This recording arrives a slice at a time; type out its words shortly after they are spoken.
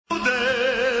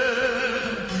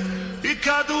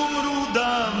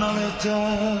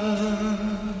vrata.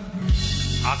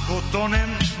 Ako tonem,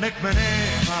 nek me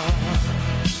nema,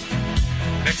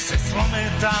 nek se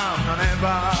slome tamna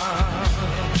neba,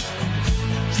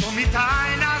 što mi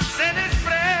tajna se ne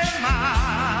sprema,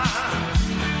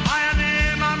 a ja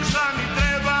nemam šta mi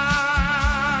treba.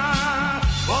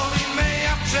 Voli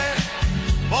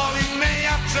me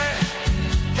jače,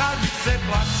 kad mi se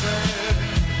plače.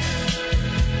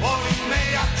 Voli me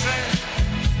jače,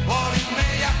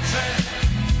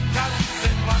 kad mi se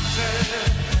plače.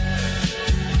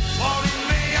 Voli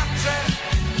me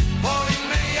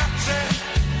jače,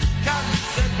 kad mi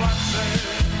se plače.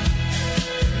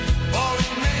 Voli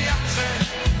me jače,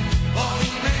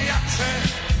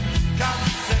 kad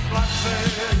mi se plače.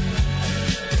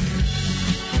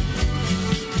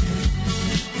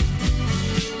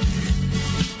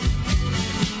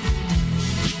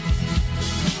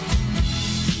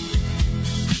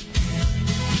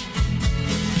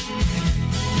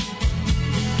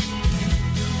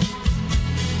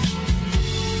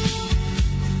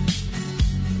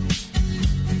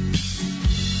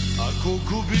 Ako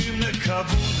gubim neka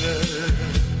bude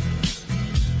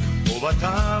ova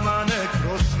tama nek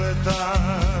prosveta,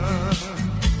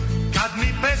 kad mi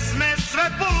pesme sve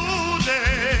polude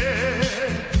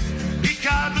i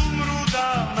kad umru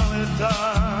davna leta.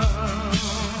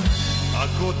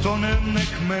 Ako tonem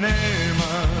nek me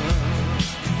nema,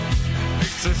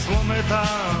 nek se slome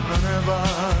tamna neba,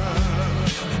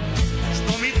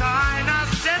 što mi tajna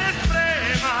se ne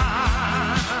sprema,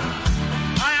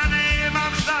 a ja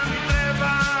nemam šta mi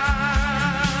treba.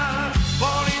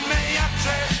 Voli me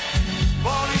jače,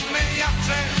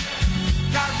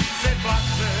 kad mi se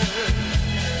plače.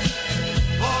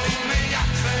 Voli me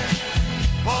jače,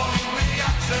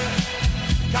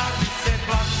 kad mi se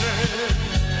plače.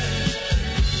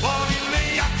 Voli me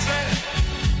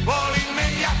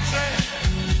jače,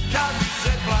 kad mi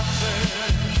se plače.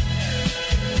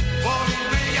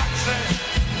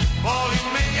 Voli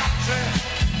me jače,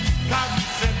 kad mi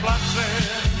se plače.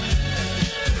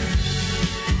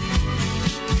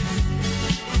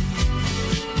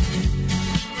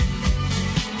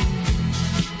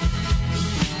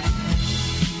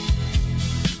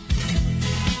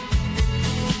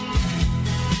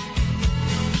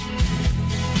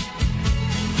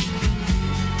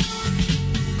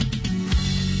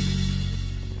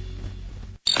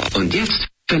 Und jetzt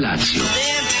Felatio.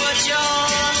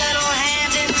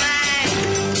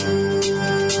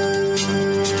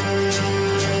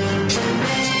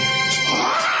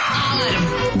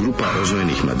 Grupa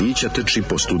rozvojenih mladića trči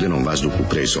po studenom vazduhu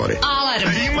pre zore. Alarm!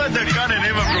 Ima da kane,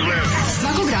 nema problema.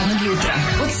 Svakog radnog jutra,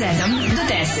 od 7 do 10.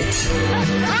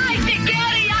 Hajde,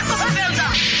 Geri, jako se velda!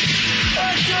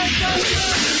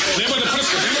 Nema da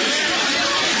prska, nema da...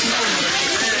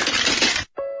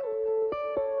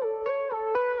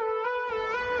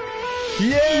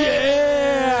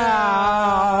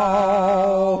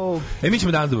 Mi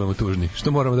ćemo danas da budemo tužni.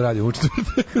 Što moramo da radimo u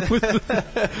četvrtak?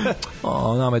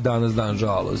 Nama je danas dan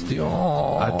žalosti.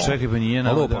 A čekaj, pa nije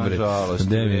nama dan žalosti.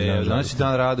 Danas je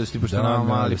dan radosti, pošto nama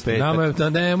mali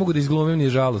petak. Ne mogu da izglumim ni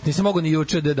žalost. Nisam mogu ni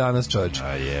juče da je danas, čoveče.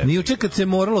 Ni juče kad se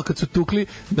moralo, kad su tukli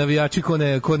navijači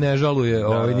ko ne žaluje,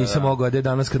 nisam mogao, a da je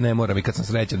danas kad ne moram i kad sam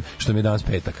srećan što mi je danas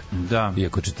petak. Da.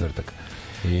 Iako četvrtak.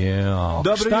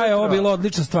 Šta je ovo bilo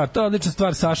odlična stvar? To je odlična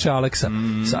stvar Saše Aleksa.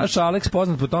 Saša Aleks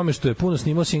poznat po tome što je puno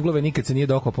snimao singlove, nikad se nije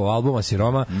dokopao albuma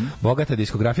Siroma, bogata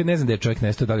diskografija, ne znam da je čovjek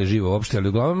nestao, da li je živo uopšte, ali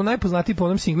uglavnom najpoznatiji po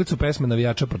onom singlicu pesme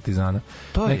Navijača Partizana.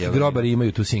 Neki grobari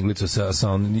imaju tu singlicu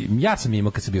sa on, ja sam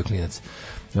imao kad sam bio klinac.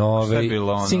 Šta je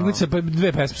bilo ono? Singlice, pa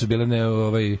dve pesme su bile,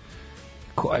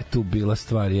 koja je tu bila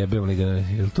stvar, jebem li ga,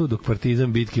 je li tu dok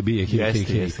Partizan bitke bije?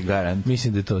 Jeste, garant.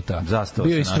 Mislim da je to ta. Zastava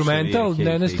bio instrumental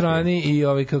na jednoj strani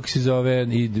i kako se zove,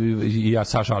 i ja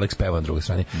Saša Aleks peva na drugoj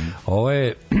strani. Ovo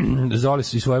je Zoli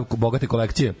iz svoje bogate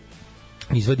kolekcije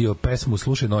izvadio pesmu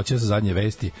Slušaj noće za zadnje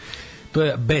vesti. To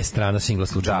je B strana singla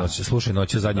Slušaj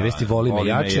noće za zadnje vesti, Voli me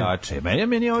jače.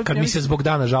 Kad mi se zbog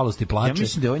dana žalosti plače. Ja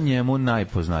mislim da je ovo njemu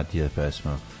najpoznatija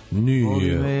pesma. Nije.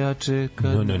 Voli me jače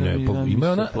kad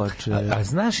ima ona, a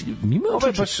znaš, ima ovo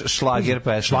je baš šlager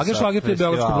pesma. Šlager, to je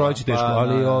Beogradsko brojići teško,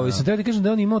 ali sam treba ti kažem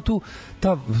da on imao tu,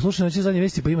 slušaj noće zadnje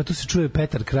vesti, pa ima, tu se čuje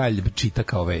Petar Kralj čita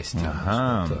kao vesti.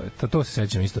 Aha. To se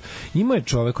sećam isto. Ima je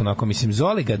čovek onako, mislim,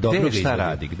 Zoli ga dobro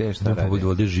izvodi. Gde je šta radi?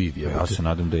 Ovde živi. Ja se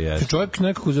nadam da jeste. Čovek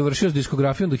nekako završio s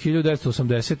diskografijom do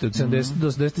 1980. Od 70 do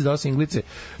 80 izdao singlice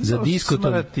za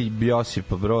diskoton. Smrti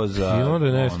Josipa Broza. I onda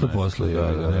je nesto posle,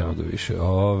 ne mogu više.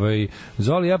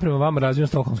 Zoli, ja prema vama razvijem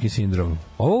stokholmski sindrom.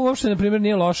 Ovo uopšte, na primjer,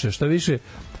 nije loše. Šta više,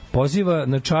 poziva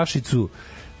na čašicu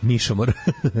mišomor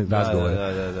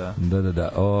razgovora.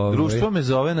 Da. Društvo me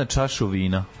zove na čašu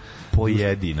vina.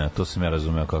 Pojedina, to sam ja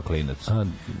razumeo kao klinac.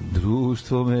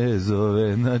 Društvo me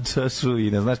zove na čašu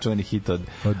i ne znaš čuveni hit od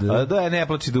da je ne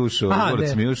plači dušu,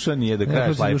 Burac mi ušao, nije do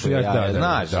kraja šlajfuje jaja.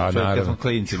 Znaš, kad smo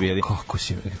klinci bili. Kako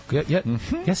si...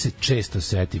 Ja se često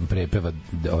setim prepeva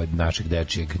našeg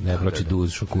dečijeg, ne plači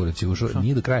dušu, kurac je ušao,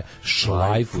 nije do kraja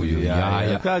šlajfuju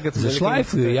jaja. Za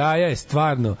šlajfuju jaja je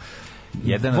stvarno...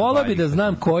 Volao bi da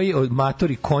znam koji od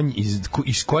matori konj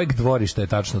iz kojeg dvorišta je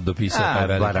tačno dopisao taj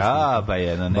veliki. Baraba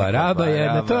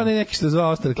jedna. To je neki što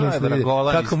zvao ostali klinci da vidi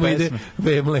kako mu ide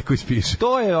mleko ispiše.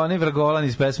 To je onaj Vragolan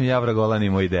iz pesme Ja Vragolan i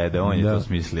moj dede. On je to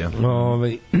smislio.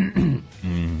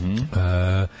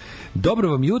 Dobro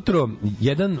vam jutro,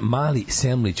 jedan mali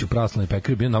semlić u pravoslavnoj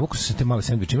pekari, bio navuku se te male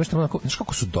sendviče, imaš tamo, znaš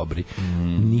kako su dobri,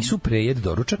 nisu prejed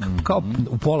doručak, kao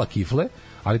u pola kifle,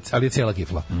 ali je cela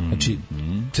kifla. Znači,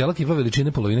 cela kifla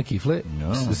veličine polovine kifle,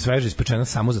 sveže ispečena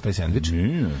samo za taj sendvič.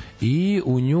 I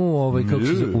u nju,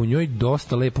 u njoj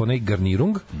dosta lepo onaj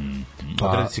garnirung.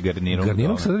 Odradi si garnirung.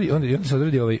 Garnirung se odradi, onda se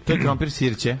odradi to je krompir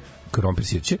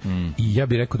sirće. I ja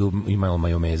bih rekao da ima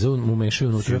majomeza umešaju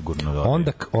unutra.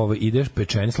 Onda ide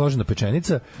složena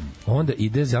pečenica, onda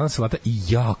ide zelena salata i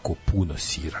jako puno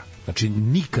sira. Znači,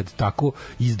 nikad tako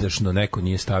izdašno neko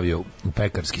nije stavio u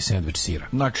pekarski sendvič sira.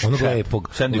 Znači,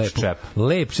 sendvič čep.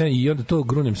 Lep, i onda to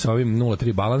grunim sa ovim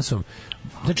 0,3 balansom.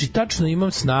 Znači, tačno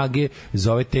imam snage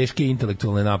za ove teške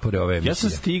intelektualne napore ove emisije.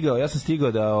 Ja sam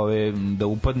stigao da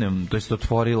upadnem, to jest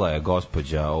otvorila je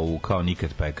gospođa ovu kao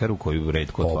nikad pekaru koju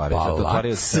retko otvara.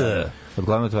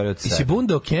 Odglavno otvario od sebe. I si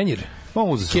bundao kenjir?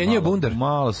 Kenjir bundar?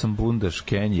 Malo sam bundaš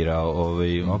kenjira,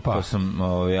 ali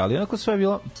onako sve je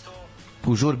bilo...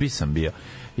 U žurbi sam bio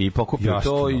i pokupio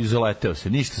to i zaleteo se.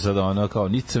 Ništa sad kao,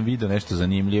 niti sam vidio nešto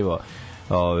zanimljivo.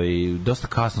 Dosta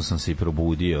kasno sam se i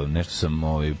probudio. Nešto sam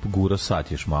gurao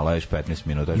sat još malo, još 15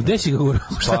 minuta. Gde si ga gurao?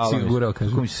 Šta si ga gurao?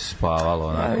 Kako mi se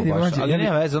spavalo. Ali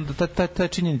nema veze, ta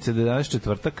činjenica da je danas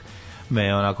četvrtak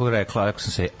me onako rekao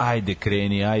sam se, ajde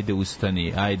kreni, ajde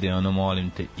ustani, ajde molim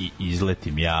te, i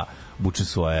izletim ja. Bučem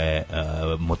svoje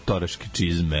motoraške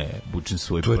čizme, bučem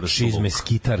svoj prsluk. Čizme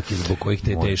skitarke zbog kojih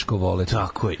te je teško voleti.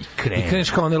 Tako je, i kreni. I kreneš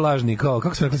kao onaj lažni,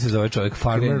 kako se rekli se zove čovjek?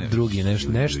 Farmer drugi,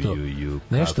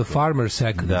 nešto Farmer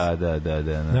second. Da.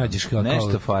 Nađeš kao...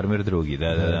 Nešto Farmer drugi,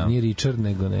 da. Nije Richard,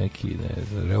 nego neki,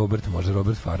 možda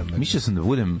Robert Farmer. Mislio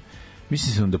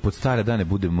sam da pod stare dane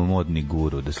budem modni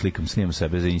guru, da snimam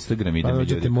sebe za Instagram i da mi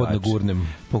ljudi kače. Modno gurnem.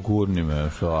 Pogurni me,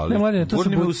 ali...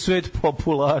 Gurni me u svet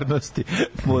popularnosti.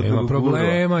 Nema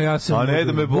problema, ja sam... A ne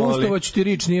da me boli. Gustovaću ti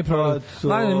rič, nije problem.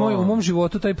 Mladine, u mom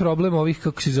životu taj problem ovih,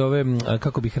 kako se zove,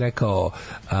 kako bih rekao,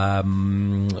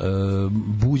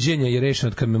 buđenja je rešeno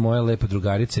od kad me moja lepa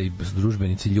drugarica i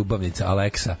družbenica i ljubavnica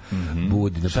Aleksa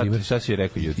budi. Šta si je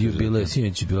rekao jutro? Bilo je,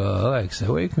 sinoć je bila Aleksa,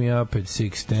 wake me up at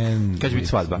 6:10. Kad će biti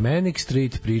svadba?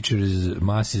 Street preachers,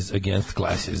 masses against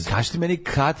classes. Kažete meni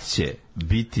kad će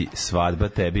biti svadba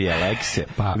tebi i Alekse?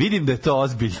 Vidim da je to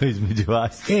ozbiljno između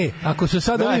vas. Ako su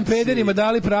sad ovim pederima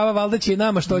dali prava, valjda će i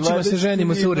nama što ćemo se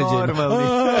ženimo s uređenjem.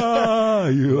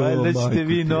 Valjda ćete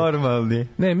vi normalni.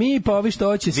 Ne, mi pa ovi što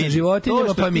hoće sa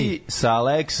životinjama, pa mi. To što ti sa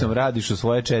Aleksom radiš u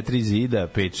svoje 4 zida,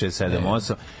 5, 6, 7,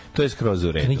 8, to je skroz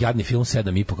u redu. Taj jadni film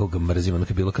 7,5 kako ga mrzim, ono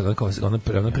kad bilo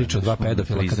ona priča o dva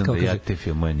pedofila, kad kao ja te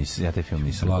film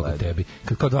nisam gledao tebi.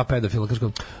 Kad kao dva pedofila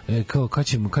kao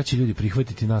kad će ljudi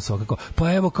prihvatiti nas ovako,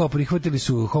 pa evo kao prihvatili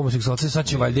su homoseksualce, sad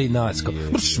će valjda i nas, kao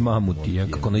mrš mamu ti,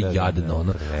 kako ono jadno,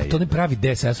 ono. To ne pravi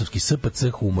DSS-ovski SPC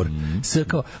humor.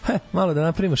 Kao, malo da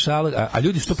napravimo šalu, a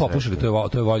ljudi što popušili, to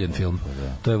je voljen film.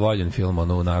 To je voljen film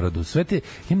ono u narodu. Sve te,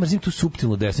 ja mrzim tu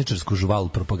suptilnu desničarsku žval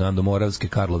propagandu Moravske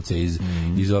Karlovce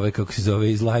iz ove, kako se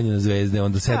zove, iz Lanjina zvezde,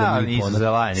 onda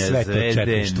 7,5. Sve to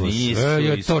četništvo. Sve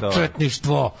je to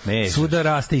četništvo. Svuda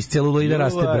raste, iz celuloida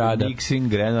raste brada.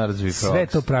 Sve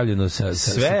to pravljeno sa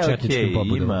četničkim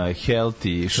pobudom. Ima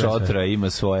healthy, šotra, ima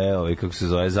svoje, kako se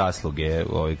zove, zasluge,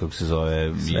 kako se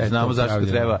zove, znamo zašto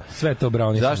treba. Sve to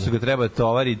brownisanje. Zašto ga treba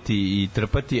tovariti i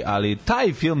trpati, ali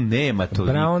taj film nema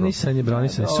toliko.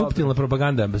 Brownisanje, suptilna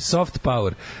propaganda, soft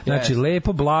power. Znači,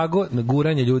 lepo, blago,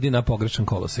 guranje ljudi na pogrešan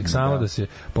kolosek. Samo da se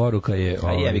poruka je...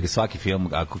 jevi ga, svaki film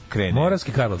ako krene...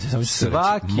 Moravski Karlovci, samo ću se reći.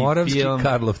 Svaki film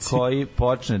koji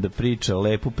počne da priča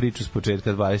lepu priču s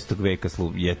početka 20. veka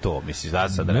je to, misliš, da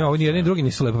sad... Ne, ovo ni jedni drugi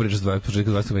nisu lepo priča.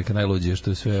 početka 20. veka najluđe,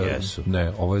 što je sve... Jesu.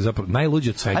 Ne, ovo je zapravo najluđe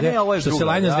od svega, što se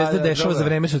Lanjina zvezda dešava za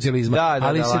vreme socijalizma,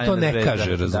 ali se to ne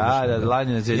kaže, razumiješ. Da,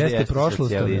 Lanjina zvezda jeste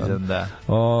socijalizam, da.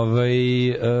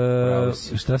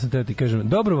 Šta sam teo ti kažem,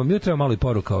 dobro vam jutro, malo i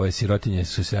poruka, ove sirotinje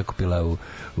su se nakupila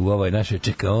u ovoj našoj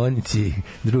čekaonici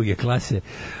druge klase.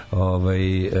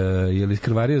 Je li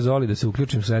iskrvario Zoli da se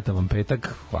uključim, sretan vam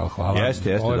petak? Hvala.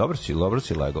 Jeste, dobro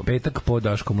si lego. Petak po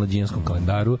Daškom mlađinskom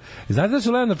kalendaru. Znate da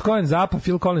su Leonard Cohen, Zappa,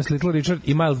 Phil Collins, Little Richard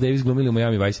i Miles Davis glumili u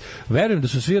Miami Vice? Verujem da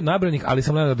su svi od nabranih, ali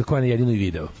sam Leonard Cohen jedino i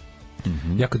video.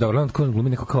 Jako dobro, Leonard Cohen glumi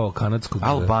neko kao kanadskog...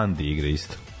 Al Bundy igra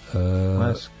isto.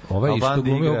 Ovaj što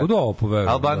glumio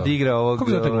Al Bundy igra ovog...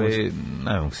 Kako zove te glumac?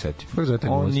 Ne mogu setiti. Kako zove te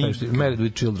glumac? Married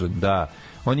with Children. Da.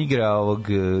 On igra ovog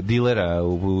dilera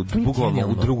bukvalno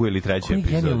u drugoj ili trećoj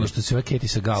epizodi. Genijalno što se ova Katie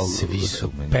Sagal,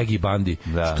 Peggy Bundy,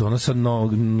 što ona sa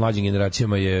mlađim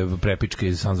generacijama je prepička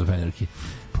iz Sons of Anarchy.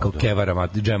 Kao Kevara,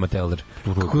 Gemma Teller.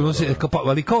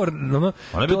 Ali kao...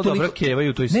 Ona je bila dobra Keva i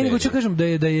u toj seriji. Ne, nego ću kažem da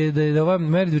je ova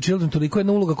Married with Children toliko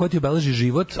jedna uloga koja ti obeleži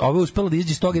život, a ova je uspela da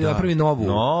izađe iz toga i da napravi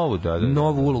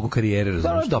novu ulogu karijere.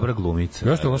 Dobra glumica.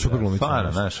 Još to ona super glumica.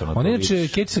 Ona je,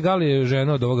 Katie Sagal je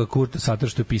žena od ovoga Kurta Sutter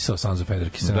što je pisao Sons of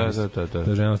Anarchy.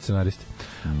 Da, žena od scenarista.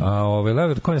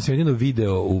 Leonard Cohen se jedino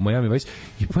video u Miami Vice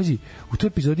i pazi, u toj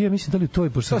epizodi ja mislim da li to je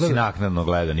pošto si naknadno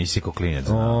gleda, nisi ko klinec.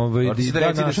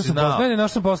 Našao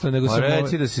sam posle, nego sam...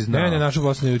 Reci da si znao. Ne, našao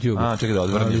posle na YouTube. Čekaj da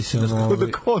odvrnim.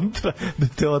 Da kontra, da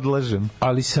te odlažem.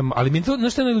 Ali mi to,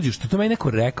 znaš šta najluđe, što to meni neko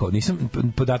rekao, nisam,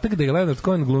 podatak da je Leonard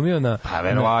Cohen glumio na...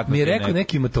 Mi je rekao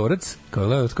neki motorac, kao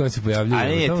Leonard Cohen se pojavljuje. A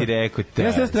nije ti rekao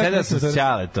te, sada sam s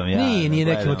Ćaletom. Nije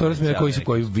neki motorac, mi je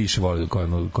koji više voli,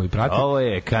 koji prati. Ovo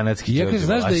je kanadski Đorđe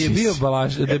Balašić. Znaš da je bio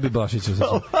Balašić,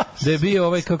 da je bio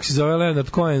ovaj, kako se zove, Leonard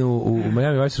Cohen u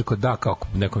Miami Vice, rekao da, kako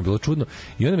nekom je bilo čudno.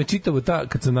 I onda me čitavo ta,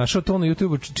 kad sam našao to na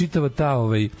YouTube, čitava ta,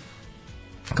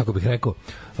 kako bih rekao,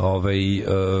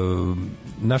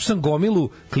 našao sam gomilu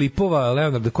klipova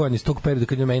Leonarda Cohena iz tog perioda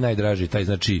kad je meni najdraži, taj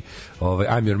znači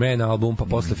I'm Your Man album, pa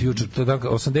posle Future, to je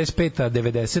 85-a,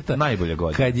 90-a. Najbolja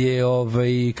godina.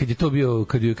 Kad je to bio,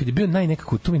 kad je bio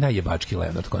najnekako, to mi najjebački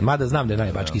Leonard Cohen. Mada znam da je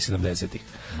najjebački 70-ih.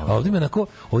 A ovdje me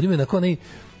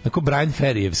onako Brian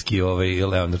Ferryevski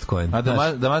Leonard Cohen. A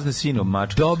da mazne sinom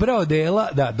mačka.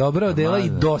 Dobra odela i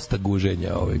dosta guženja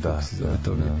kako se zove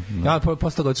to. Ja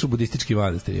posle ga otišao u budistički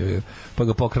manastir, pa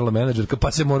ga pokrala menadžerka,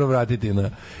 pa se morao vratiti na...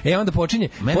 Onda počinje...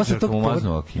 Menadžerka mu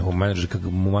maznula. Menadžerka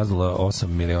mu maznula $8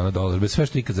 miliona, bez sve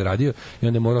što ikad zaradio, i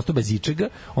onda je morao to bez ičega,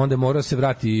 onda je morao se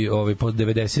vrati po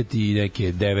 90 i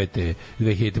neke 9.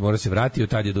 2000 morao se vrati i od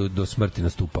tad je do smrti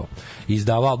nastupao. I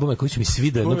izdavao albume koji su mi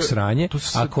svi do jednog sranje,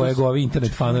 a kojeg ovi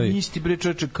internet fanovi isti bre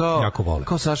čoveče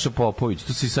kao Saša Popović.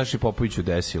 To se i Saši Popoviću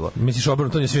desilo. Misliš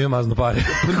obrnuto, on je svima mazno pare.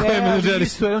 Ne,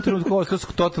 isto jednom trenutku to su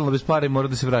totalno bez pare i mora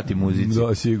da se vrati muzici.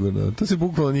 Da, sigurno. To se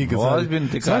bukvalno nikad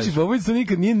Saši Popović to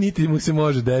nikad nije, niti mu se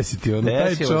može desiti.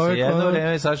 Desilo se. Jedno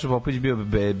vreme Saša Popović bio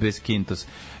bez kintos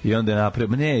i onda je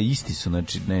napravio. Ne, isti su.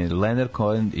 Znači, Leonard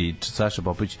Cohen i Saša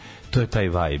Popović, to je taj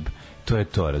vibe. To je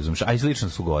to, razumiješ. A i slično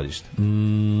su godište.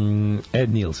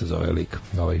 Ed Neal se zove lik.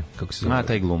 Kako se zove?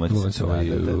 Taj glumac.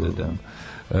 Da.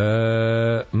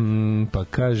 Pa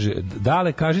kaže,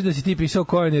 Dale, kaži da si ti pisao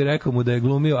Cohen i rekao mu da je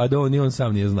glumio, a da on ni on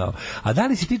sam nije znao. A da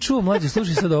li si ti čuo, mlađe,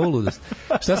 slušaj sad ovu ludost.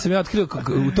 Šta sam ja otkrio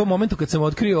u tom momentu kad sam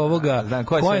otkrio ovoga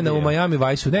Cohena u Miami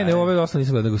Vice-u. Ne, ove osnovne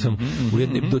nisam gledao, nego sam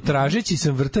tražeći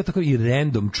sam vrtao tako i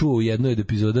random čuo u jednoj od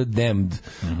epizoda Damned,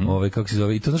 kako se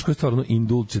zove, i to znaš koji je stvarno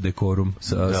indulce decorum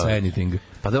sa Anything.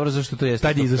 Pa dobro, zašto to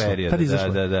jeste tog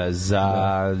perioda? Da.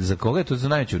 Za koga je to za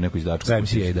najveću neku izdačku? Za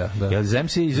MCA, da. Jel za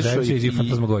MCA izašao i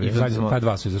Fantasmagorija? Ta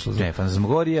dva su izašla. Ne,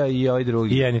 Fantasmagorija i ovaj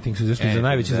drugi. I Anything su izašli za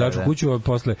najveću izdačku kuću,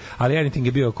 posle, ali Anything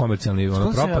je bio komercijalni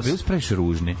propast. Skoro sam bili previše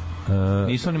ružni.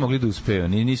 Nisu oni mogli da uspeju.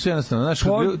 Nisu jednostavno, znaš,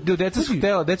 deca su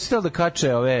htjela da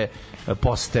kače ove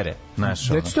postere. Deca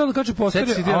su htjela da kače postere,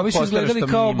 a ovi su izgledali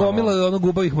kao gomila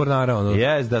gubavih mornara.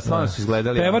 Jes, da, stvarno su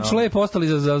izgledali. Pevač lep ostali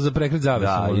za prekret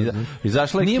zavesa.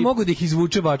 Nije mogu da ih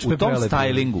izvuče bačpe prelepe.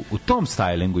 U tom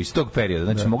stylingu iz tog perioda,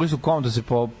 znači mogli su kom da se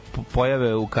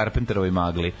pojave u Carpenterovoj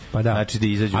magli. Pa da. Znači da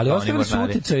izađu ali ostavili su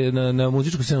uticaj na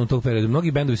muzičku scenu u tog perioda.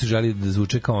 Mnogi bendovi su želi da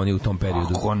zvuče kao oni u tom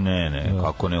periodu.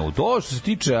 Kako ne. U to što se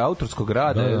tiče autorskog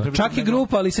rada. Čak i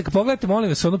grupa, ali se pogledajte, molim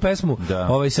vas, onu pesmu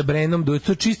sa Brennom,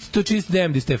 to čist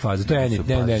Damned iz te faze. To je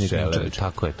Anything.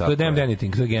 Tako je. To je Damned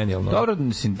Anything, to je genijalno. Dobro,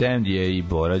 mislim, Damned je i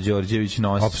Bora Đorđević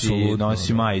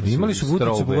nosi majicu. Imali su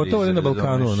utice, pogotovo na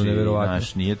Balkanu, neverovatno.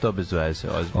 Nije to bez veze.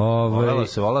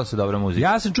 Volala se dobra muzika.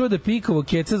 Ja sam čuo da Pikovo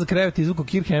keca za krevet izvuko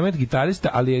Kirk Hammett, gitarista,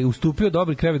 ali je ustupio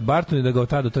dobri krevet Barton i da ga od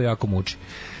tada to jako muči.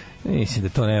 Mislim da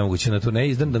to nemoguće na turneji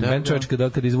izdan, da band čovječ kada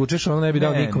izvučeš, ono ne bi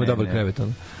dao nikome dobar krevet.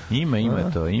 Ono. Ima,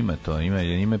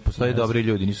 postoje dobri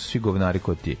ljudi, nisu svi govnari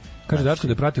kod ti. Kaže Dasko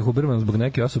da je pratio Huberman zbog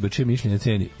neke osobe čije mišljenje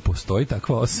ceni. Postoji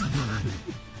takva osoba?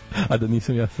 A da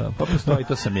nisam ja sam. Pa postoji,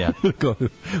 to sam ja.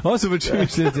 Osoba čije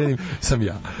mišljenje cenim sam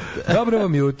ja. Dobro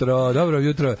vam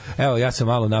jutro. Evo, ja sam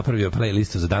malo napravio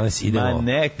playlistu za danas. Idemo.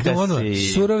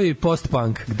 Surovi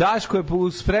post-punk. Daško je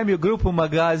spremio grupu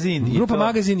Magazin. Grupa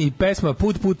Magazin i pesma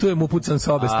Put putujem, upucan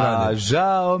sa obe strane. A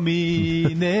žao mi,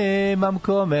 nemam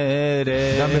kome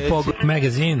reći.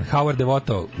 Magazin, Howard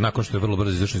Devoto, nakon što je vrlo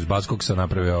brzo izašao iz Buzzcocksa,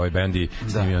 napravio ovaj band i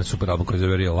snimio super album koji je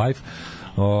zove Real Life.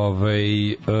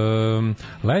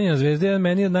 Lajanje na zvezde je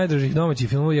meni od najdražih domaćih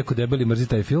filmova, iako debeli mrzi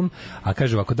taj film, a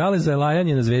kaže ovako, dale za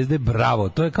lajanje na zvezde, bravo,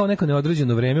 to je kao neko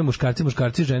neodređeno vreme,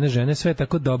 muškarci, žene, sve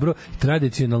tako dobro,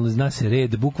 tradicionalno zna se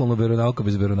red, bukvalno veronauka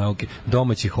bez veronauke,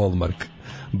 domaći Hallmark,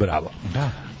 bravo. Da.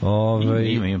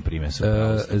 Imam primjer.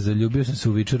 Zaljubio sam se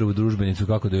u Vičerovu družbenicu,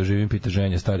 kako da joj živim, pita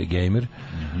ženja, stari gamer.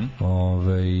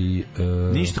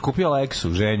 Ništa, kupio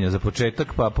Alexu, ženja, za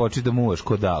početak, pa početi da muvaš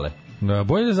ko dale. Da,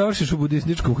 bolje da završiš u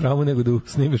budističkom hramu nego da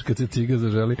snimiš kad se ciga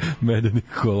zaželi medenih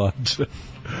kolača.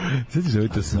 Sve ti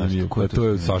želite snimio, to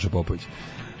je Saša Popović.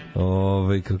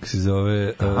 Kako se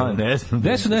zove... ne znam.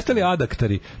 Gde su nestali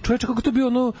adaktari? Čovječe, kako to bio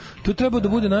ono... To treba da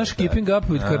bude naš Keeping Up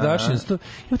with Kardashians.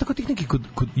 Ima tako tih neki...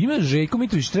 Ima Željko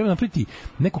Mitrović, treba napraviti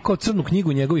neku kao crnu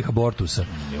knjigu njegovih abortusa.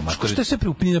 Što je sve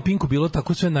na Pinku bilo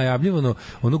tako sve najavljivano,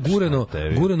 ono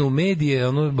gurano u medije,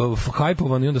 ono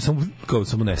hajpovano i onda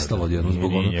samo nestalo odjedno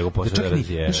zbog ono...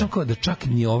 Da čak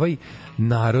ni ovaj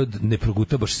narod ne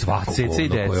proguta baš svako govno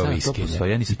koje ovo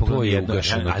iskenje. Ja nisam pogledao jedno,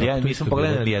 ali ja nisam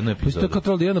pogledao jednu epizodu. To je kao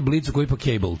trebalo da je na Blicu koji pa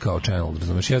cable kao channel,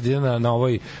 razumeš? Ja idem na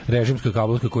ovoj režimskoj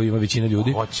kablovskoj koji ima većina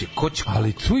ljudi.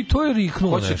 Ali to je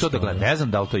riknulo nešto. Hoće to da gleda, ne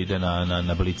znam da li to ide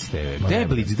na Blic TV. Gde je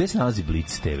Blic? Gde se nalazi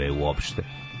Blic TV uopšte?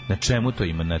 Na čemu to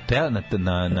ima? Na Telekom?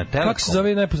 Kako se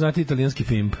zove najpoznatiji italijanski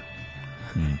film?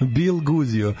 Bill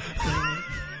Guzio.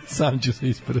 Sam ću se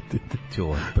ispratiti.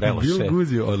 Preloše. Bill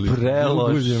Guzio, odlično.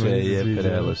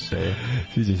 Preloše.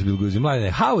 Sviđam se Bill Guzio.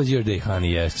 Mladene, how was your day,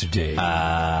 honey, yesterday?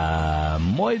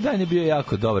 Moj dan je bio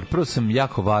jako dobar. Prvo sam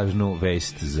jako važnu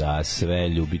vest za sve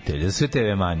ljubitelje, za sve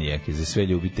TV manijake, za sve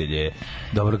ljubitelje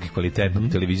dobrog i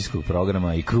kvalitetnog televizijskog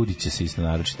programa i Krudi će se isto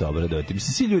naročito obradovati.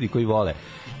 Mislim, svi ljudi koji vole,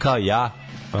 kao ja,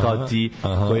 kao ti,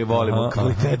 koji volimo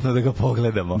kvalitetno da ga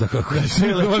pogledamo. Da, kako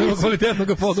volimo kvalitetno da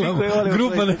ga pogledamo.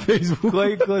 Grupa na Facebooku.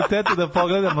 Koji kvalitetno da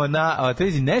pogledamo na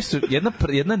televiziji. Nešto,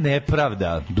 jedna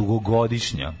nepravda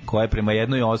dugogodišnja, koja je prema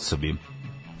jednoj osobi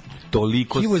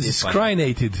toliko He was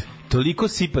discriminated. Toliko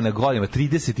sipana godina,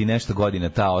 30 i nešto godina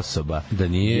ta osoba. Da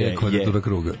nije kvadratura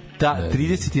kruga.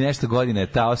 30 i nešto godina je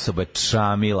ta osoba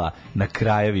čamila na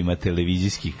krajevima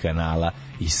televizijskih kanala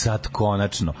i sad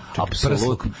konačno,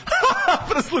 apsolutno...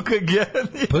 Prsluk je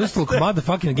genij. Prsluk,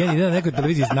 motherfucking genij, ide na nekoj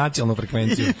televiziji s nacionalnom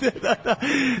frekvenciju.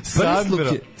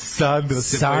 Sandro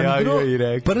se pojavio i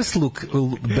rekao. Prsluk,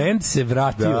 band se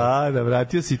vratio. Da,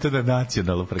 vratio si to na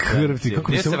nacionalnu frekvenciju.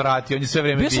 Gdje se vratio? On je sve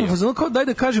vreme bio. Bio sam fazon kao daj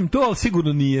da kažem to, ali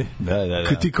sigurno nije. Da.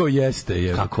 Kad ti kao jeste.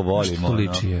 Je. Kako volimo. Što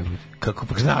liči je. Kako,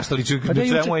 znaš što liči,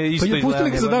 na čemu je isto izgledanje. Pa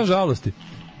pustili ga za dan žalosti.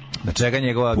 Na čega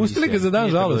njegova pustili ga za dan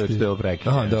žalosti.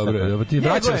 Aha, dobro. Ti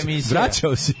vraćao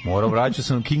si. Vraćao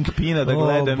sam Kingpina da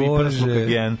gledam i Prsluk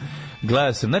again.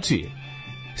 Gledao sam, znači,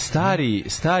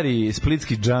 stari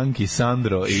splitski džanki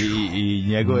Sandro i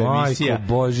njegova emisija. Majko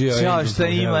Božja. Ćao, šta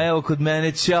ima, evo kod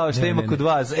mene, ćao, šta ima kod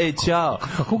vas, ćao.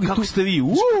 Kako ste vi?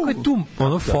 Kako je tu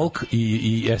ono folk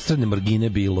i estradne margine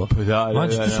bilo? Da.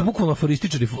 To su bukvalno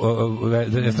aforističari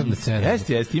estradne scene.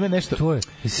 Jeste, ima nešto. To je.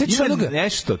 Ima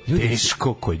nešto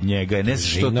teško kod njega, ne znam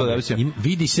što to da bi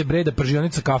vidi se bre da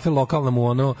pržionica kafe lokalna mu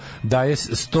ono daje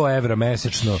 100 evra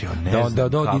mesečno.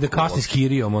 Da ide kasni s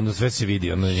kirijom, onda sve se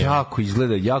vidi. Jako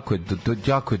izgleda,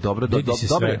 jako je dobro,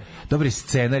 dobar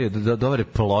scenarij, dobar je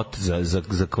plot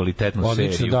za kvalitetnu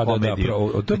seriju,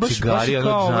 komediju. To je baš kao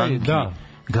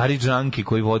Gary Junkie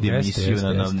koji vodi emisiju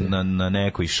na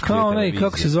nekoj škre televiziji.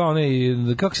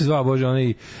 Kako se zvao, Bože,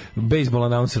 onaj baseball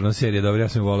announcer na seriji, dobro, ja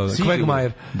sam volao.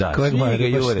 Quagmire. Da, svi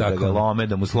ga jure da ga lome,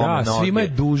 da mu slome noge.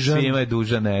 Svima je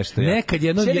dužan nešto. Nekad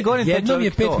jednom je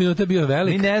 5 minuta bio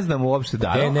velik. Mi ne znamo uopšte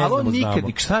ali on nikad,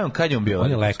 šta je on, kad je on bio? On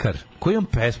je lekar. Koji on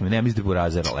pesmu, ne mislim da je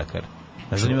Burazera lekar.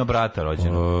 Znaš da ima brata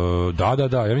rođeno?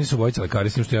 Da, ja mislim su obojica lekari,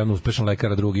 s tim što je jedan uspešan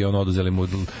lekar, a drugi on oduzeli mu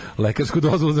lekarsku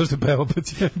dozvolu zašto je pevao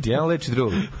pacijent. Jedan leči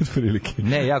drugi. Od prilike.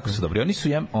 Ne, jako su dobri. Oni su,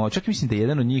 čak mislim da je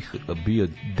jedan od njih bio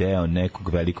deo nekog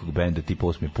velikog benda, tipa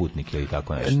Osmi putnik ili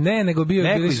tako nešto. Ne, nego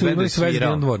bili su vezi s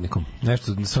Dvijenom dvornikom.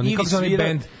 Nešto, kako zvani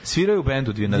bend. Sviraju u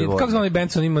bendu Dvijena dvornika. Kako zvani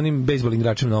bend sa onim bejsbol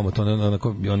igračem na omot,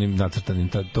 onim nacrtanim,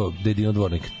 to Dvijen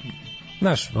dvornik.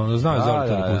 Znaš, znao je Zoli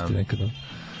to da pusti nekada.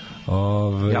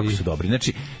 Jako su dobri.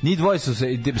 Znači, njih dvoje su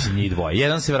se, njih dvoje.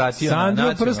 Jedan se vratio Sandro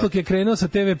na Prsluk je krenuo sa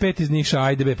TV5 iz Niša,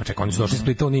 ajde be, pa čekaj, oni su došli iz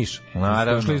Splita u Niš.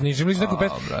 Naravno.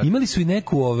 Imali su i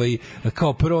neku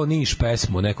kao pro Niš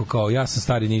pesmu, neku kao ja sam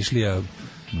stari Nišlija.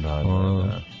 Da.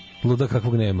 Luda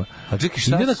kakvog nema. A čekaj,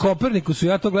 šta ide na Koperniku su,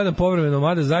 ja to gledam povremeno,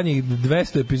 mada zadnjih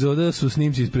 200 epizoda su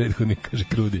snimci iz prethodnih, kaže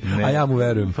Krudi. A ja mu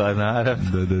verujem. Pa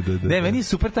naravno. Da. Ne, meni je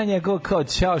super ta njegov kao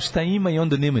ćao šta ima i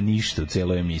onda nema ništa u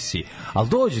celoj emisiji. Ali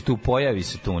dođe tu, pojavi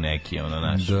se tu neki,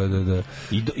 znaš. Da.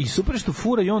 I super što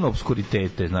fura i on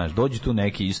obskuritete, znaš, dođe tu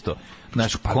neki isto.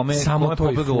 Znaš, kome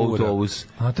pobegao autobus.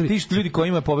 Ti ljudi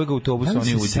kojima je pobegao autobus,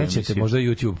 oni uđe. Sećate, možda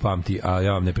YouTube pamti, a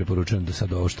ja vam ne preporučujem da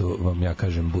sad ovo što vam ja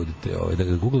kažem budete, da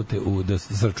ga googlate, da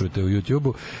srčujete u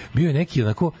YouTube-u. Bio je neki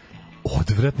onako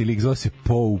odvratni lik, zove se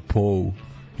Pou.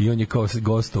 I on je kao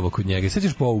gostovao kod njega.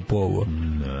 Sećaš Pou?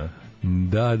 Ne.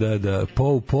 Da.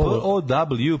 Pou.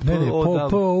 P-O-W.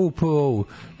 Pou.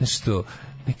 Nešto...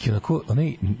 neki onako,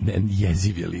 onaj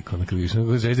jeziv je lik, onako vidiš,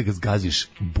 onako želiš da ga zgaziš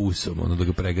busom, da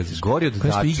ga pregaziš. Gori od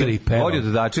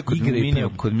dača kod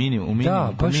Minimaxa.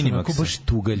 Da, baš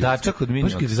tugalj. Dača kod Minimaxa.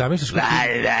 Baš kad zamišljaš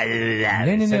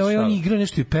Ne, on igrao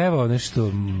nešto i pevao,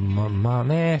 nešto,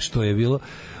 nešto je bilo,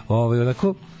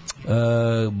 onako,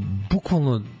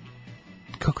 bukvalno,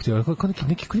 kako ti je, kao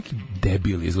neki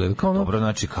debil izgleda, kao ono... Dobro,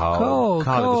 znači kao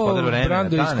gospodar vremena.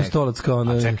 Brando Iskostolac, kao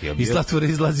ono, iz zatvora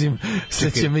izlazim,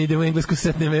 sad ćemo, idemo englesko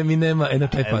setne mi nema, na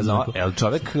taj fazon. El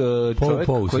čovek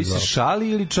koji se šali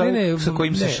ili čovek sa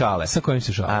kojim se šale? Sa kojim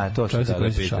se šale. A, to što da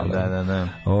pitam, da.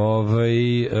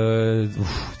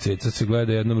 Ceca se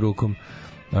gleda jednom rukom.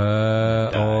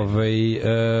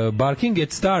 Barking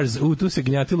at Stars, tu se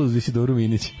gnjatilo uz Visidoru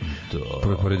Minić.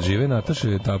 Pored žive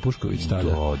Nataše Tapušković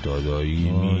tada. Da,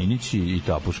 i Minić i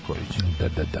Tapušković.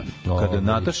 Da. Kada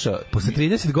Nataša... Posle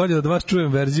 30 godina od vas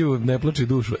čujem verziju Ne plači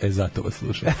dušu, zato vas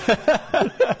slušam.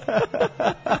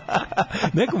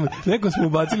 Nekom smo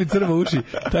ubacili crva uši,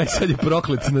 taj sad je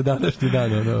proklet na današnji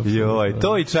dan. Joj,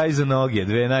 to i Čaj za noge,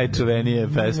 dve najčuvenije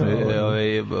pesme,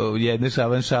 jedne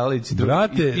Šaban Šalić,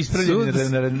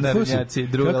 ispravljeni narodnjaci,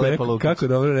 druga Lepa Lukić. Kako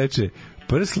dobro reče,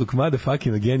 Prsluk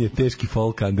motherfucking again je teški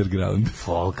folk underground.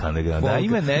 Folk underground, da,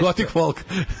 ima nešto. Gothic folk.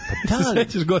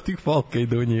 Sećaš Gothic folka i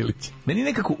Dunja Ilić. Meni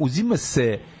nekako uzima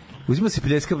se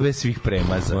pljeska bez svih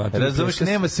premaza. Razumeš,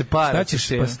 nema se para. Šta ćeš,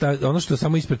 ono što je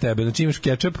samo ispred tebe. Znači imaš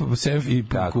kečap, senf i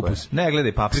kupus. Ne,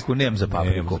 gledaj, papriku, nemam za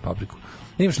papriku.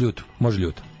 Nemaš ljutu, može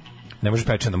ljuta. Ne može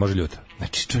pečena, može ljuta.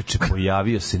 Znači, čovječe,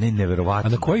 pojavio se, neverovatno.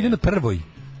 A na koji ide na prvoj?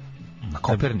 Na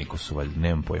Kopernikusu, valjda,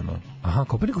 nemam pojma. Aha,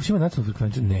 Kopernikus ima nacionalnu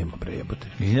frekvenciju? Nema, bre, jebote.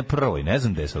 I na prvoj, ne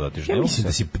znam gde je sad otišao. Ja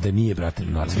mislim da nije, brate,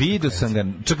 nacionalna. Vidio sam ga,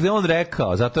 čak da je on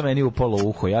rekao, zato meni upalo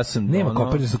uho. Nema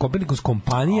Kopernikus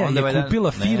kompanija je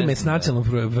kupila firme s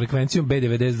nacionalnom frekvencijom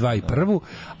B92 i prvu,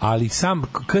 ali sam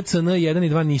KCN 1 i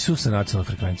 2 nisu sa nacionalnom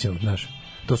frekvencijom, znaš.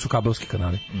 To su kabelski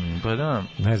kanali. Pa da.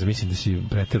 Ne znam, mislim da si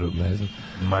preterao, ne znam.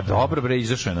 Ma dobro, bre,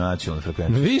 izašao je na nacionalnu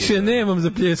frekvenciju. Više nemam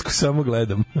za pljesku, samo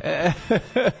gledam.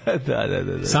 Da.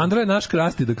 Sandro je naš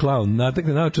Krusty the Clown.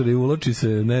 Natakne naočare i uloči se,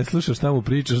 ne slušaš šta mu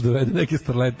pričaš, dovede neke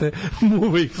starlete,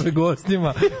 muva ih sa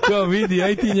gostima, kao vidi,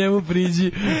 aj ti njemu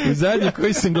priđi. U zadnje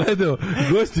koji sam gledao,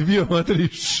 gost je bio matori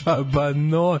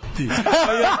Šabanoti.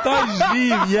 A ja taj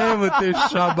živ, jevo te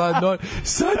Šabanoti.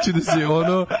 Sad ću da se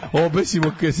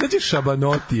obesimo, sad ćeš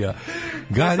Šabanoti.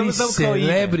 Gari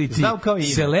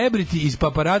celebrity iz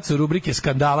paparaco rubrike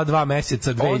Skandala 2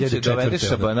 meseca 2004. On će dovede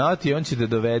Šabanati, on će da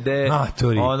dovede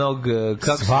onog,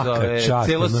 kako se zove,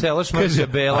 celo selo Šmrče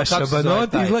Bela. A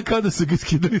Šabanoti izgleda kao da su ga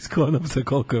skidali s konopca,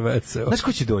 koliko je veseo. Znaš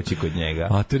ko će doći kod njega?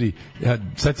 Matori,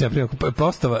 sad ću ja primjer,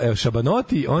 postava,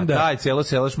 Šabanoti, onda... Daj, celo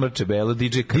selo Šmrče Bela,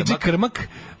 DJ Krmak.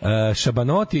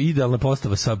 Šabanoti je idealna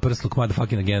postava sa Prsluk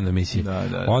motherfucking again emisije.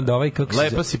 Onda kako se...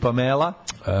 Lepa si Pamela.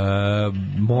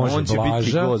 Može on će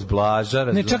Blaža. Biti gost Blaža.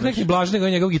 Ne, čak neki Blaža, nego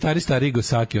njegov gitarista Rigo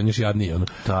Saki, on još jadniji.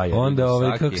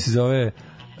 Onda, kako se zove...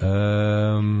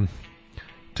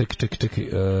 Čekaj,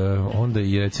 onda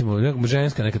i recimo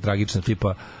ženska neka tragična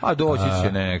tipa... A doći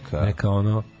će neka. Neka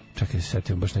Čekaj, se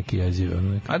setio baš neki jezive.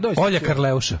 Olja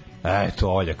Karleuša. To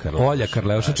Olja Karleuša. Olja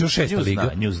Karleuša, znači šesta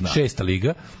liga. Šesta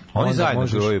liga. Oni zajedno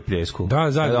gledaju Pljesku.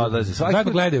 Da,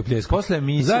 zajedno gledaju Pljesku. Posle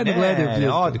emisije, zajedno gledaju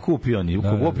Pljesku. Odi, kupi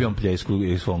on Pljesku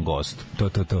i svom gostu.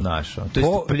 To. Našo. To je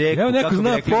Pljeku. Evo neko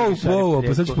zna Pou,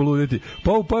 pa sad ću poluditi.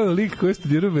 Pou je lik koji je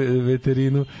studirao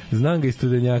veterinu. Znam ga iz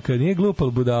Studenjaka. Nije glup,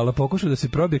 ali budala. Pokušao da se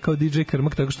probije kao DJ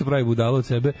Krmak tako što pravi budalo od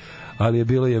sebe, ali je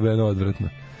bilo jebeno odvratno.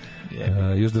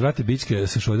 Još da vrati bićke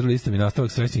sa Šodra listom i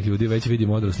nastavak srećnih ljudi, već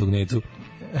vidimo odraslog Necu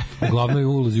u glavnoj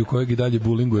ulozi u kojeg i dalje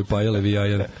bulinguje Paja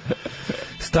Levijajan.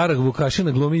 Starog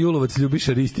Vukašina glumi Julovac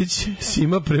Ljubiša Ristić,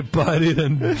 Sima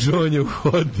prepariran džonje u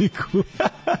hodniku.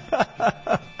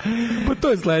 Pa to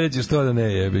je sledeće, što da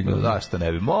ne jebi ga. Zašto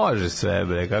ne bi? Može sve,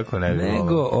 bre, kako ne bi.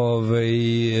 Nego,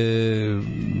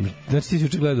 znači ti si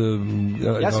juče gledao...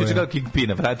 Ja sam juče gledao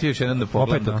Kingpina, vratio još jedan da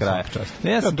pogledam do kraja.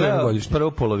 Ne, ja sam gledao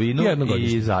prvu polovinu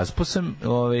i zaspo sam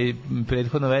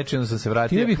prethodno večer, onda sam se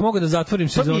vratio. Ti ne bih mogao da zatvorim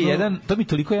sezonu. To mi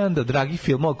toliko jedan da dragi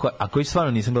film, a koji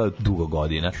stvarno nisam gledao dugo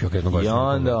godina. I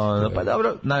onda, pa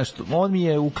dobro, znaš, on mi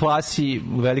je u klasi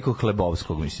velikog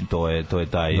Hlebovskog, mislim, to je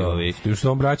taj... Ti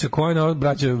što on braća Kojna,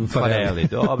 braća Fareli,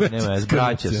 dobro, nema,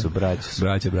 braća su.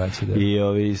 Braća, da.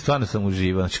 I stvarno sam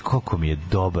uživao, znači koliko mi je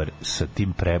dobar sa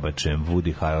tim prebačajem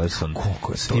Woody Harrelson,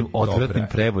 s tim odvratnim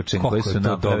prebačajem koji su napravili.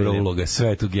 Koliko je to dobra uloga, sve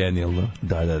je tu genijalno.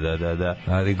 Da.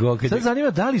 Ali sad zanima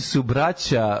da li su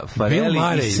braća Fareli i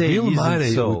Say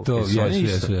Isn't u to,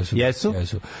 jesu.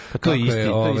 To je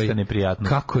isto neprijatno.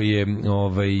 Kako je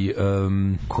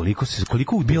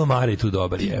koliko Bill Murray tu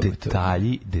dobar je.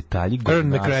 Detalji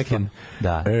govnarstva.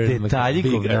 Da, detalji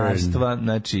govnarstva,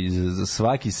 znači za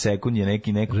svaki sekund je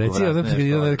neko govnarstvo. Reci, znam kad je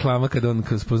jedna reklama kad on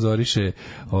spozoriše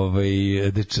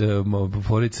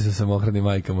porodice sa samohranim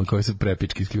majkama koje su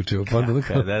prepički isključivo.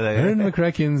 Erin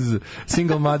McCracken's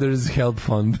Single Mothers Help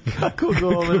Fund. Kako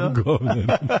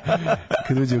govnar.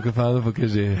 Kad uđe u kafanu pa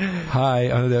kaže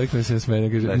hi, onda devojka se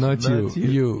smene, kaže not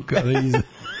you, kada iza.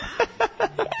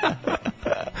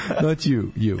 Not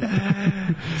you.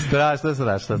 Strašno.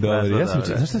 Dobro, ja sam...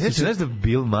 Znaš da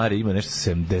Bill Murray ima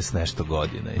nešto 70 nešto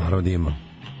godina? Naravno da ima.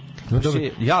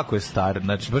 Jako je star,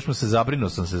 znači baš se zabrinuo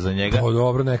sam se za njega. Pa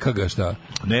dobro, neka ga šta.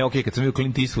 Ne, okej, kad sam vidio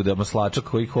Clint Eastwooda, maslačak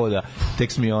koji hoda,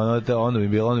 tek mi ono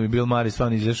bi Bill Murray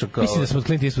stvarno izašao kao... Mislim da smo od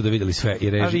Clint Eastwooda videli sve, i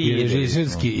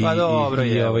režirski i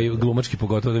glumački,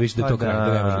 pogotovo da više da je to kraj,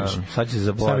 da ne može više. Sad će se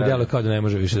zaboraviti. Sam mi djelo kao da ne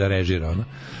može više da režira, ono.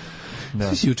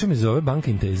 Svi si juče me zove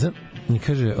Banka Inteza i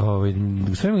kaže,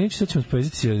 gospodin Milinić, sad ćemo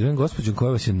spojeziti jedan gospođom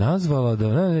koja vas je nazvala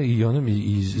i ona mi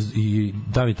i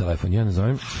da mi telefon, ja ne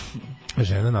zovem.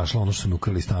 Žena našla ono što su mi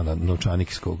ukrali stana,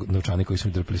 novčanik koji su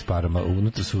mi drpili s parama,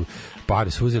 unutra su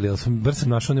pare su uzeli, ali sam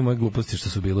našao one moje gluposti što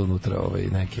su bile unutra,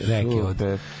 neki od...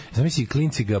 Zamisli,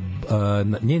 klinci ga,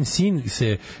 njen sin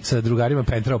se sa drugarima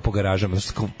pentrao po garažama.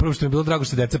 Prvo što mi je bilo drago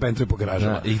što deca pentraju po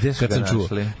garažama. I gde su ga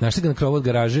našli? Našli ga na krovu od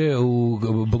garaže u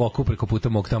bloku preko puta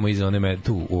mog tamo iza one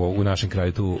tu, u našem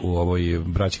kraju, tu u ovoj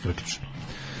braći Krključ.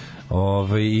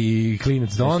 I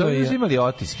klinac do onda... Su imali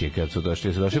otiske kad su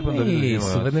došli? Pa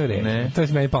nisu, ne vreme. To je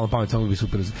meni palo pamet, samo bi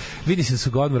super. Vidi se da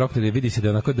su ga odmah roknuli, vidi se da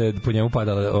onako da je po njemu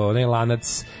padala, onaj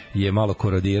lanac je malo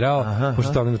korodirao,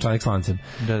 pošto je onaj novčanik s lancem.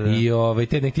 I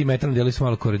te neki metalni deli su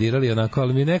malo korodirali, onako,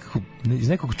 ali mi nekako, iz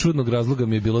nekog čudnog razloga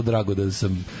mi je bilo drago da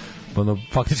sam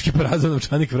faktički prazan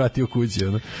novčanik vratio kući.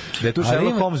 Da je tu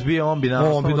Sherlock Holmes bio, on bi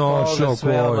našao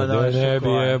koji, da ne bi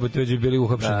jebote, već bi bili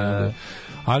uhapšeni.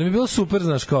 Ali mi je bilo super,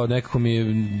 znaš, kao nekako mi je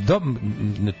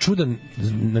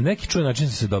na neki čudan način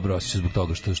sam se dobro osjećao zbog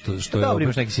toga što je... Dobro,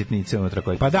 imaš neke sitnice unutra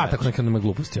koje... Pa da, tako neka nema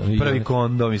gluposti. Prvi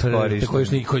kondom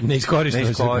iskorišten. Koji ne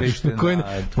iskorišten.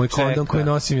 Moj kondom koji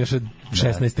nosim još od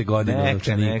 16. godine.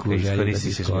 Neka,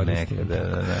 iskoristi ćeš ga neka.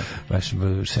 Baš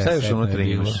šta još unutra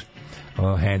imaš?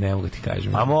 Ne mogu ti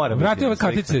kažem. A moram. Vrati ove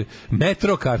kartice,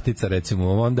 metro kartica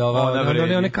recimo, onda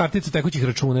one kartice tekućih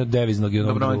računa deviznog i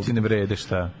onog drugog. Dobro, ti ne vrede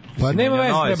šta? Pa nema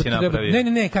veze,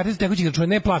 ne, kartice tekućih računa,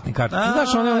 ne platne kartice. Znaš,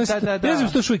 ne znam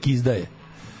što još uvijek izdaje.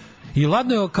 I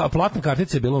ladno je, platna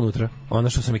kartica je bila unutra, ona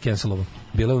što sam je cancelovao.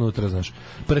 Bila je unutra, znaš.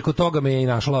 Preko toga me je i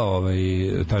našla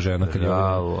ta žena kad je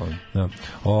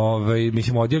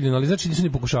mislim odjavljena, ali znači nisu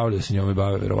ni pokušavali da se njome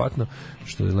bave, verovatno,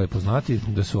 što je lepo znati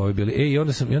da su ovi bili. I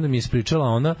onda mi je ispričala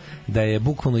ona da je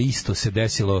bukvalno isto se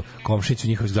desilo komšinicu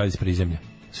njihovoj zgradi iz prizemlja.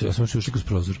 Ja sam ušli kroz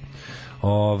prozor.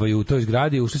 U toj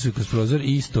zgradi ušli su kroz prozor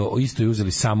i isto je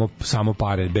uzeli samo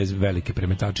pare bez velike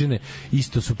premetačine.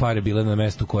 Isto su pare bile na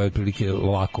mestu koje je otprilike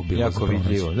lako bilo jako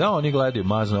vidljivo. Da, oni gledaju,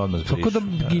 mazno odmah zbrišu.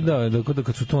 Tako da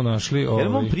kad su to našli... Jer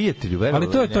mom prijatelju, verovali.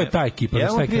 Ali to je ta ekipa. Jer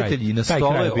mom prijatelji na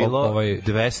stolu je bilo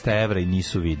 200 evra i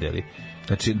nisu videli.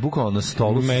 Znači, bukvalno na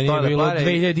stolu. Meni je bilo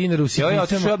 2000 dinara u sitnicama. Ja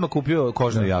otišao odmah kupio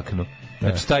kožnu jaknu.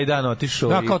 Znači, taj dan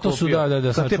otišao i kupio. Kao to su,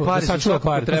 da, te pare su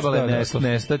svakako trebale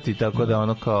nestati, tako da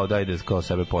ono kao dajde kao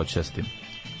sebe počastim.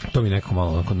 To mi neko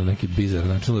malo onako na neki bizar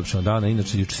način ulepšeno dana.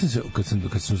 Inače, juče sam se,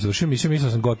 kad sam završio misiju,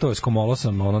 mislio sam gotovo, skomolo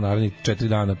sam narednih 4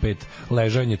 dana, 5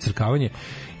 ležanje, crkavanje.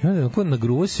 I onda onako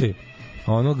nagruo se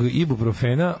onog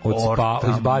ibuprofena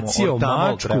izbacio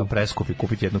mačku. Treba preskupi,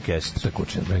 kupiti jednu kesu. Tako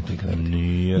će, meni to ikada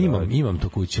ne. Imam to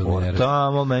kuće, ali ne radi.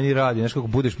 Ortamol meni radi, znaš kako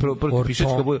budeš, proti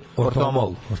pišećka bude,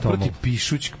 ortamol, proti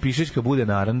pišećka bude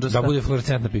narandžasta. Da bude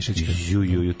fluorescentna pišećka.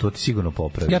 Ju, to ti sigurno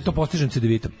popravi. Ja to postižem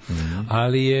cedevitom.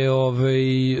 Ali je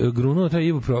grunuo taj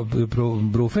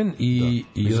ibuprofen i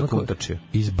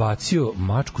izbacio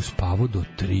mačku, spavao do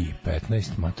 3:15,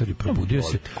 matori,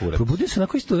 probudio se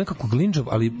onako isto nekako glinđav,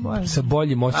 ali sa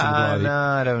boljim osjećajem u glavi.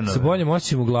 Naravno. Sa boljim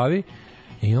osjećajem u glavi.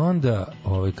 I onda,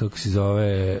 kako se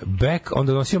zove,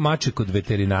 onda nosio mače kod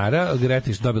veterinara,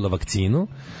 Gretiš dobila vakcinu,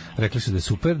 rekli su da je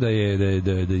super, da je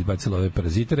izbacila ove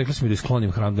parazite, rekli su mi da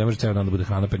sklonim hranu, ne može ceo dan da bude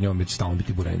hrana pred njom, već stalno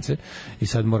biti burence, i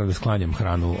sad moram da sklanjam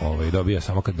hranu, dobija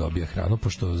samo kad dobija hranu,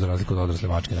 pošto za razliku od odrasle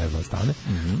mačke ne zna da stane.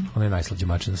 Ona je najslađa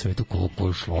mačka na svetu,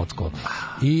 koliko šlocko.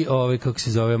 I kako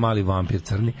se zove, mali vampir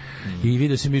crni. I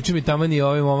vidio sam juče mi tamo ni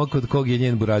ovaj momak kod kog je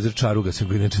njen burazir Čaruga, sam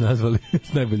ga inače nazvali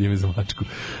s najboljim ime za mačku.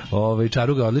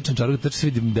 Čaruga, odličan Čaruga, tačno se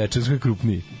vidim dečak, što je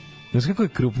krupniji. Znaš kako je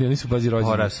krupniji, oni su bazi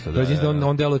rođeni.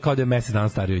 On deluje kao da je mesec dana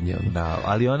stariji od nje. Da,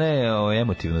 ali ona je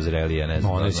emotivno zrelija, ne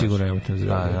znam. Ona je sigurno emotivno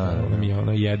zrelija.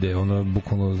 Ona jede,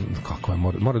 bukvalno, kako je,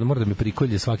 mora da me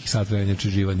prikolje svakih sat vremena, če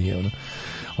živa nije.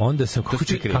 Onda sam,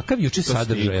 kakav juče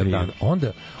sadržaj dan,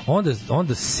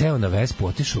 onda seo na Vespu,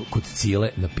 otišao kod Cile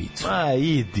na picu.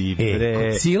 Idi bre.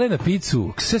 Kod Cile na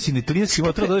picu. Sve si na italijanski,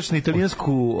 treba dođeš na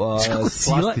italijansku kako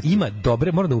Cila ima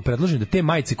dobre, moram da mu predložim da te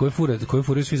majice koje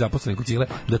furaju svi zaposleni kod Cile,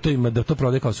 da to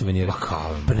prodaje kao suvenire.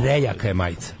 Prejaka je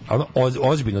majica.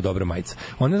 Ozbiljno dobra majica.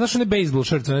 Ona, znaš, one bejsbol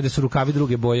šrce, one da su rukavi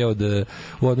druge boje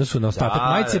u odnosu na ostatak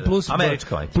majice,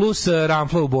 plus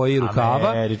ramfla u boji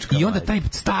rukava. I onda taj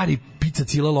stari Pizza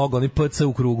Cila logo, oni PC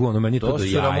u krugu, meni to do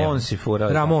jaja. To su Ramonsi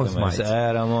furali. Ramons majice.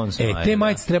 Te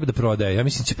majice treba da prodaje. Ja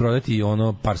mislim će prodati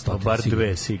par stotina. Bar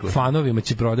dve, sigurno. Fanovima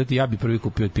će prodati, ja bi prvi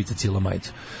kupio od Pizza Cila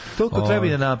majicu. Toliko treba i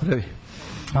da napravi.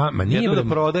 Jednu da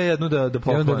prodaje, jednu da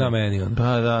pokloni. Jednu da meni.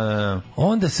 Da.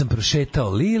 Onda sam prošetao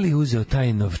Lili, uzeo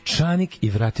taj novčanik i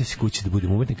vratio se kući da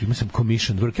budem umetnik. Imao sam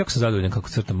commission work. Jako sam zadovoljan kako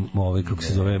crtam, kako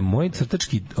se zove. Moji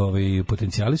crtački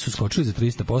potencijali su skočili za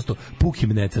 300% pukim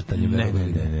necrtanjem.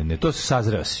 Ne, to se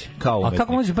sazreo si. Kao umetnik. A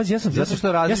kako može, pazi, ja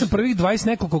sam prvih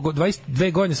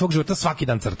 22 godine svog života svaki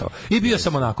dan crtao. I bio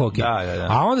sam onako, okej.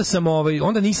 A onda sam,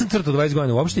 onda nisam crtao 20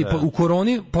 godina uopšte i u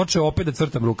koroni počeo opet da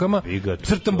crtam rukama.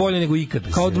 Crtam bolje nego ikad.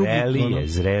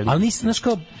 Zreli. Ali nisam, znaš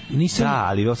kao, nisam... Da,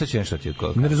 ali osjećam nešto ti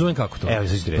kao... Ne razumijem kako to. Evo,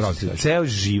 ceo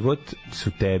život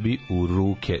su tebi u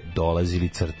ruke dolazili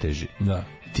crteži. Da.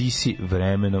 Ti si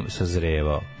vremenom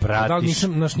sazrevao. Pratiš,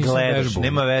 gledaš,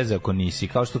 nema veze ako nisi.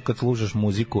 Kao što kad slušaš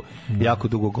muziku jako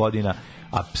dugo godina,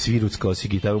 a sviruc kao si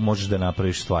gitaru, možeš da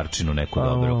napraviš stvarčinu neku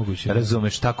dobru.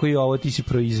 Razumeš, tako i ovo ti si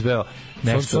proizveo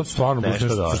nešto stvarno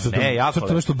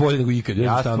dobro. Nešto bolje nego ikad.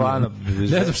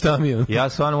 Ne znam šta mi je. Ja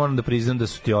stvarno moram da priznam da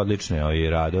su ti odlične ovi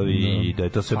radovi i da je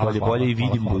to sve bolje i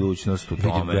vidim budućnost u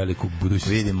tome. Vidim veliku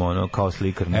budućnost. Vidim ono kao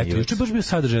slikar na ivici. Eto, juče baš bio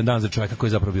sadržajan dan za čovjeka koji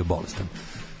je zapravo bio bolestan.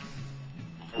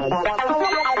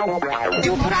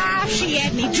 Đubraši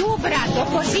jedni, đubrat,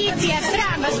 opozicija,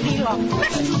 sram vas bilo.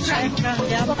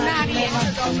 Govnari jedni.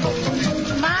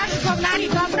 Maš, govnari,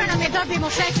 dobro nam je, dobijemo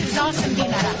šećer za 8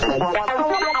 dinara.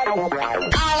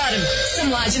 Alarm sa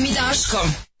Mlađom i Daškom.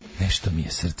 Nešto mi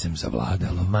je srcem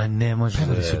zavladalo. Ma ne može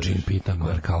da reći. Pevali su Jim Pita,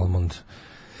 Mark Almond.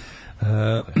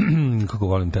 Kako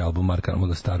volim taj album Marka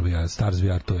Almonda, Stars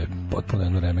VR, to je potpuno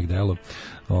jedno remek delo.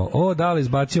 Da li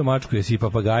izbacio mačku, jesi i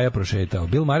papagaja prošetao.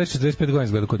 Bill Maris 45 godina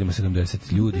izgleda kod ima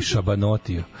 70. Ljudi,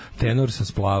 šabanotio. Tenor sa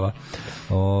Splava.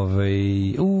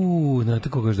 Znate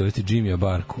koga još dovesti? Jimmy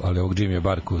Barku, ali ovog Jimmy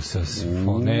Barku sa...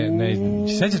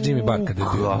 Sećaš Jimmy Bark kada je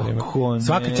bio?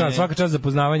 Svaka čast za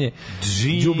poznavanje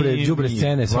đubre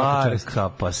scene, svaka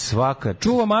čast.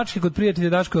 Čuva mačke kod prijatelja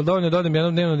Daško, je dovoljno da odem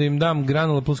jednom dnevno da im dam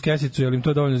granula plus kesicu, jer im to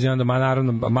je dovoljno za jedan dan.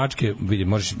 Naravno, mačke, vidi,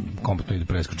 možeš kompletno i da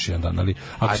preskočiš jedan dan, ali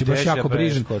ako si baš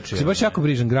jako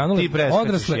brižan, granule,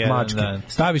 odrasle mačke,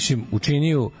 staviš im u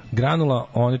činiju granula,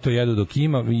 oni to jedu dok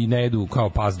ima i ne jedu kao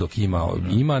pas dok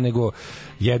ima, nego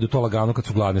jedu to lagano kad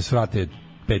su gladne, svrate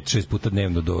 5-6 puta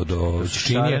dnevno do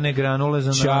Ćićinije. Šarene granule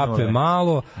za Ćape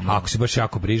malo, ako si baš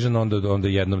jako brižan, onda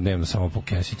jednom dnevno samo po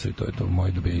kesicu i to je to.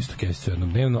 Moji dobije isto kesicu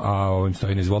jednom dnevno, a ovim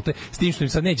stoji na izvolte. S tim što im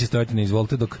sad neće stojati na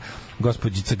izvolte dok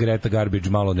gospođica Greta Garbage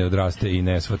malo ne odraste i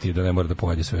ne shvati da ne mora da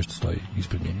pojede sve što stoji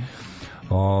ispred nje.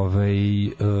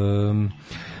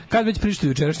 Kad već pričate o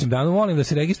jučerašnjem danu, molim da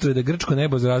se registruje da grčko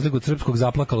nebo za razliku od srpskog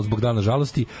zaplakalo zbog dana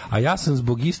žalosti, a ja sam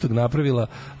zbog istog napravila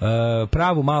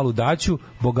pravu malu daću,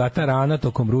 bogata rana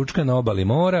tokom ručka na obali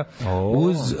mora,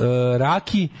 uz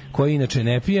raki, koji inače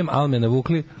ne pijem, ali me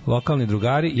navukli lokalni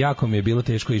drugari, jako mi je bilo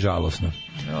teško i žalosno.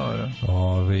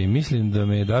 Mislim da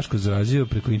me je Daško zarazio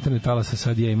preko internet talasa,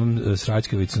 sad ja imam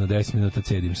sraćkavicu na 10 minuta,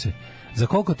 cedim se. Za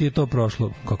koliko ti je to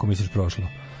prošlo, kako misliš prošlo?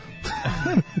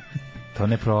 To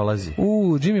ne prolazi.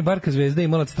 Jimmy Barka zvezda i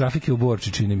malac trafike u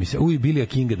Borči, čini mi se. I Bilija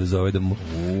Kinga da zove,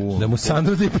 da mu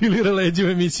Sandro depilira leđe u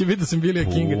emisiji. Vidio sam Bilija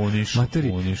Kinga. Puniša.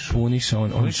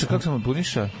 Puniša, kako sam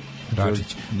Puniša?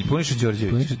 Račić. Puniša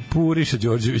Đorđević. Puriša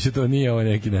Đorđević, to nije ovo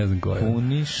neki, ne znam ko je.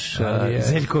 Puniša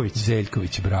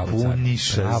Zeljković, bravo.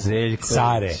 Puniša Zeljković.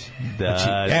 Care. Znači,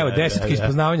 evo, 10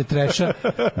 ispoznavanja treša.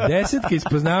 10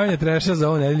 ispoznavanja treša za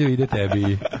ovu nedelju ide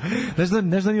tebi.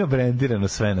 Znaš da ima brendirano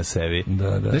sve na sebi?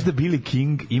 Da. Znaš da Billy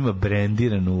King ima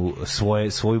brendiranu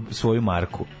svoju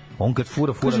marku? On kad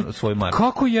fura svoj mark.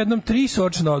 Kako jednom 3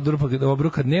 sočna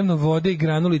obroka dnevno, vode i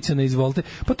granulice na izvolte?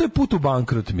 Pa to je put u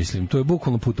bankrot, mislim. To je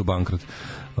bukvalno put u bankrot.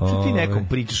 Što ti nekom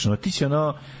pričaš, ti si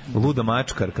luda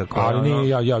mačkar, kako ali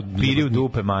nije, piri u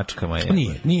dupe mačkama.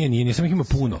 Nije, sam ih ima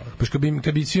puno. Baš kad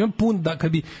bi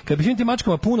svim tim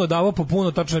mačkama puno davao po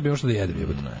puno, tačno ne bi imao što da jedem.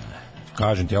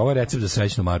 Kažem ti, ovo je recept za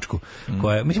srećnu mačku.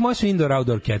 Mislim, moje su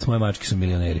indoor-outdoor cats, moje mačke su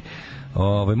milioneri.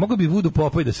 Mogu bi Vudu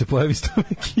Popaj da se pojavi s tom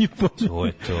ekipom. To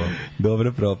je to.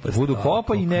 Dobra propast. Vudu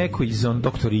Popaj i neko iz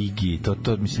Dr. Igi.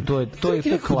 To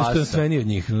je klasa. Dostojanstveniji od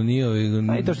njih.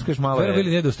 Aj, to što kažeš malo je.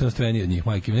 Verovili nedostojanstveniji od njih,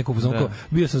 majke. Neko fazon,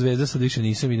 bio sam zvezda, sad više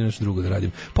nisam, idem nešto drugo da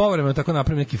radim. Povremeno tako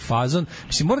napravim neki fazon.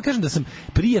 Mislim, moram kažem da sam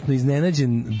prijatno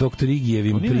iznenađen Dr.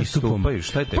 Igijevim pristupom.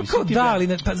 Šta je te?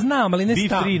 Znam, ali ne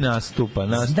stav. Be free nastupa.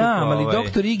 Znam, ali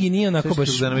Dr. Igi nije onako baš...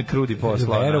 Sve da nam je krudi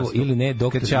posla. Verovo ili ne,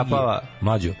 Dr. Igi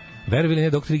Mlađo. Verovi ili ne,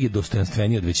 Dr. Igi je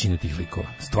dostojanstveniji od većine tih likova.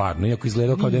 Stvarno, iako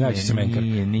izgledao kao da je najveći semenkar.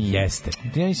 Nije. Jeste.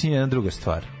 Ja mislim jedna druga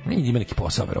stvar. Ima neki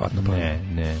posao, verovatno.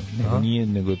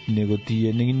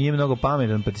 Nije mnogo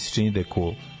pametan, pa ti se čini da je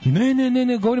cool.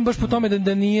 Ne, govorim baš po tome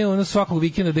da nije svakog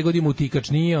vikenda da godimo utikač,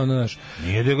 nije znaš.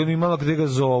 Nije da ga imala gde ga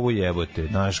zovu, jebote,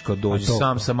 znaš, kad dođe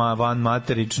sam van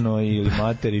materično ili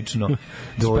materično.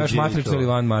 Baš materično ili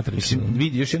van materično. Mislim,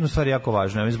 vidi, još jednu stvar jako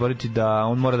važno, ja mi zboriti da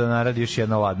on mora da naradi još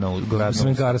jedna ladna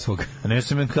semenkara svog. Ne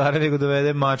semenkara, nego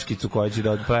dovede mačkicu koja će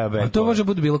da odpraja bek. A to može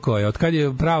bude bilo koja. Od kad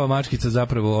je prava mačkica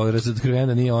zapravo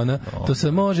razotkrivena, nije ona. To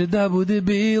se može da bude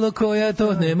bilo koja,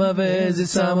 to nema veze,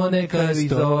 samo neka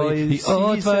stoji i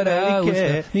otvara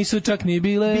usta. Nisu čak ni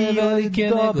bile velike,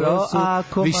 nego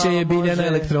su više je biljana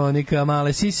elektronika,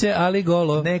 male sise, ali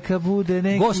golo. Neka bude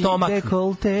neki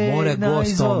dekolte. Mora go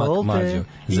stomak, Mađo.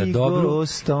 Za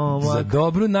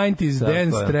dobru 90s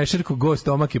dance trasherku go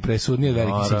stomak je presudniji od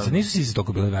velike sise. Nisu sise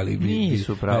toliko bile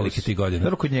velike ti godine.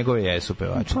 Dobro, kod njegove jesu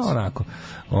pevačice. Pa onako.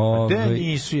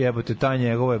 Nisu, jebote, ta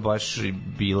njegova je baš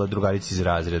bila drugarica iz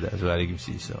razreda s velikim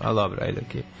sisom. Ali dobro, ajde,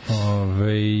 okej.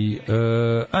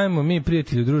 Ajmo mi,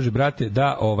 prijatelji, druže, brate,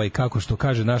 da, kako što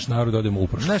kaže naš narod, odemo u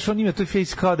prošlost. Znaš, on ima to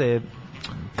face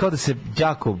kao da se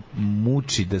jako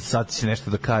muči da sad će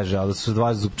nešto da kaže, ali da su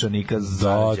dva zupčanika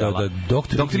zarađala.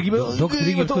 Doktor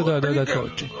Igi to.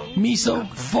 Misao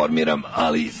formiram,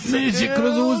 ali neđe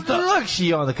kroz usta.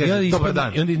 I onda kaže, dobar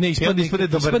dan. I onda ne ispadne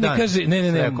dobar dan. Kaže,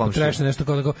 ne, trešne nešto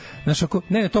kao tako. Znaš, ako,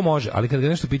 ne, to može, ali kad ga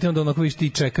nešto pitam, onda onako viš ti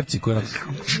čekrci koji onako...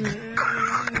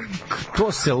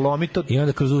 To se lomi, to... I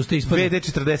onda kroz usta ispadne...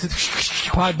 VD40...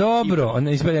 Pa dobro,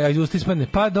 iz usta ispadne,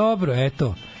 pa dobro,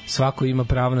 eto. Svako ima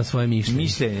pravo na svoje mišljenje.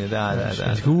 Mišljenje, da.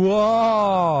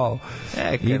 Wow!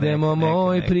 Idemo,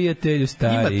 moj prijatelju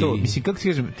stari. Ima to, mislim, kako ti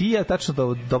kažem, ti ja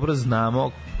tačno dobro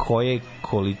znamo koje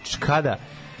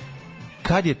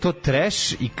kad je to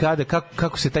trash i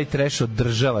kako se taj trash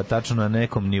održava tačno na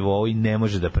nekom nivou i ne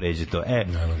može da pređe to.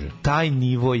 Taj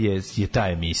nivo je ta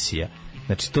emisija.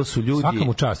 Znači, to su ljudi... Svaka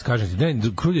mu čast, kažem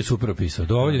ti, Krulj je super opisao.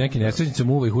 Dovolje neki nesrećnice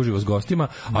muva ih uživo s gostima,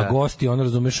 a gosti,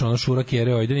 razumeš, Šura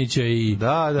Kjere Ojdenića i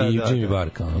Jimmy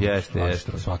Barka. Jeste.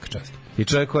 Svaka čast. I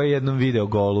čovjek koji je jednom video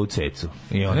golu u cecu.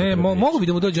 Mogu bi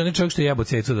da mu dođe onaj čovjek što je jebo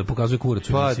cecu da pokazuje kurac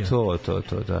u emisiju. Pa to,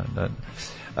 da.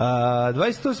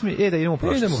 28. Da idemo u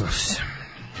prošlost.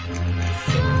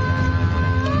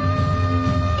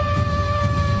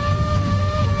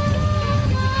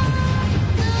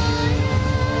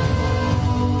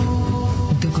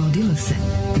 Dogodilo se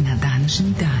na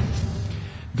današnji dan.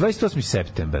 28.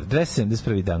 september,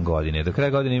 271. dan godine. Do kraja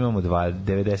godine imamo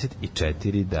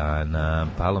 94 dana.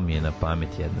 Palo mi je na pamet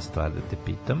jedna stvar da te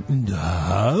pitam.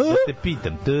 Da te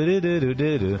pitam.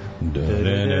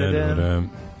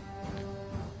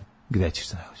 Gde ćeš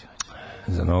za novu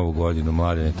godinu? Za novu godinu,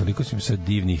 mladene. Toliko su mi sad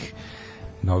divnih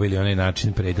na ovaj ili onaj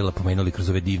način predela pomenuli kroz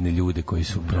ove divne ljude koji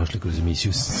su prošli kroz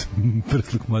emisiju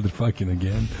First Look Motherfucking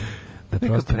Again.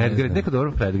 Neka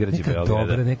dobra predgrađe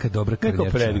Beograda. Neka dobra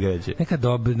Krnjača.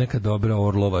 Neka dobra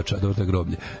Orlovača, dobro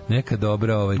groblje. Neka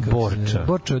dobra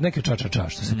Borča, neke čačača,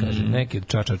 što se kaže. Neke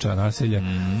čačača naselja.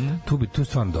 Tu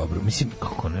stvarno dobro. Mislim,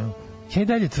 kako ne? Ja i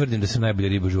dalje tvrdim da sam najbolje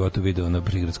ribu u životu video na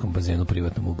prigradskom bazenu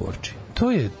privatnom u Borči.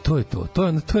 To je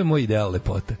to je moj ideal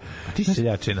lepote. Ti si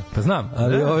seljačina. Pa znam,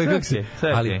 ali kako se,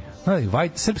 ali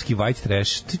srpski white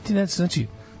trash, ti ne znači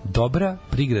dobra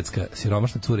prigradska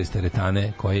siromašna cura iz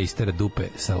teretane koja istera dupe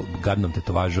sa gadnom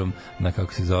tetovažom na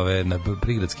kako se zove na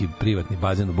prigradski privatni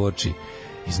bazen u Borči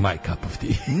is my cup of tea.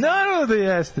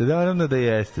 Naravno da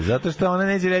jeste. Zato što ona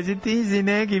neće reći ti si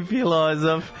neki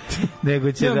filozof,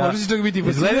 nego će da... Možeš čak biti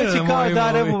fascinirana na mojim...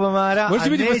 Dara Bubamara, možeš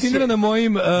biti fascinirana na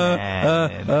mojim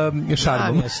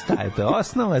šarmom. Šta je to?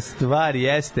 Osnova stvar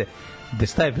jeste da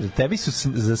šta je, tebi su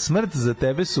za smrt, za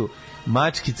tebe su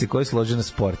mačkice koje su ložene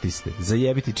sportiste.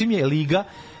 Zajebiti. Čim je liga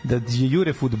da je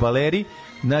jure fudbaleri,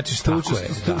 znači stručni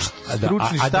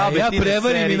štab, ja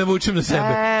prevarim i navučem na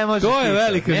sebe. To je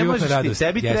velika životna radost.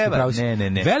 Tebi treba.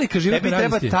 Ne. Velika životna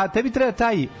radost. Tebi treba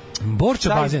taj Borča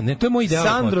bazen. Ne, to je moj ideal.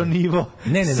 Sandro nivo.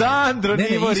 Sandro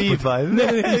nivo riba.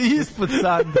 Ispod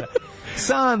Sandra.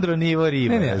 Sandro nivo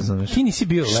riba, razumeš. Ti nisi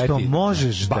bio leti. Što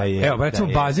možeš da je. Evo, recimo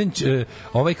bazen,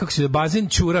 kako se bazen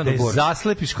Ćuran u Borči. Da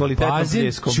zaslepiš kvalitetnom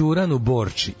pljeskom. Bazen Ćuran u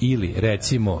Borči ili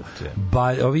recimo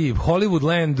ovi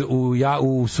Hollywoodland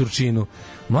u Surčinu.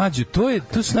 Mlađo,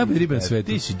 to su najbolji ribe na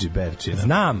svetu. Ti si džiberčina.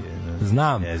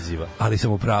 Znam, ali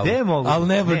sam u pravu. Ali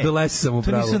nevertheless sam u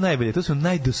pravu. To nisu najbolje, to su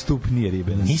najdostupnije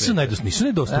ribe na svetu. Nisu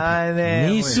nedostupne.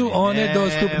 Nisu one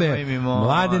dostupne.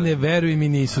 Mladene, veruj mi,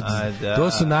 nisu.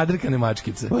 To su nadrkane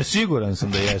mačkice. Siguran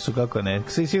sam da jesu, kako ne.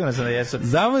 Siguran sam da jesu.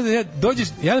 Znamo da dođeš,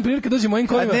 ja na primjer kad dođem mojim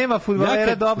kolima... A nema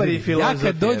fudbalera dobar i filozof. Ja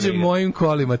kad dođem mojim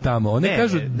kolima tamo, one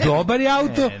kažu, dobar je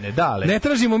auto, ne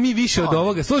tražimo mi više od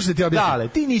ovoga. Slušajte ti objasnim. Dale,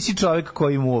 ti nisi čovjek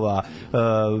koji muva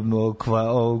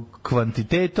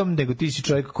kvantitetom, nego ti si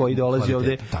čovjek koji dolazi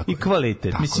ovde i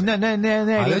kvalitet. Mislim,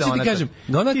 ne. Ali hoću ti kažem,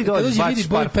 ona kad dođe vidiš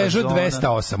boj Peugeot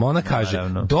 208, ona kaže,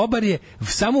 dobar je,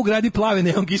 samo ugradi plave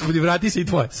neonke ispod i vrati se i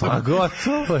tvoje. A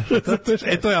gotovo.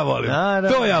 To ja volim.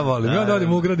 To ja volim. Ja da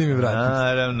odim, ugradim i vratim.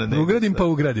 Naravno. Ugradim pa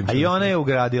ugradim. A i ona je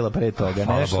ugradila pre toga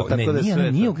nešto, tako da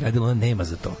sve... Nije ugradila, ona nema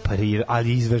za to.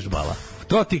 Ali izvežbala.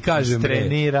 To ti kažem.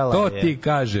 Trenirala je. To ti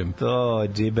kažem. To,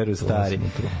 džiberu stari.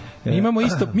 Mi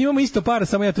imamo isto para,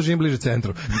 samo ja tu živim bliže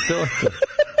centru.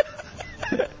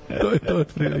 To je to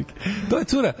otprilike.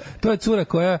 To je cura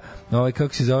koja,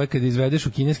 kako se zove, kad izvedeš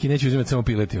u kineski, neće uzimati samo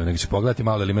piletinu, nego će pogledati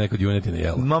malo ili ima neko junetine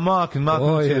jelo. Makne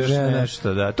ćeš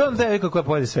nešto, da. To je devojka koja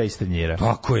pojede sve iz tanjira.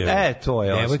 Tako je. To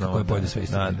je osnovno. Devojka koja pojede sve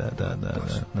iz tanjira.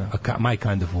 Da. My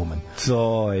kind of woman.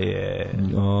 To je...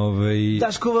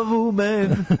 Daškova woman.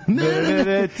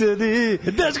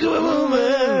 Daškova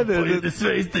woman. Pojede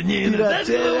sve iz tanjira.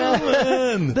 Daškova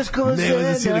woman. Daškova žena.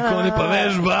 Nema za silikone pa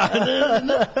vežba.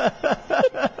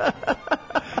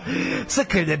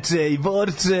 Sakaljače i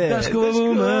borče. Daškova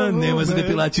woman. Nema za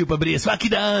depilaciju pa brije svaki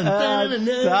dan.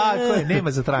 Tako je,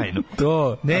 nema za trajnu.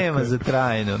 Nema za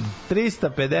trajnu.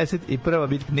 351.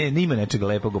 bitka, nima nečega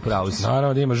lepog u pravu.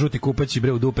 Naravno da ima žuti kupaći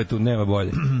bre u dupetu, nema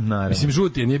bolje. Mislim,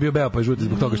 žuti je, nije bio beo pa je žuti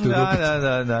zbog toga što je u dupetu.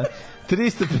 Da.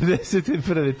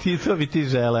 351. Ti bi ti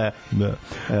žele. Da.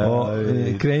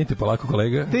 Krenite polako,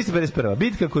 kolega. 351.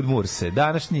 Bitka kod Murse.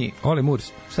 Današnji... Oli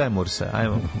Murs. Šta je Mursa?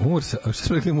 Ajmo. Mursa. A šta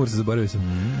smo rekli Mursa? Zaboravio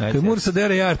sam. Kad Mursa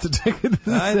dere jarca, čekaj da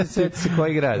se... Ajde, sjeti se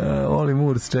koji grad. Oli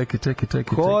Murs, čekaj.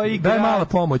 Koji grad? Daj mala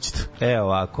pomoć. Evo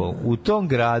ovako. U tom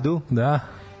gradu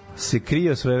se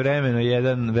krio svojevremeno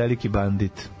jedan veliki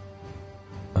bandit.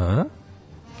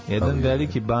 Jedan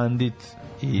veliki bandit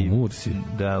i... U Mursi?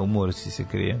 Da, u Mursi se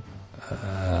krije.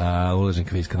 Uložen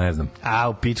kviska, ne znam.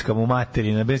 U pičkam u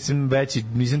materina,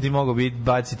 nisam ti mogao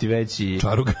baciti veći...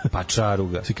 Čaruga. Pa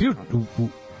čaruga. Se kriju u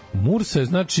Mursa,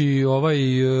 znači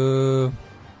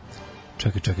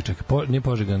čekaj, nije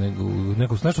Požega,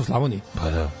 nego nešto u Slavoniji.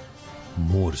 Pa da.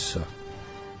 Mursa.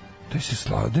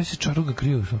 Gde se čaruga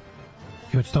kriju?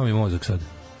 Imate tamo mi mozak sad.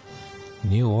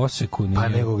 Nije u Osijeku, nije... Pa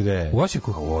nego gde? U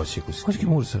Osijeku? U Osijeku. Osijek je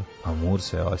Mursa. A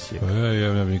Mursa je Osijek.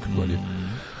 Ja bi nikad bolje.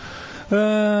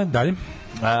 Dalje.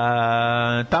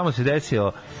 Tamo se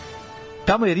desilo...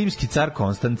 Tamo je rimski car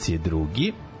Konstancije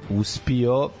II.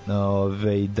 uspio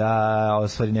da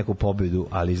ostvari neku pobedu,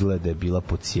 ali izgleda je bila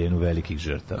po cijenu velikih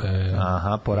žrtava.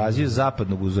 Aha, porazio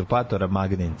zapadnog uzurpatora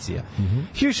Magnencija.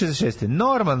 1066.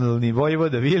 Normalni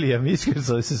vojvoda William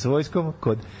iskrcao se s vojskom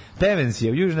kod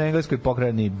Pevensija u južnoj engleskoj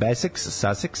pokrajini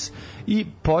Sussex i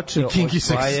počeo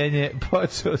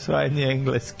osvajanje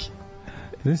engleski.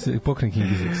 Pokren King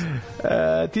Isaac.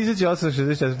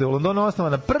 1864. u Londonu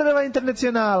osnovana prva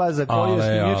internacionala za koju je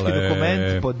osnivački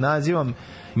dokument pod nazivom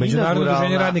Međunarodno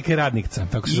udruženje radnika i radnikca,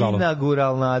 tako se zvalo.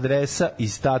 Inauguralna adresa i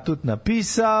statut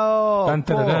napisao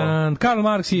Karl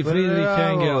Marx i Friedrich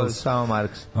Engels. Samo Marx.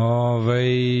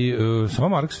 Samo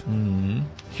Marx.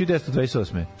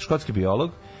 1928. Škotski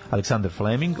biolog Alexander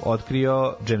Fleming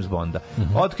otkrio James Bonda.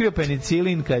 Otkrio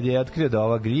penicilin kad je otkrio da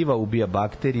ova gljiva ubija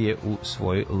bakterije u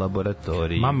svojoj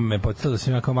laboratoriji. Mama me podsjetila da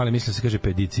sam ja kao mali mislio da se kaže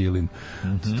pedicilin.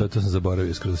 To sam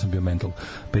zaboravio, skoro da sam bio mental.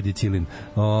 Pedicilin.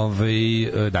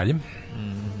 Dalje.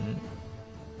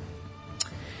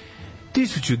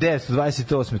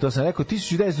 1928. To sam rekao,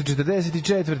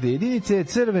 1944. jedinice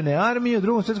Crvene armije u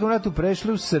Drugom svjetskom ratu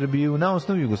prešle u Srbiju na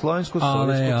osnovu Jugoslovensko-sovjetskog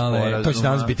sporazuma. To će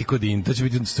danas biti kod Indije, to će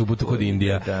biti subotu kod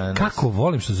Indija. Kako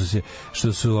volim što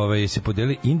su se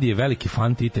podelili. Indije veliki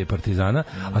fan Tita i Partizana,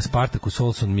 a Spartacus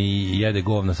Olson mi jede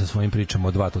govna sa svojim pričama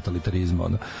o dva totalitarizma.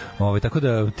 Tako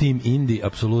da tim Indiji,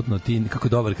 apsolutno, kako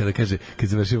dobar kada kaže, kad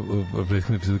završio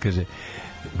prethodni epizod, kaže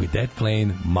with that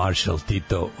plane, Marshal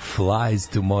Tito flies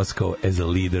to Moscow as a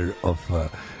leader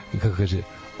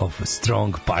of a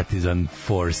strong partisan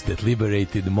force that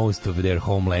liberated most of their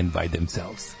homeland by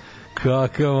themselves.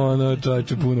 Kakav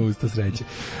čovječe, puno usta sreće.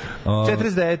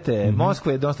 49.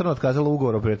 Moskva je jednostavno otkazala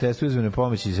ugovor o prijateljstvu i uzmene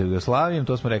pomoći sa Jugoslavijom,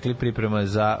 to smo rekli, priprema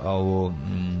za ovu,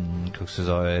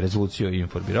 rezoluciju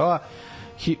Inforbiroa,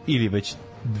 ili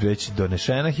već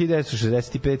donešena.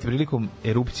 1965. prilikom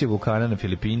erupcije vulkana na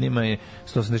Filipinima je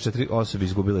 184 osobe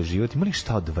izgubile život. Ima li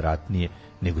šta odvratnije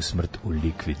nego smrt u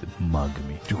likvid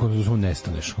magmi? Kako da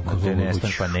nestaneš? Ne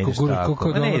nestaneš, pa ne ideš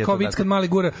tako. Kao vic kad mali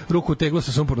gura ruku u teglo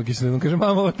sa sumpornom kiselinom. Kaže,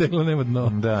 mama, ovo teglo nema dno.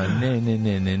 Da,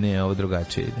 ne, ovo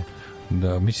drugačije ide.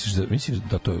 Da, misliš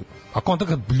da to je... A konta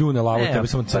kad bljune lavu, tebe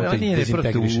samo te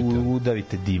dezintegrišete.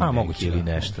 Udavite dimnik ili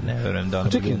nešto. Ne verujem da ono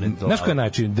bljune lavu. Znaš koji je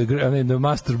način? The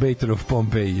Masturbator of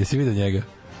Pompeii. Jesi vidio njega?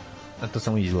 A to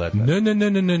samo izgleda.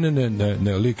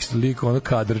 Ne, lik, ono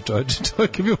kadr,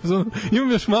 čovjek je bio,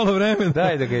 imam još malo vremena.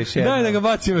 Daj da ga još jednom. Daj da ga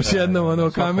bacim još jednom, ono,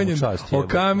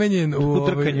 okamenjen.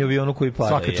 Utrkanje u avionu koji pada.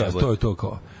 Svaka čast, to je to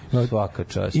kao. Svaka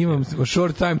čast. Imam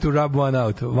short time to rub one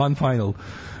out, one final.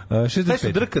 65. Šta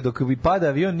su drka dok bi pada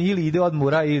avion ili ide odmah u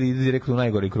raj ili ide direktno u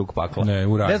najgori krug pakla? Ne,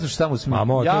 u raj. Ne znaš šta mu smije.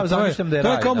 Ja zamišljam da je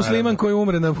raj. To je kao musliman koji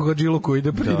umre na Hadžiluku,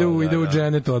 ide u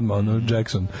Janet odmah,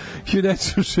 Jackson.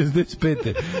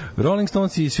 1965. Rolling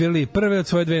Stones svirali prve od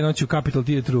svoje dve noći u Capitol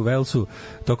Theatre u Walesu.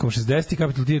 Tokom 60.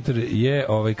 Capitol Theatre je,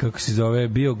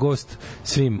 bio gost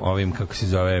svim ovim,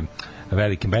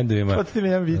 velikim bendovima. Podsjeti mi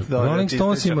jedan vic. Rolling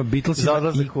Stonesima,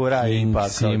 Beatlesima i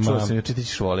Kingsima. Čuo sam, ti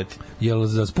ćeš voliti. Jel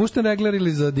za spušten regler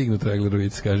ili za dignut regler,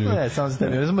 vic, kaži mi? Ne, samo za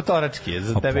tebe. Za motorački,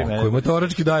 za tebe i mene. Koji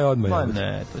motorački daje odmah. Ma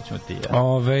ne, to ćemo ti ja.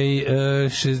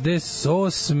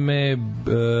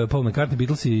 68. Paul McCartney,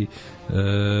 Beatlesi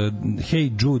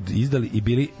Hey Jude izdali i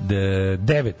bili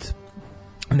 9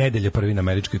 nedelje prvi na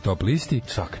američkoj top listi.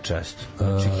 Svaka čast.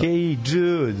 Hey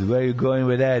Jude, where you going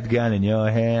with that gun in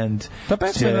your hand? Ta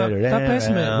pesma,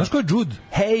 znaš ko je Jude?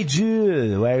 Hey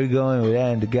Jude, where you going with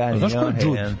that gun in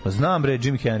your hand? Znam bre,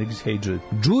 Jimi Hendrix, Hey Jude.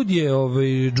 Jude je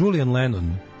Julian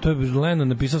Lennon. To je Lennon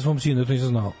napisao svom sinu, to nisam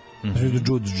znao. Znači da je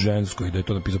Jude žensko i da je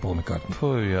to napisao Paul McCartney. Pa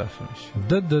ja sam mislio.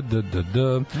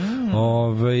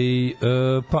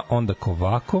 Pa onda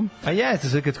ovako. A jeste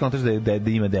sve kad skontaš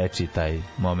da ima dečiji taj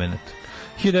moment.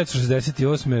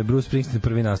 1968. Bruce Springsteen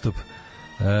prvi nastup.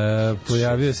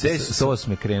 Pojavio se sa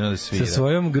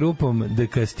svojom grupom The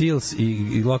Castiles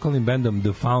i lokalnim bandom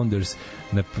The Founders.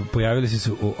 Pojavili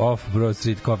se u Off Broad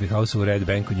Street Coffee House u Red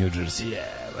Banku, New Jersey.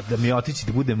 Da mi otići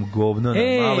da budem govno na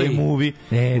maloj muvi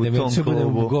u tom klubu. Da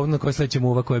budem govno koja sledeća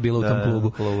muva koja je bila u tom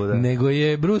klubu. Nego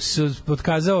je Bruce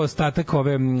podkazao ostatak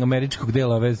ove američkog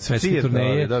dela ove svetske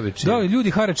turneje. Da,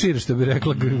 ljudi hara cheer, što bi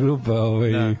rekla grupa,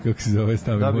 kako se zove,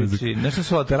 stavio muziku. Nešto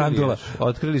su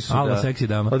otkrili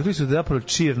su da zapravo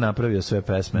cheer napravio sve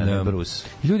pesme, ne Bruce.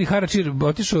 Ljudi hara cheer,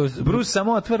 otišao... Bruce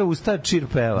samo otvara usta, cheer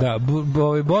peva. Da,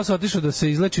 boss otišao da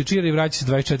se izleči cheer i vraća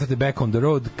se 24. back on the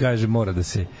road, kaže mora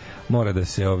da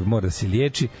se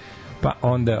liječi. Pa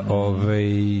onda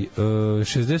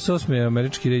 68.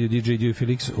 američki radio DJ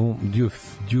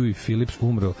Dewey Phillips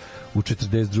umro u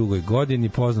 42. godini,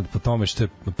 poznat po tome što je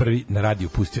prvi na radiju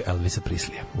pustio Elvisa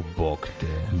Preslija. U bok te.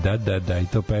 Da, i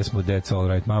to pesmu That's All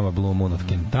Right Mama, Blue Moon of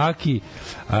Kentucky.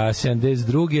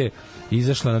 72.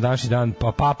 izašla na današnji dan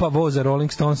Papa voza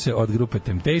Rolling Stonese od grupe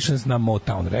Temptations na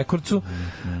Motown Recordsu.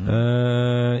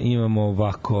 Imamo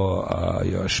ovako,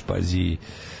 još pazi,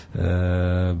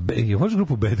 možeš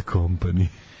grupu Bad Company?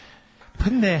 Pa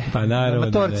ne, pa naravno,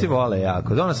 matorci vole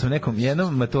jako. Donao sam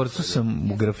jednom matorcu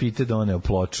sam u grafite doneo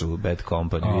ploču Bad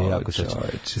Company. Jako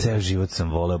ceo život sam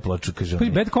voleo ploču, kažem. Pa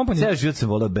i Bad Company. Ceo život sam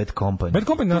voleo Bad Company. Bad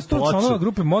Company nastao članova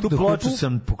grupe Mod. Tu ploču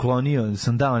sam poklonio,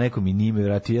 sam dao nekom i njime,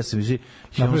 vratio.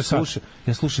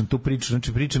 Ja slušam tu priču,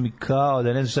 znači priča mi kao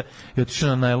da ne znam šta. I otišao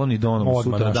na najlon i donom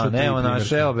sutra dan. Evo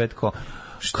našao Bad Company.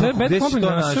 Šta je Bad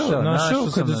Company našao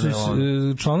kada su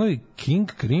članovi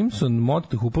King, Crimson, Mod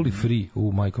The Hupali Free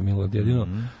u Majko Milord, jedino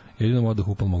Mod The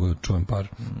Hupal mogu da čujem par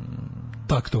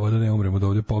taktova da ne umremo od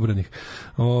ovde pobranih.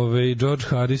 George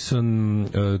Harrison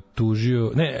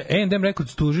tužio, ne, A&M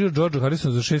Records tužio George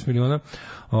Harrison za 6 miliona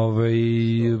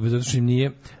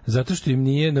zato što im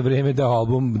nije na vreme dao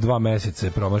album 2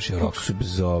 meseca promašio rok. Kako su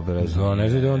bezobrazni. Ne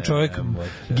znam da je on čovjek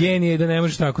genije da ne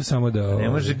može tako samo da... Ne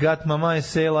može Got My Mind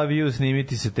Say Love You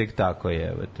snimiti se tek tako,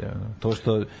 jebate. To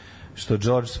što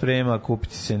George sprema,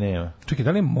 kupiti se nema. Čekaj,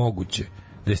 da li je moguće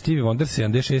da je Stevie Wonder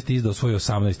 76. izdao svoj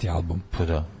 18. album? Pa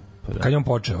da. Kad je on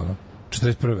počeo, ono?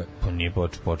 41. Pa nije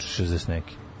počeo 60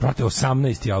 neki. Prate,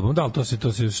 18. album, da, ali to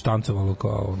se štancovalo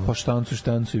kao... Ono. Pa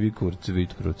štancu i vitkruce.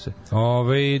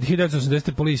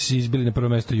 1980. Police izbili na prvo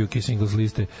mesto UK singles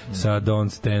liste sa Don't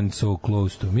Stand So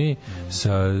Close To Me,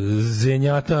 sa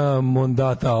Zenjata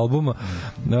Mondata albuma.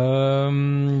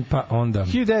 Pa onda...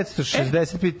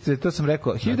 1965, to sam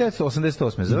rekao,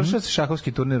 1988. Završao se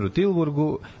šahovski turnir u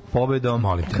Tilburgu pobedom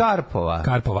Karpova.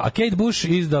 A Kate Bush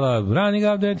izdala Running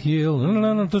Up That Hill,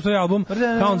 to je album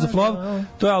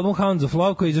Hounds of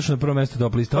Love, koji je izašao na prvo mesto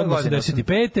top liste od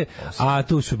 85. A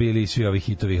tu su bili svi ovi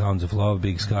hitovi Hounds of Love,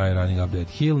 Big Sky, Running Up That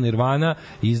Hill. Nirvana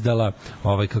izdala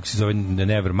kako se zove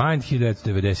Nevermind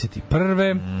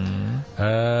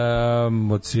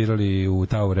 1991. Odsvirali u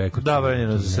Tower Records.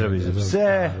 Dobranjeno za Srbi za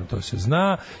pse. To se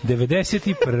zna.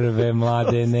 91.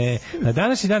 mladene. Na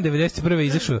današnji dan 91.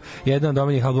 izašao jedan od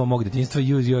omiljenih albuma mog detinjstva,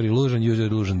 Use Your Illusion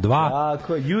 2.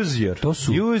 Tako, Use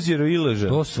Your Illusion.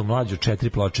 To su mlađo 4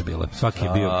 ploče bile. Svaki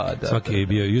je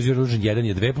bio Use Your Illusion 1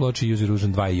 je 2 ploče, Use Your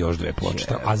Illusion 2 i još 2 ploče.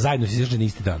 A zajedno su izašli na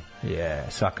isti dan.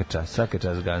 Svaka čast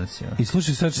Guns. I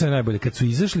slušaj, sad što je najbolje, kad su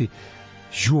izašli,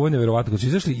 ovo je neverovatno, kad su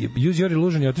izašli, Use Your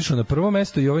Illusion je otišao na prvo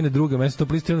mesto i ovaj na drugo mesto,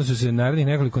 top listi, onda su se narednih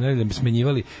nekoliko nedelja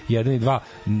smenjivali 1 i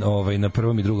 2 na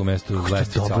prvom i drugom mestu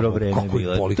lestvica. Dobro vreme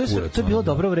bilo. To je bilo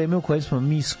dobro vreme u kojem smo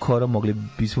mi skoro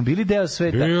bismo bili deo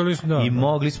sveta i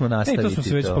mogli smo nastaviti to. To smo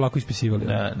se već polako ispisivali.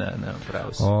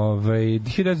 Pravo si.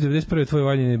 1991. tvoj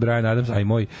valjeni Brian Adams, a i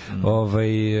moj,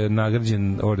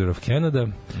 nagrađen Order of Canada.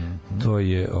 To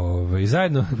je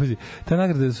zajedno, ta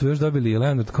nagrada su još dobili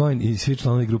Leonard Cohen i svi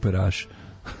članovi grupe Rush.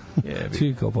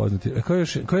 Svi kao poznati.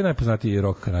 Ko je najpoznatiji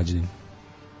rock Kanadjanin?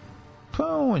 Pa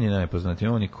on je najpoznatiji,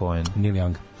 on je Cohen. Neil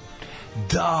Young.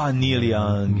 Da, Neil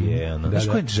Young je. Znaš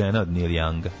ko je žena od Neil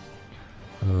Younga?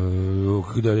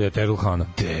 Da je Daryl Hannah.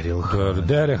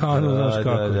 Daryl Hannah, znaš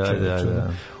kako.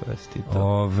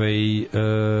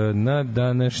 Na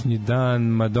današnji dan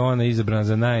Madonna izabrana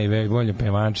za najbolju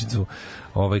pevačicu,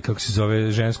 kako se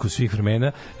zove, žensku svih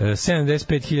vremena.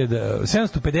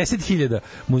 750.000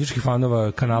 muzičkih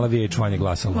fanova kanala VH1 je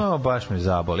glasalo. Baš me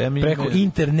zaboli. Preko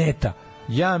interneta.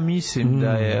 Ja mislim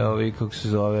da je, kako se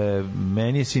zove,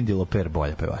 meni je Cyndi Lauper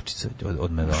bolja pevačica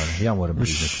od Madonna. Ja moram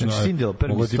priznati. Cyndi Lauper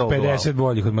mi 50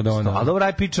 boljih od Madonna. A dobro,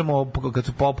 aj pričamo kad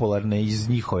su popularne iz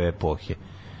njihove epohe.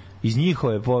 Iz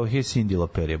njihove epohe Cyndi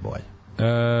Lauper je bolja.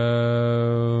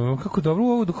 Kako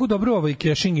dobro ovaj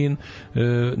cashing in.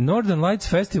 Northern Lights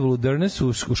Festival u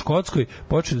Durnesu u Škotskoj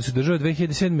počeo da se država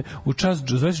 2007. u čast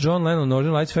zove se John Lennon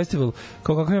Northern Lights Festival.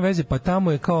 Kao kakve veze, pa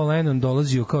tamo je kao Lennon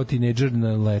dolazio kao tinejdžer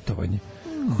na letovanje.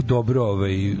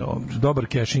 Dobar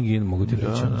cashing in, mogu ti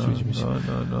reći.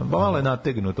 Malo je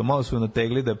nategnuto, malo su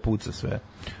nategli da puca sve.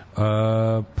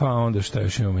 Pa onda šta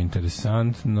još imamo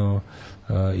interesantno.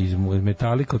 Iz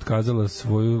Metallica otkazala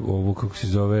svoju ovu, kako se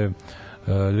zove,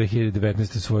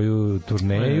 2019. svoju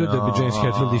turneju da bi James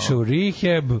Hetfield išao u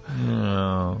rehab.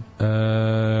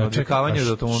 Odrekavanje od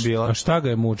automobila. A šta ga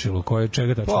je mučilo?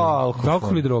 Čega tačno?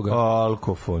 Alkohol ili droga?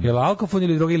 Alkohol. Je li alkohol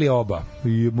ili droga ili oba?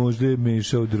 Možda je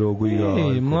mešao drogu i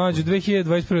alkohol. Mlađe,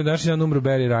 2021. današnji dan umro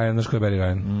Barry Ryan. Znaš ko je Barry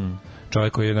Ryan?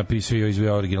 Čovjek koji je napisao i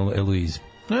izveo originalnu Eloise.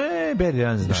 Barry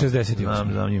Ryan znam.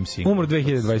 60. Umro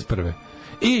 2021.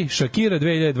 I Shakira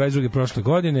 2022. prošle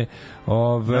godine.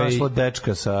 Našla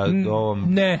dečka sa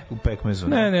ovom u pekmezu.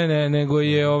 Ne, nego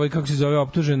je, kako se zove,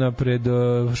 optužena pred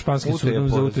španskim sudom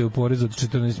za utaju poreza od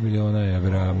 14 miliona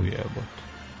evra.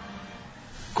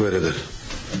 Ko je redar?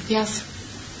 Ja sam.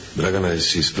 Dragana,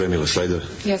 jesi spremila slajdove?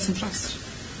 Ja sam profesor.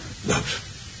 Dobro.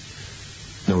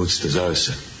 Navucite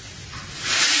zavese.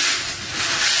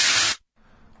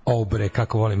 Bre,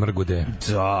 kako volim Mrgude.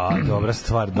 Da, dobra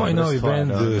stvar. Moj novi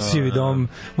bend Sivi Dom.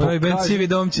 Moj novi bend Sivi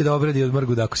Dom će da obradi od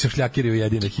Mrguda ako se šljakiri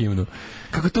ujedine himnu.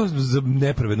 Kako to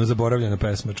nepravedno zaboravljena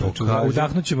pesma, čovječe.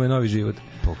 Udahnućemo je novi život.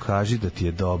 Pokaži da ti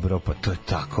je dobro, pa to je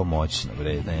tako moćno,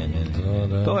 bre.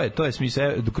 Ne. To je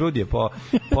smisao. Krud je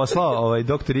poslao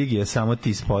doktor Igije samo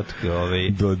ti spotke.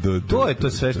 To je to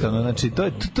sve što, znači,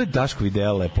 to je Daško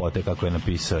ideal lepote kako je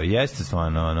napisao. Jeste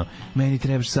stvarno, meni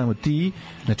trebaš samo ti,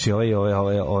 znači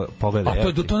pogledaj. A to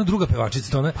je ona druga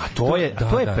pevačica, to ne? A to je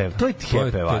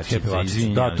pevačica,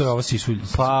 izvinjam. Da, to je ova Sisuljević.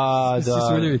 Pa, da.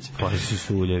 Sisuljević. Pa,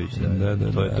 Sisuljević, da.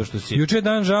 To je to što si... Juče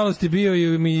dan žalosti bio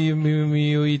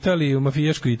i u Italiji, u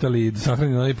mafijaškoj Italiji,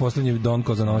 sahranjen onaj poslednji Don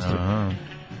Cosa Nostra.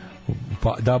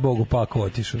 Da Bogu, pa ko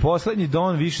otišao. Poslednji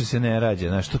Don više se ne rađa,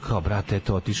 znaš, to kao, brate,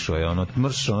 to otišao je,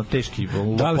 teški...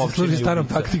 Da li se služi starom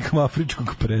taktikom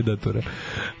afričkog predatora?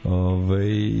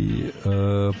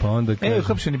 Pa onda kažem...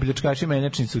 Uhapšeni pljačkaši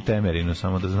menjačnicu u Temerinu,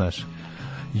 samo da znaš.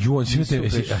 On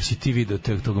si ti vidio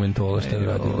tog mentola, šta je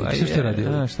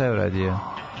radio? Šta je radio?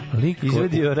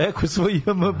 Izvedio, rekao svoj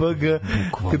JMBG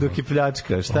dok je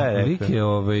pljačka, šta je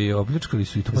rekao? Lik je, opljačkali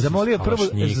su i to zamolio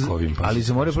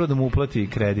prvo da mu uplati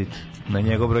kredit na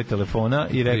njegov broj telefona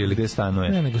i rekao gde stanuje.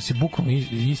 Ne, nego se bukvalno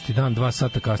isti dan, 2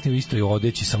 sata kasnije u istoj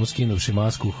odeći, samo skinuši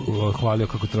masku, hvalio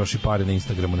kako troši pare na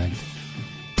Instagramu negde.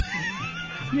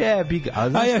 Big,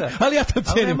 ali ja to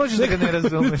cenim. Ali ne možeš da ga ne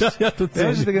razumeš. Ja to cenim. Ne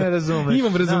možeš da ga ne razumeš.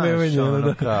 Imam razumevanje.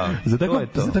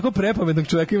 Za tako prepametnog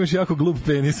čovjeka imaš jako glup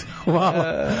penis. Hvala.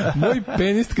 Moj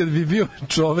penis kad bi bio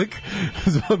čovek,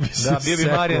 zvao bi se da, bio bi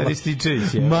Marijan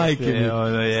Rističević. Majke mi.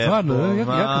 Stvarno,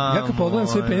 ja kad pogledam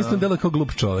svoj penis, to dela kao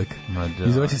glup čovek.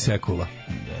 I zove se Sekula.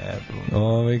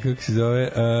 Kako se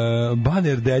zove?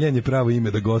 Baner Deljan je pravo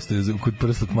ime da gostuje kod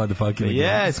prsluk motherfucking.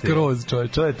 Skroz,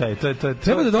 čovječ. To je taj.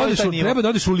 Treba da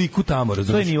odeš u liku tamo,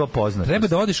 razumiješ? To je nivo poznat. Treba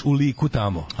da odeš u liku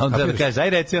tamo. A on treba kaže, aj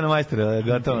reci ono majstora,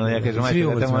 gotovo, ja kažem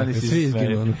majstora, tamo oni si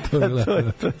izginu.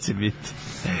 To će biti.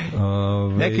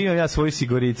 Neka imam ja svoju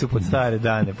sigoricu pod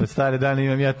stare dane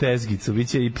imam ja tezgicu,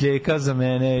 biće i pljeka za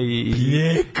mene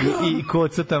i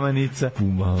koca tamanica.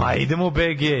 Pa idemo u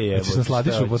BG, jebo. Češ na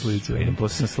sladišu posle ići? Idem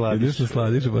posle na sladišu.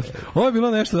 Ovo je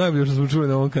bilo nešto najbolje što smo čuli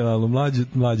na ovom kanalu.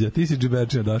 Mlađa, ti si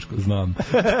džiberčina, Daško, znam.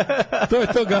 To je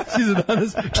to gaći za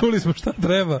danas, čuli smo šta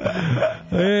treba.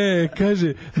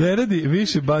 Kaže, ne radi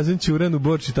više bazen Ćuran u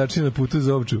Borči, tačnije na putu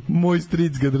za Ovču. Moj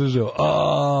stric ga držao.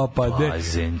 Pa de.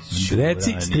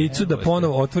 Reci stricu da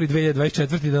ponovo otvori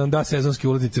 2024. da nam da sezonske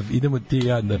ulaznice. Idemo ti i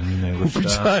ja u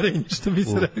pičarenje, što bi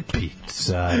se rekao.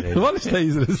 Pičarenje. Voliš taj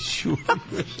izraz?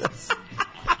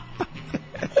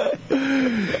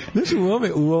 Znaš,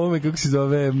 u ovome, kako se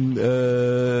zove,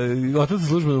 otac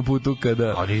službenom putu,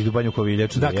 kada... Oni idu banju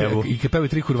koviljaču da jebu. I kad pevaju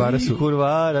 3 kurvara su. 3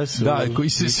 kurvara su. Da,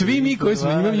 svi mi koji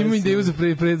smo, imam ideju za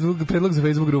predlog za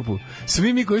Facebook grupu.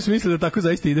 Svi mi koji smo mislili da tako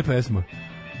zaista ide pesma.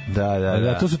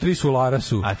 Da. To su 3 sulara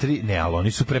su. A 3, ne, ali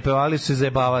oni su prepevali, su se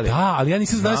zajebavali. Da, ali ja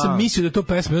nisam znao, sam mislio da je to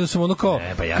pesma, onda sam ono kao...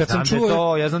 Pa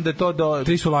ja znam da je to do...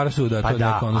 3 sulara su, da. Pa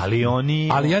da, ali oni...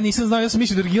 Ali ja nisam znao, ja sam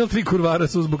mislio da je original 3 kurvara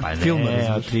su zbog filma. Pa ne,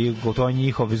 a 3, to je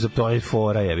njihov, to je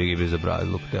fora, jebi ga za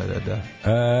brazluk, da.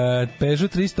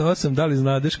 Peugeot 308, da li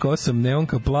znadeš ko sam,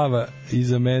 neonka plava,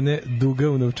 iza mene duga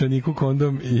u novčaniku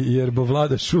kondom i jerbo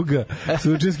vlada šuga,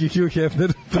 sučinski Hugh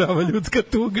Hefner, prava ljudska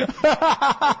tuga.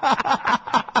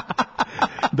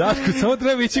 Daško, samo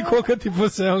treba ići kokati po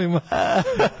selima.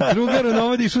 Drugar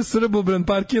onomadiš u Srbobran,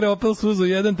 parkira Opel Suzo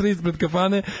 1.30 ispred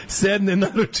kafane, sedne,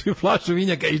 naruči flašu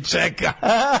vinjaka i čeka.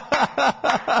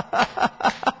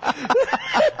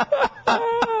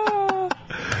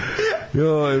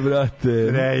 Joj,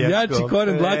 brate. Jači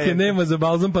koren dlake nema za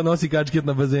balzam, pa nosi kačket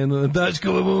na bazenu.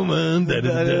 Daškova woman.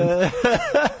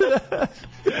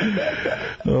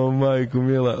 Majko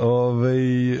mila.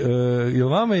 Jel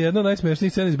vama je jedna od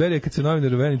najsmešnijih scena iz Berija kad se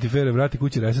novinar Vanity Fair vrati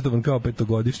kući resetovan kao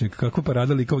 5-godišnjak? Kako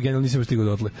paradali, kao genijalno, nisam stigao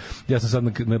dotle. Ja sam sad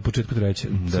na početku 3.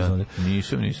 sezone.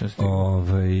 Nisam stigao.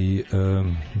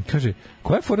 Kaže,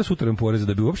 koja je fora s uterom poreza?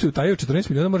 Da bi uopšte utajio 14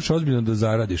 miliona moraš ozbiljno da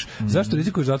zaradiš. Zašto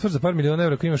rizikuješ zatvor za par miliona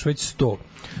evra ako imaš već 100?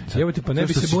 Evo ti, pa ne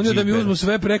bi se bunio da mi uzmu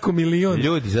sve preko milion.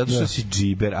 Ljudi, zato što si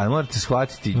džiber, ali morate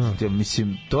shvatiti,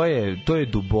 mislim, to je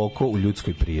duboko u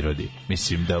ljudskoj prirodi.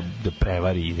 Mislim, da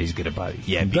prevari i da izgrebavi.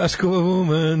 Jebi. Daškova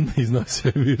woman is not so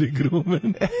very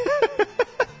gruman.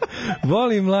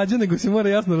 Voli Mlađa, nego se mora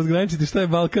jasno razgraničiti šta je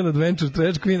Balkan Adventure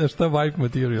Trash Queen, a šta Wife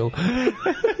Material.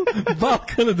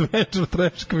 Balkan Adventure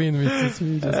Trash Queen mi se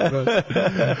sviđa.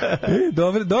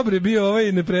 Dobro je bio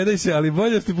ovaj, ne predaj se, ali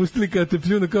bolje ste pustili kada te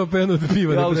pljunu kao penu od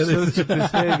piva. Ja u srcu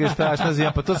prestega strašna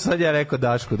zima. Pa to sad ja rekao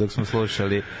Dašku dok smo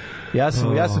slušali. Ja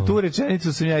sam tu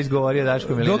rečenicu sam ja izgovorio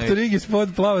Daško Milinović. Doktor Igi spod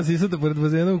plava sisata pored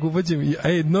bazena u kupaćem.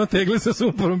 Ej, dno tegle sa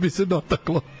sumporom bi se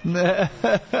dotaklo. Ne.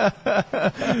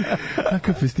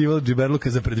 Kakav festival džiberluka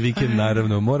za pred vikend,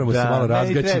 naravno. Moramo se malo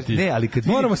razgaćiti. Ne, ali kad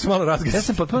moramo se malo razgaćiti. Ja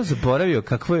sam potpuno zaboravio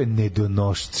kakvo je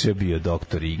nedonošće bio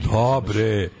doktor Igi.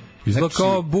 Dobre. Izgleda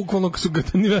kao bukvalno su ga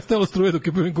nije nestalo struje dok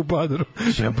je bio u inkubatoru.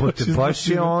 Baš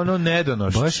je ono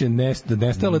nedonošće. Baš je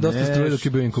nestalo dosta struje dok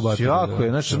je bio u inkubatoru. Jako je,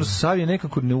 znači ono sav je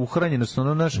nekako neuhranjenost,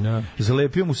 ono naš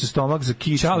zalepio mu se stomak za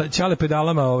kičmu. Čale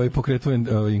pedalama pokretuo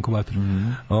inkubator.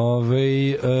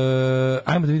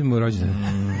 Ajmo da vidimo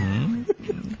rođendane.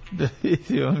 Da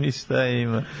vidimo mi šta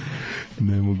ima.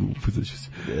 Ne mogu, upucat ću se.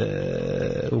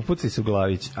 Upucaj se u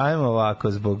glavić. Ajmo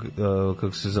ovako zbog,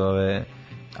 kako se zove...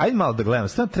 Ajde malo da gledam.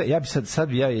 Ja bi sad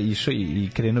bi ja išao i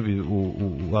krenuo bi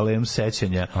u alejom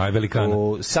sećanja. Aj, velikana.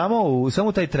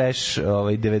 Samo taj trash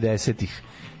 90-ih.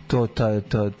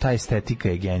 Ta estetika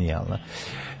je genijalna.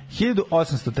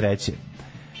 1803.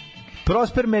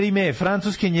 Prosper Mérimée,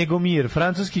 francuski Njegomir,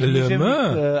 francuski književnik,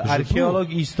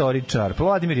 arheolog i istoričar.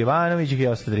 Vladimir Jovanović,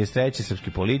 1833.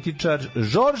 srpski političar.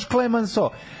 Georges Clemenceau,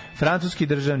 francuski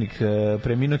državnik,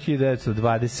 preminuo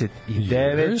 1929.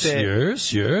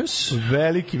 Yes.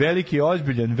 Veliki,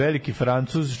 ozbiljan, veliki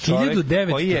Francuz.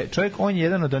 Čovjek, on je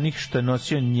jedan od onih što je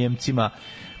nosio Njemcima,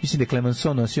 mislim da je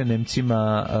Clemenceau nosio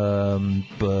Nemcima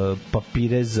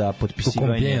papire za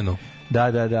potpisivanje.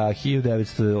 Da,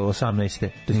 1918.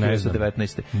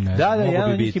 1919. Da, ja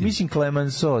mislim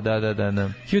Clemenceau, da.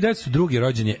 1902.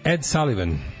 rođen je Ed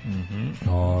Sullivan.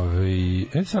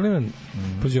 Ed Sullivan,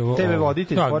 TV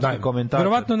voditelj, sportski komentator.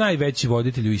 Verovatno najveći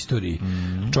voditelj u istoriji.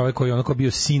 Čovjek koji je onako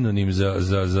bio sinonim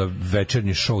za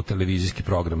večernji show, televizijski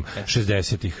program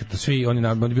 60-ih. On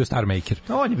je bio star maker.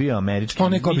 On je bio američki.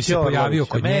 On je ko bi se pojavio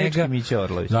kod njega. Miće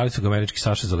Orlović. Zvali su ga američki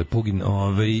Saša Zalepugin.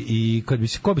 I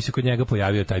ko bi se kod njega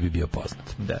pojavio, taj bi bio poznat.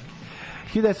 Da.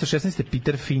 1916.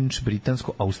 Peter Finch,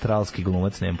 britansko-australski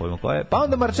glumac, nemam pojma ko je. Pa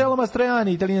onda Marcello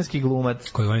Mastroianni, italijanski glumac.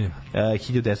 Koji on je?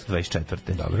 1924.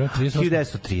 Dobro,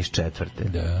 1934.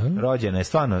 Da. Rođena je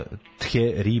stvarno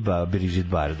riba Brigitte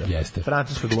Bardot. Jeste.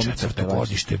 Francuska glumica. 4.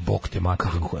 godište, bog te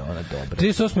materim. Kako je ona dobra.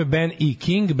 38. Ben E.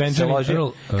 King, Benjamin Earl.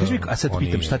 Kaži mi, a sad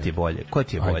pitam šta ti je bolje? Ko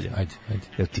ti je bolje? Ajde.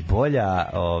 Je ti bolja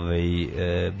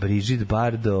Brigitte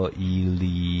Bardot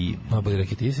ili... Bolje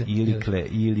reki ti se?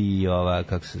 Ili ova,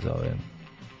 kako se zove...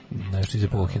 Nešto iz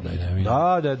epohe, daj, ne vidim.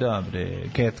 Da, bre.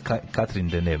 Catherine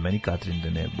Deneuve, meni Catherine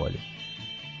Deneuve bolje.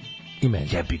 I meni.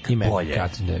 Bolje.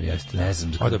 Catherine Deneuve, jeste. Ne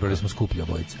znam. Odabrali smo skuplje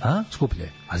obojice. A? Skuplje.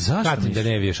 A zašto? Catherine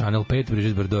Deneuve je Chanel 5,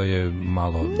 Brigitte Bardot je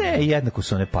malo... Ne, jednako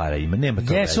su one para ima, nema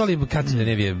to. Jesu, ali Catherine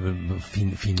Deneuve je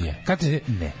finije.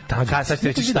 Ne, sad ću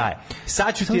reći šta je.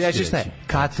 Sad ću ti reći šta je.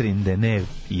 Catherine Deneuve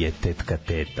je tetka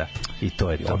teta. I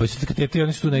to je to. Oba su tetka teta i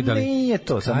oni su tu negdje. Nije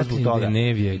to, samo zbog toga. Catherine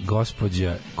Deneuve je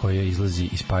gospođa koja izlazi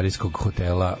iz parijskog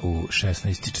hotela u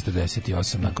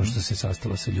 16:48 nakon što se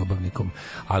sastala sa ljubavnikom,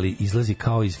 ali izlazi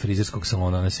kao iz frizerskog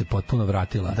salona, ona se potpuno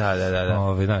vratila. Da.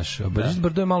 Znaš, Brigitte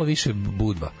Bardot je malo više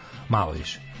budva. Malo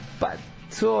više. Pa,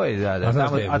 to je, da. A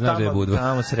znaš da je budva?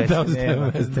 Tamo se reći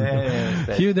nema.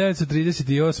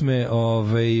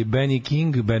 1938. Ben E.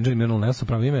 King, Benjamin Earl Nelson,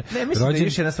 pravo ime. Ne, mislim da je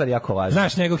još jedna stvar jako važna.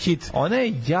 Znaš njegov hit? Ona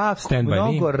je jako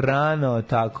mnogo rano,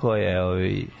 tako je,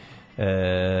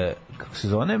 kako se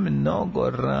zove, mnogo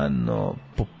rano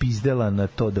popizdela na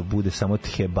to da bude samo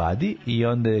thebadi i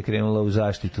onda je krenula u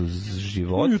zaštitu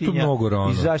životinja. Nije to mnogo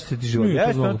rano. I zaštitu životinja.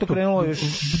 Jeste, to krenulo još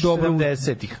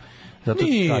 70-ih. Zato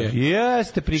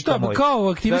jeste prika moj. Kao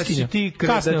aktivistkinja.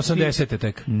 Kasne 80-te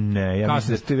tek. Ne, ja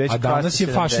mislim da ti već a danas je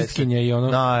fašistkinja i ono.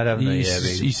 Naravno,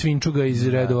 i svinčuga iz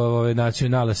redova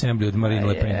National Assembly od Marine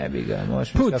Le Pen. Jebi ga,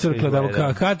 možeš. Put crkla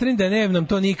da Catherine Deneuve nam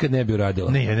to nikad ne bi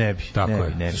uradila. Ne bi. Tako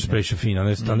je. Spreša fina.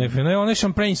 Ona je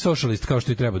champagne socialist kao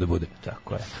što i treba da bude.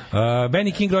 Tako je.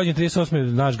 Benny King rođen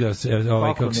 38. Naš ga,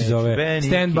 kako se zove,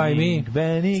 Stand By Me.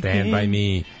 Stand By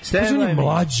Me. On je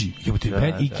mlađi.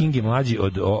 Ben E. King je mlađi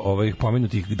od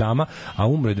pomenutih dama, a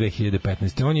umro je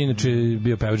 2015. On je inače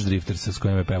bio pevač Driftersa s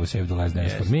kojim je pevao Save the Last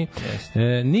Dance for Me.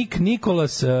 Nick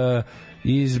Nicholas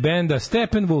iz benda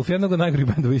Steppenwolf, jednog od najgorih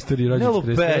benda u istoriji, rođen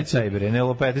 43. Ne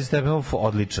lupetaj, Steppenwolf,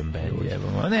 odličan bend,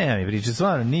 jebamo. Ne, mi priča,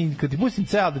 stvarno, kad ti pustim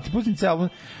ceo album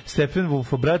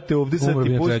Steppenwolf, brate, ovde sad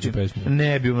ti pustim.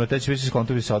 Ne bi umro, treći već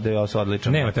skonto bi se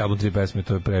odličan. Nema te album 3 pesme,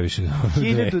 to je previše.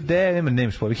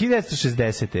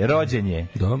 1960. rođen je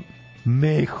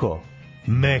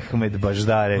Mehmed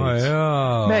Baždarević.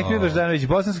 Mehmed Baždarević,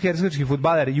 bosansko-hercegovački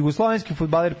fudbaler, jugoslovenski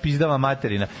fudbaler pizdava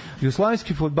materina.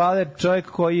 Jugoslovenski fudbaler, čovjek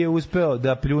koji je uspeo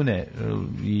da pljune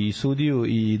i sudiju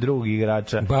i drugog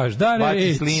igrača. Baždarević.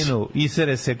 Baci slinu,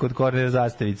 isere se kod korner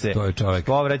zastavice. To je čovjek.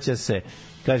 Povraća se.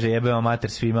 Kaže, jebeva mater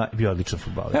svima, bio odličan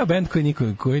fudbaler. Evo band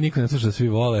koji niko ne sluša, svi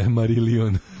vole,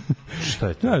 Marillion. Šta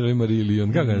je to? Kaže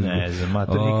Marillion, kako ne znam,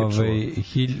 mater nikad čuo.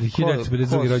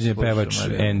 1952. rođen je pevač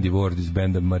Andy Ward iz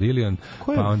benda Marillion.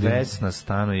 Ko je Vesna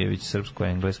Stanojević,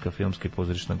 srpsko-engleska filmska i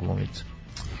pozorišna glumica?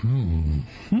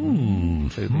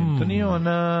 To nije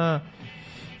ona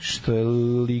što je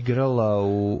igrala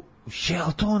u...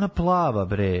 Jel to ona plava,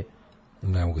 bre?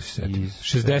 Ne mogu se setiti.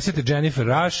 60. Jennifer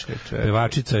Rush,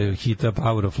 pevačica hita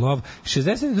Power of Love.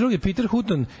 62. Peter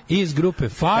Hutton iz grupe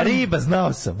Farm. Riba,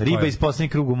 znao sam. Riba iz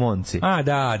Posljednjeg kruga u Monci.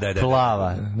 Da.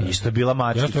 Plava. Isto je bila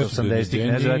mačkica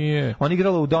 80-ih. On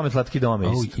igrala u Dome slatki dome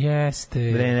isto.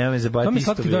 Jeste. Bre, nema me zabaviti. Dome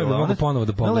slatki dome mogu ponovo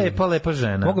da pogledam. Lepa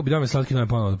žena. Mogu bi Dome slatki dome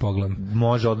ponovo da pogledam.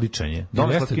 Može, odličan je.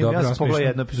 Dome slatki dome, ja sam pogledao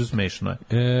jedno epizodu, smešno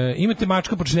je. Imate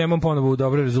mačka, počnemo ponovo u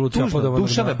dobroj rezoluciji.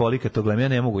 Duša me boli kad to gledam. Ja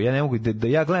ne mogu da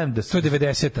ja gledam da... To je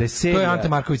 90. To je Ante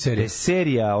Marković serija.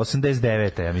 Serija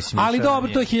 89. ja mislim. Ali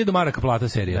dobro, to je 1000 maraka plata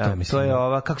serija, to mislim. To je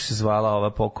ova, kako se zvala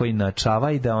ova pokojna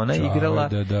Čavajda, ona igrala.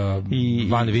 I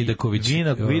Van Vidaković.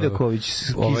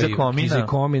 Kiza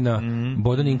Komina.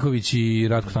 Bodan Ninković i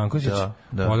Ratko Stanković.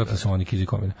 Odakle su oni Kiza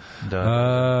Komina.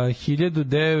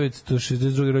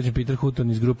 1962. rođen Peter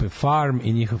Hutton iz grupe Farm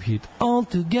i njihov hit All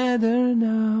Together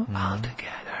Now.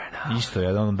 Isto je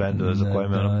jedan bend za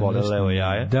kojem je ono bole levo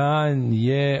jaje. Dan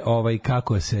je,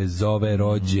 kako se zove,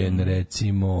 rođen,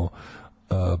 recimo,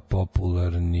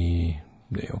 popularni,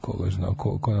 ne imam koga zna,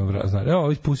 ko nam zna.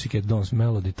 Evo, Pussycat Dolls,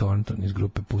 Melody Thornton iz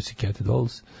grupe Pussycat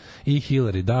Dolls i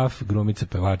Hilary Duff, glumica,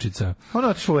 pevačica. Ona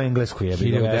otišla u Englesku, je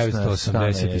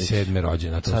 1987.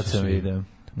 rođena. Sad sam vidio.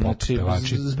 Znači,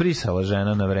 zbrisala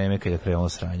žena na vreme kad je krenula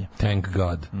sranje. Thank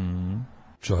God.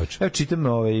 Čovječ. Evo čitam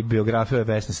biografiju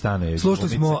Vesne Stanojević. Slušali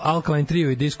smo Alkaline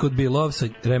Trio i This Could Be Love sa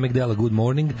Remek Dela Good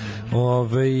Morning.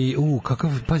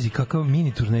 Kakav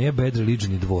mini turneja Bad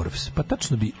Religion i Dwarfs. Pa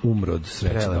tačno bi umro od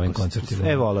sreće na ovim koncertima.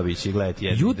 Evo Olavić i gledati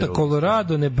jedni. Utah,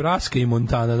 Colorado, Nebraska i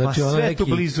Montana. Znači, sve neki... tu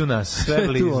blizu nas. Sve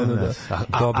blizu nas.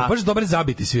 Dobro, baš dobre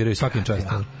zabiti sviraju svakim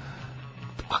častom.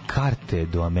 A karte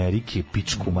do Amerike,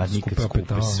 pičku, nikad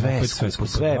skupe. Sve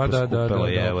poskupelo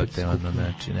je, evo te,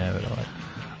 znači, neverovatno.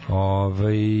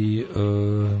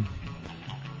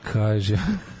 Kaže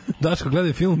Daško,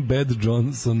 gledaj film Bad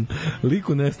Johnson,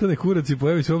 liku nestane kurac i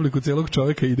pojavi se u obliku celog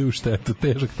čoveka i ide u štetu,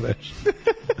 težak trash.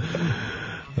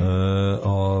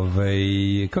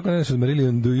 Kako ne znaš od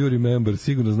Marillion, Do You Remember,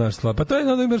 sigurno znaš stvar, pa to je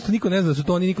jedno što niko ne zna da su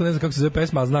to oni, niko ne zna kako se zove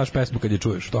pesma, a znaš pesmu kad je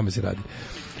čuješ, o tome se radi.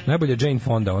 Najbolje Jane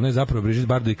Fonda, ona je zapravo Brigitte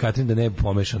Bardot i Katrin da ne bi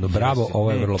pomešano. Bravo,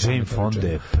 ovo je vrlo pametno. Jane Fonda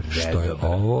je što je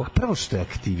ovo? Prvo što je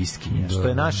aktivistkinja, što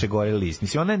je naše gore list.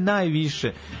 Mislim, ona je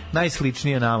najviše,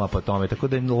 najsličnije nama po tome, tako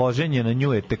da loženje na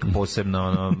nju je tek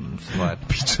posebno stvar.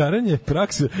 Pičaranje je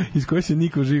praksa iz koje se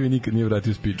niko živi nikad nije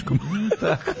vratio s pičkom.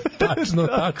 Tačno.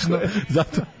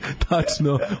 Zato,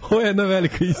 tačno. Ovo je jedna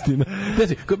velika istina.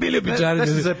 Znači, ko bili u pičaranju... Da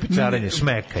se zove pičaranje,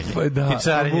 šmekanje.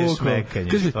 Pičaranje, šmekanje.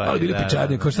 Kaži, bili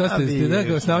pičaranje, ko šta ste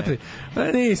snatri,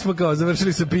 nismo kao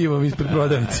završili sa pivom ispred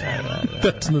prodavnice.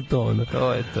 Tačno to, ono.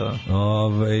 To je to.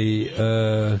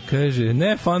 Kaže,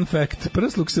 ne, fun fact,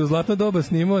 prsluk se u zlatno doba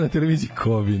snimao na televiziji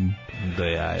Kovin. Do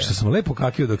jaja. Što sam lepo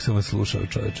kakio dok sam vas slušao,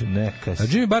 čoveče. Neka si. A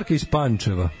Jimmy Barka iz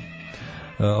Pančeva.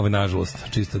 Nažalost,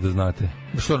 čisto da znate.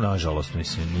 Što nažalost,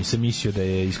 mislim, nisam mislio da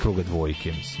je iz kruga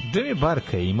dvojke, mislim. Jimmy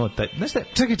Barka je imao taj... Znaš šta?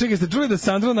 Čekaj, ste čuli da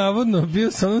Sandro navodno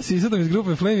bio sa onom sisadom iz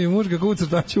grupe Flame i muž kako u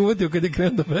crtaču uvatio kad je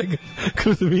krenuo da prega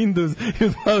kroz Windows i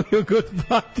odvalio kod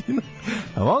batina.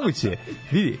 A moguće,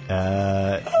 vidi,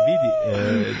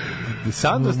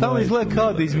 Sandro stalno izgleda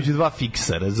kao da između dva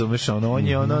fiksa, razumeš, on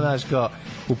je znaš, kao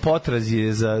u potrazi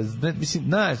je za, mislim,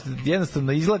 znaš,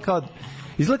 jednostavno izgleda kao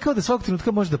da svakog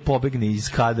trenutka može da pobegne iz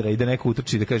kadra i da neko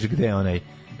utrči da kaže gde je onaj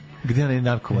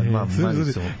narkoman,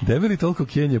 debeli toliko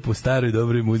Kenje po staroj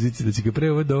dobroj muzici da će ga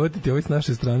pre dovatiti ovaj s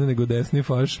naše strane nego desni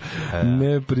faš,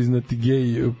 nepriznati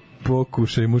gej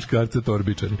pokušaj muškarca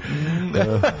torbičari.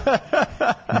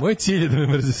 Moj cilj je da me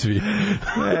mrze svi.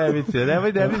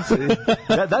 Nemoj se.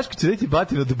 Daško će dati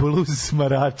batin od blues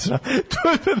smarača. To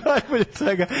je najbolje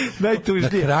svega,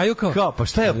 najtužnije. Na kraju kao pa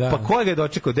šta je, pa ko ga je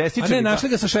dočekao? Desničar? A ne, našli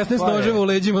ga sa 16 noževa u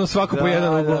leđima, svako po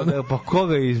jedan uglavnom. Pa ko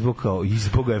ga je izbukao?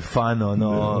 Izboga je fan,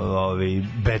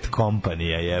 Bad Company,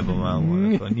 jebo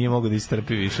mamu. Nije mogo da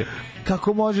istrpi više.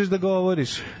 Kako možeš da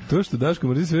govoriš? To što Daško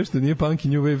mrzi sve što nije punk i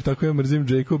new wave, tako ja mrzim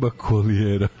Jacoba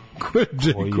Kolijera. Ko je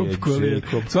Jacob Collier?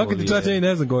 Svaki ti čas ja i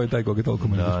ne znam ko je taj koga toliko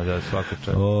mrziš. Da, svaka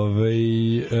čas.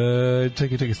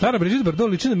 Čekaj. Stara Brigitte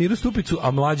Bardot liči na Miru Stupicu,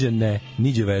 a mlađa ne.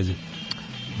 Niđe veze.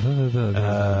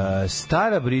 Da.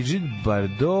 Stara Brigitte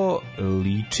Bardot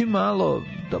liči malo,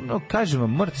 dobro, kažem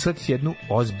vam, morate shvatiti jednu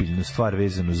ozbiljnu stvar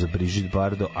vezanu za Brigitte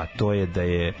Bardot, a to je da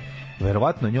je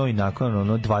verovatno njoj nakon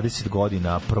 20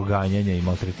 godina proganjanja i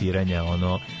maltretiranja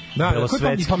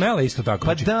belosvetski. Pa Pamela isto tako.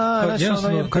 Pa da,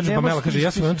 kaže Pamela, kaže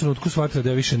ja sam u jednom trenutku shvatila da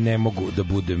ja više ne mogu da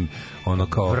budem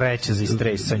kao vreća za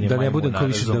istresanje da ne budem kao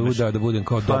više da budem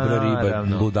kao dobra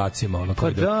riba ludacima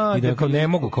i da kao ne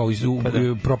mogu kao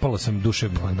propalo sam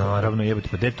duševno. Pa naravno, jebote,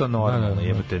 pa je to normalno,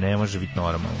 jebote, ne može biti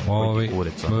normalno.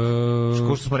 Kurec.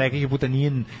 Što smo rekli puta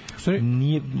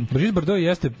nije Brigitte Bardot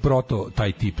jeste proto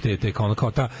taj tip te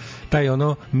kao taj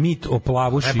mit o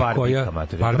plavuši koja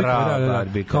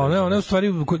Barbika, kao ona u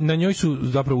stvari na njoj su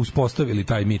zapravo uspostavili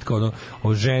taj mit kao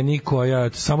o ženi koja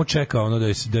samo čeka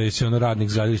da je se radnik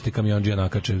zgradilište kamiondžija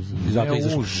nakače.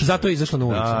 Zato je izašla na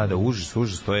ulicu. Da,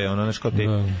 užas, to je nešto te...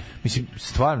 Mislim,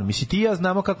 stvarno, ti i ja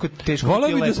znamo kako je teško.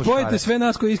 Voleo bi da spojite sve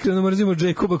nas koji iskreno mrzimo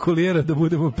Jacoba Colliera da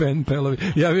budemo penpelovi.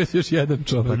 Javio se još jedan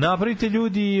čovjek. Pa napravite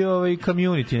ljudi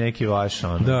community neki vaš.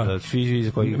 Da.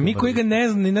 Mi koji ga ne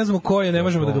znamo ko je, ne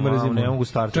možemo da ga mrzimo. Ne mogu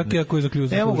startati. Čak i ako je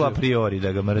zaključio. Ne mogu a priori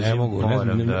da ga mrzimo. Ne mogu,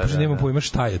 nema pojma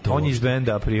šta je to. On je iz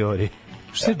benda a priori.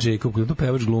 Šta je Jacob? Je to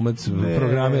pevač, glumac,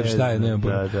 programer, šta je? Nema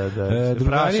pojma.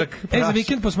 Prašak. Za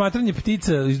vikend posmatranje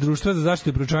ptica iz Društva za zaštitu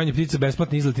i proučavanje ptica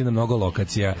besplatni izleti na mnogo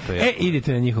lokacija.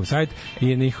 Idite na njihov sajt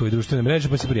i na njihove društvene mreže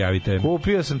pa se prijavite.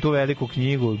 Kupio sam tu veliku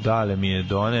knjigu, Dale mi je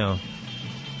doneo.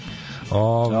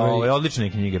 Ovo je odlična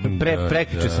knjiga.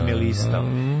 Prekjuče sam je listao.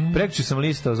 Prekjuče sam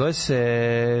listao, zove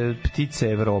se Ptice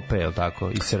Evrope, je li tako,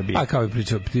 iz Srbije. A kao je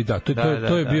pričao, da,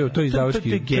 to je bio, to je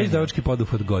izdavački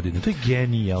poduhvat godine. To je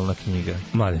genijalna knjiga.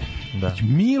 Mlade.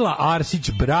 Mila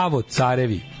Arsić, bravo,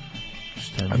 carevi.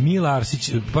 Mila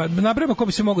Arsić, pa napravimo ko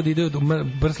bi se mogao da ide od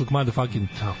Brsluk motherfucking.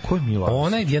 Ko je Mila Arsić?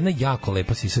 Ona je jedna jako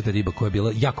lepa sisata riba koja je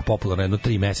bila jako popularna jedno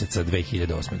 3 meseca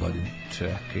 2008. godine.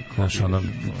 Čekaj. Znaš,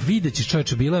 videći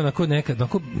čovječe, bila je onako nekad,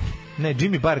 onako... Ne,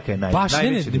 Jimmy Barka je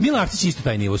najveći. Mila Arsić isto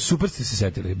taj nivo, super ste se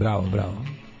setili, bravo,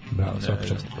 svaka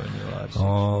čast.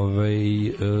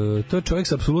 To je čovjek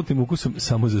sa apsolutnim ukusom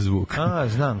samo za zvuk.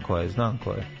 Znam ko je.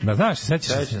 Da, znaš,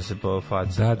 sećam se po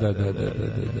faci. Da.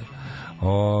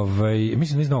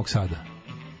 Mislim da iz Novog Sada.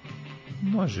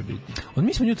 Može biti.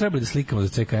 Mi smo nju trebali da slikamo za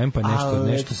CKM, pa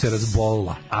nešto se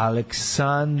razbolila.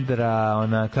 Aleksandra,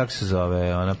 ona, kako se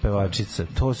zove, ona pevačica,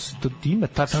 to ima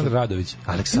tačno... Aleksandra Radović.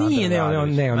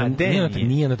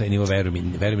 Nije na taj nivo, veruj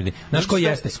mi. Znaš ko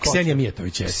jeste? Ksenija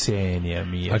Mijatović jeste. Ksenija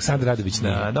Mijatović. Aleksandra Radović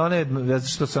nije. Da, ona je,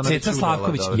 što se ona... Ceca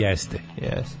Slavković jeste.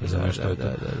 Znaš što je to.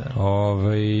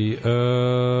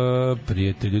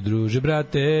 Prijatelju, druže,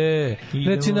 brate,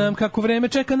 reci nam kako vreme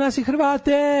čeka nas i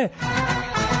Hrvate.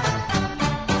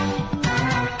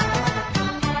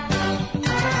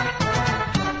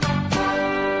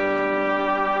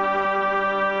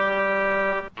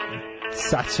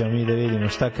 Sad ćemo mi da vidimo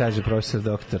šta kaže profesor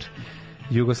doktor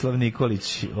Jugoslav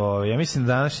Nikolić. Ja mislim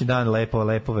da današnji dan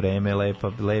lepo vreme,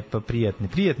 lepa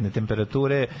prijatne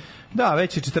temperature. Da,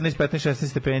 već je 14, 15, 16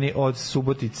 stepeni od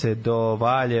Subotice do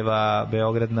Valjeva,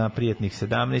 Beograd na prijatnih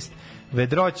 17.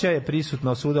 Vedroća je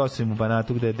prisutna svuda osim u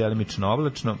Banatu gde je delimično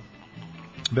oblačno.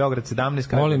 Beograd 17,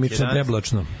 Kragujevac 11.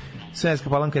 Deblačno. Sremska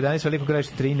Palanka 11, Veliko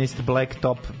Gradište 13,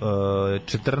 Blacktop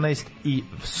 14 i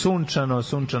sunčano.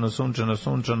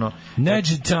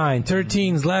 Neđetajn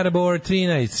 13, Zlatibor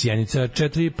 13, Sjenica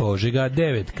 4, Požega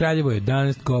 9, Kraljevo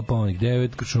 11, Kopaonik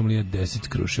 9, Kuršumlija 10,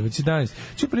 Kruševac 11,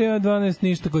 Ćuprija 12,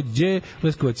 Ništa kod Đe,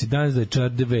 Leskovac 11,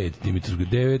 Zaječar 9, Dimitrovgrad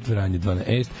 9, Vranje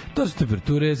 12. To su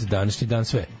temperature za današnji dan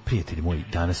sve. Prijatelji moji,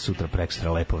 danas, sutra,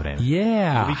 prekstra, lepo vreme.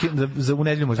 Yeah. U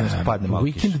nedelju možda se padne malo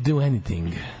kiš. We can do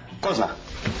anything. Ko zna?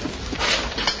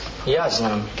 Ja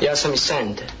znam, ja sam iz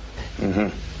Sente.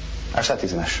 A šta ti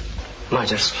znaš?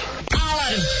 Mađarski.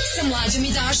 Alarm sa Mlađom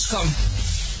i Daškom.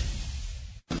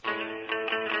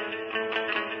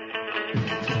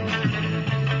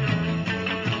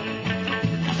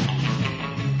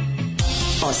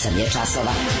 Osam je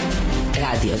časova.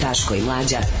 Radio Daško i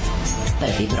Mlađa.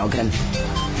 Prvi program.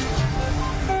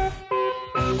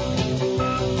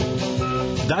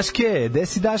 Daške,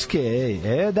 desi Daške,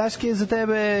 Daške je za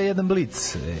tebe jedan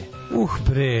blic.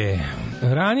 Bre,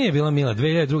 ranije je bila Mila,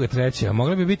 2002. 3. A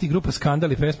mogla bi biti grupa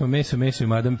Skandal i pesma Meso i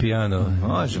Madame Piano.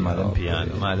 Može,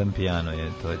 Madame Piano je,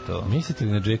 to je to. Mislite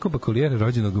li na Jacoba Colliera,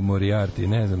 rođenog u Moriarty?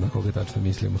 Ne znam na koga tačno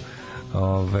mislimo.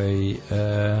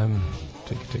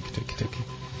 Čekaj.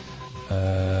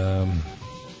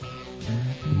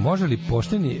 Može li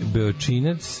pošteni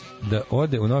Beočinac da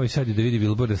ode u Novi Sad i da vidi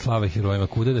bilborde slava herojima?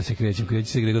 Kuda da se krećem?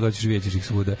 Kreći se gde god hoćeš, vidjet ćeš ih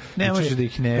svuda. Ne možeš da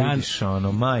ih ne vidiš,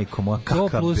 majko moja,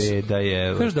 kakav beda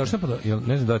je. Kaže da je odštampano,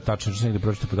 ne znam da je tačno, što negde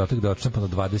pročito podatak, da je odštampano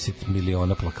 20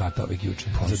 miliona plakata ovih juče.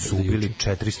 Oni su ubili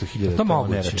 400.000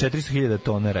 tonera. 400.000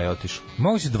 tonera je otišlo.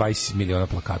 Moguće 20 miliona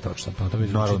plakata odštampano, to mi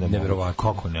zvuči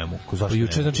neverovatno. Kako ne mogu? Zašto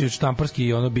juče, znači,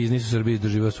 štamparski biznis u Srbiji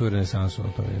doživao svoju renesansu,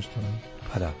 to je nešto.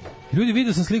 Pa da. Ljudi,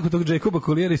 vidio sam sliku tog Jacoba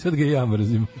Colliera i sad ga ja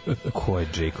mrzim. Ko je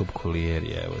Jacob Collier,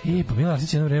 evo? Pa Mila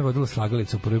Arsić jedno vreme vodila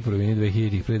slagalica u prvoj polovini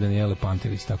 2000-ih pre Danijele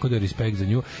Pantelić, tako da je respekt za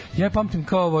nju. Ja je pamtim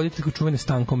kao voditeljku čuvene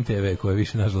Stankom TV, koje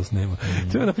više nažalost nema.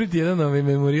 Treba napriti jedan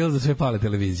memorijal za sve pale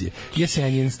televizije.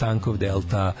 Jesenjen, Stankov,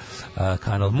 Delta,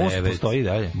 Kanal 9. Most postoji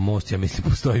dalje? Most, ja mislim,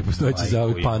 postoji za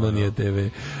ovih Panonija TV,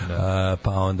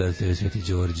 pa onda TV Sveti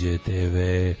Đorđe TV,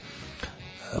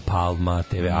 Palma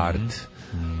TV Art,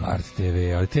 Art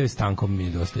TV, ali TV Stankom mi je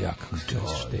dosta jak, kako se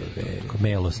čećeš, TV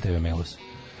Melos. TV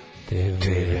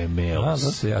Melos.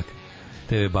 Dosta jak.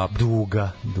 TV Bab.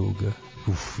 Duga.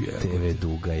 TV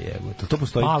Duga je. To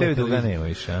postoji, TV Duga nema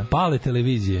više, a? Pale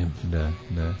televizije. Da.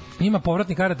 Ima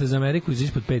povratni karate za Ameriku iz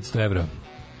ispod 500 evra.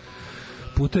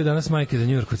 Putuje danas majke za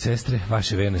Njujork od sestre,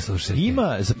 vaše verne slušajte.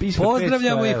 Ima za pismo 500 evra.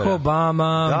 Pozdravljamo ih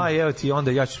Obama. Da, evo ti,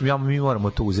 onda mi moramo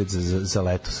to uzeti za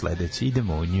leto sledeće.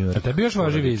 Idemo u Njujork. A tebi još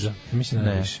važi viza? Mislim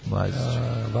da ne više.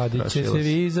 Vadit će se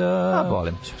viza. A,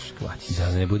 volim ćeš, kvati.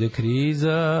 Da ne bude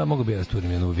kriza. Mogu bi ja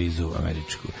rasturim jednu vizu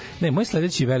američku. Ne, moj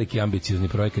sledeći veliki ambiciozni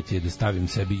projekat je da stavim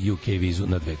sebi UK vizu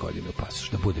na 2 godine u pasoš.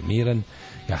 Da bude miran.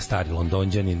 Ja stari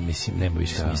Londonđanin, mislim, nema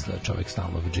više smisla čovek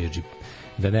stalno u džedži.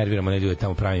 Da nerviramo ne ljude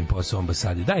tamo, pravim posao u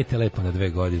ambasadi. Dajte lepo na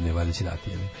 2 godine, valjda će dati.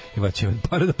 I valjda će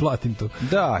para da platim to.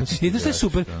 Da. Znači, znaš što je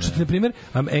super? Što ti, na primjer,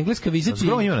 engleska viza će...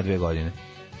 Zgrom ima na 2 godine.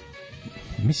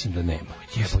 Mislim da nema.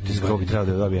 Jebote, Zgrom bi trebao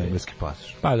da dobije engleski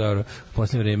pasoš. Pa dobro, u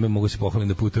posljednje vreme mogu se pohvalim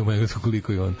da putujem u englesku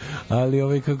koliko i on.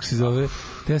 Ali kako se zove,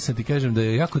 te sam ti kažem da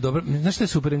je jako dobro. Znaš što je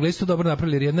super? Englesi to dobro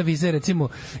napravili, jer jedna viza je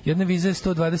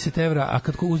 120 evra, a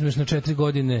kad uzmeš na 4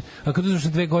 godine, a kad uzmeš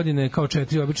na 2 godine kao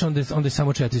 4, obično onda je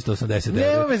samo 480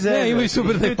 evra. Nema me zezati. Imaju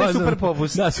super taj pazar. Super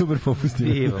popust. Da, super popust.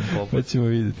 Divan popust. Pa ćemo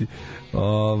vidjeti.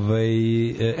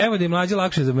 Evo da je Mlađa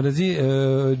lakše zamrzi.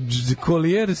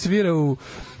 Collier svira u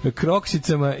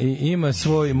kroksicama i ima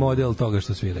svoj model toga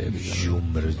što svira.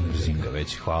 Mrzim ga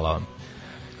već, hvala vam.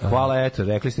 Hvala, eto,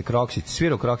 rekli ste kroksic,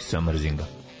 svira u kroksicama, mrzim ga.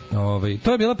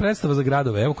 To je bila predstava za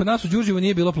gradove. Evo, kod nas u Đurđevu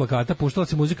nije bilo plakata, puštala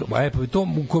se muzika. To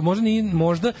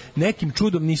možda nekim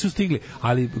čudom nisu stigli,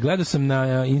 ali gledao sam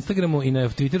na Instagramu i na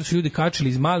Twitteru su ljudi kačili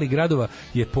iz malih gradova,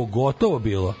 je pogotovo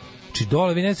bilo. Či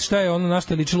dole, vi ne znate šta je ono na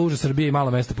što je ličilo Užas Srbije i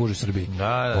malo mesta po Užas Srbiji.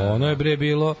 Da. Ono je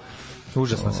bilo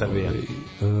užasna Srbija.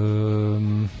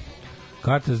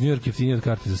 Karta za New York jeftinija od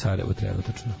karte za Sarajevo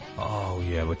trenutačno.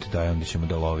 Jebote, daj, onda ćemo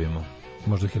da lovimo.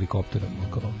 Možda helikopterom.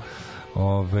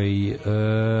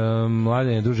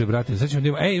 Mladen je duže, brate. Sad ćemo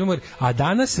da imamo... A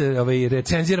danas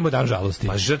recenziramo Dan žalosti.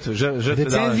 Pa žrtve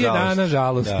recenzije Dana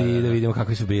žalosti, da vidimo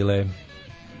kakve su bile.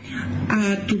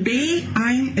 Today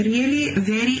I'm really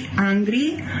very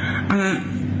angry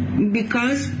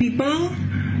because people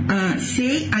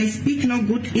say I speak no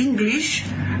good English.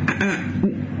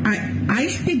 I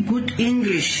speak good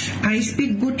English. I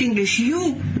speak good English.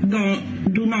 You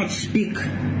do not speak.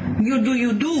 You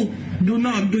do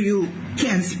not. Do you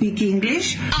can speak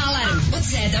English? Alarm od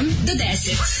 7 do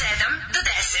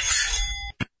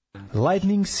 10.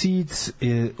 Lightning Seeds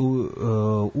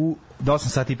u 8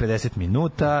 sati i 50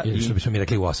 minuta. Ili što bismo mi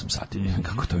rekli u 8 sati,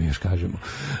 kako to mi još kažemo.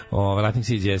 Lightning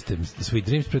Seeds jeste Sweet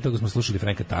Dreams, pre toga smo slušali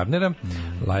Franka Turnera,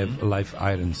 Life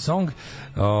Iron Song.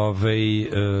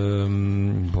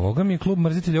 Boga mi je klub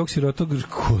mrzitelja ovog sirotog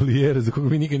Colliera, za koga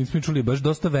mi nikad nismo čuli, baš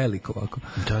dosta veliko ovako.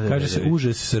 Kaže se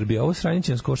užas Srbija. Ovo sranje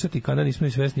će nas koštati, kada nismo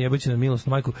i svesni, jebaće na milosnu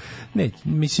majku. Ne,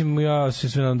 mislim, ja se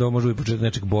sve nadam da ovo može biti početak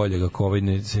nečeg boljeg, ako ovaj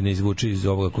se ne izvuči iz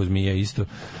ovoga ko zmija isto.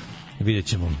 Vidjet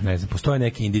ćemo, ne znam, postoje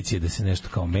neke indicije da se nešto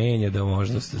kao menja, da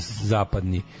možda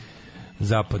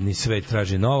zapadni svet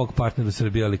traži novog partnera u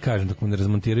Srbiji, ali kažem, dok mu ne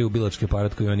razmontiraju bilački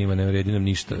aparat koji on ima, ne vredi nam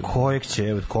ništa.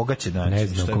 Koga će naći? Ne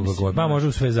znam koga god. Pa može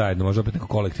u sve zajedno, može opet neko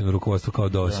kolektivno rukovodstvo kao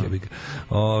DOS.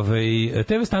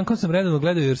 TV Stankom sam redovno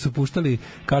gledao jer su puštali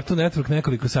Cartoon Network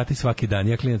nekoliko sati svaki dan.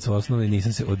 Ja klinac u osnovi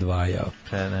nisam se odvajao.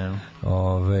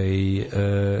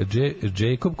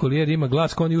 Jacob Collier ima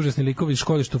glas kao oni užasni likovi iz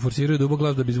škole što forsiraju dubog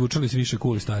glas da bi zvučali svi više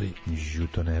cool i stariji.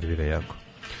 To nervira jako.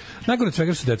 Najgore od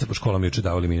svega su deca po školama juče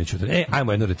davali miniaću.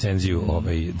 Ajmo jednu recenziju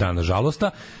Dana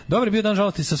žalosta. Dobar je bio Dan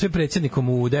žalosti sa sve predsjednikom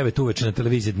u 9 uveče na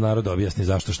televiziji da narod objasni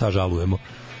zašto, šta žalujemo.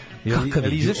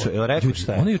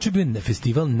 On je juče bio na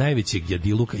festival najvećeg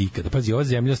jadiluka ikada. Pazi, ova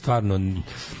zemlja stvarno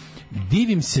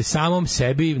divim se samom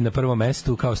sebi na prvom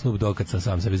mestu kao Snoop Dogg kad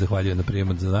sam sebi zahvaljujem na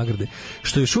prijemu za nagrade,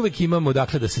 što još uvek imamo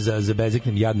dakle da se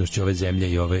zabezeknem jadnošću ove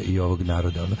zemlje i ovog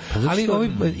naroda. Ali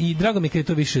i drago mi je kad je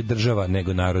to više država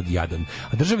nego narod jadan.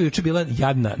 A država je juče bila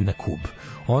jadna na kub.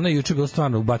 Ona je juče bila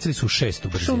stvarno, ubacili su 6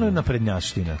 brzinu. Što ono je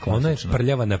naprednjaština? Ona je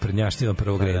prljava naprednjaština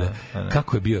prvog reda.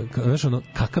 Kako je bio, znaš ono,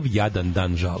 kakav jadan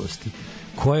dan žalosti.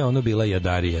 Koja je ono bila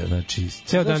jadarija, znači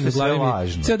ceo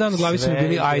dan u glavi su mi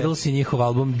bili Idols i njihov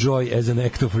album Joy as an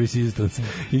Act of Resistance.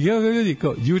 I evo ga ljudi,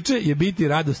 kao, juče je biti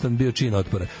radostan bio čin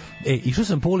otpora. Išao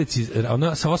sam po ulici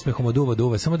ona, sa osmehom od uva do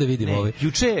uva, samo da vidim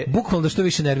juče, bukvalno da što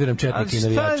više nerviram četnike i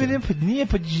navijače. Nije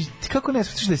pa, kako ne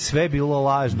shvataš da je sve bilo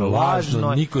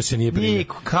lažno, niko se nije primio.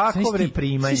 Kako bre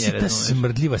primanje? Sve ta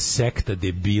smrdljiva sekta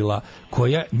debila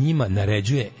koja njima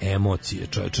naređuje emocije,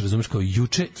 čoveče, razumeš, kao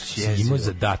juče si imao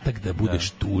zadatak da budeš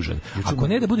tužan. Ako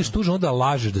ne da budeš tužan, onda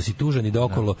lažeš da si tužan i da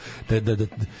okolo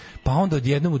pa onda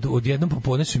odjednom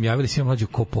popodne su im javili svi mlađi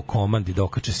ko po komandi da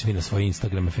okače svi na svoje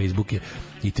Instagrame, Facebooke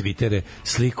i Twittere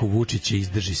sliku Vučića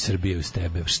izdrži Srbije uz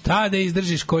tebe. Šta da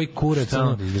izdržiš, koji kurac?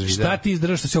 Šta ti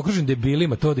izdržiš, što si okružen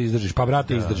debilima, to da izdržiš? Pa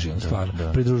brate, izdrži on, stvarno.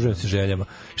 Pridružujem se željama.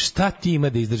 Šta ti ima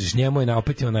da izdržiš? Njemu je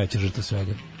opet ima najveća žrtva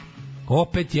svega.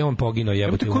 Opet je on poginuo,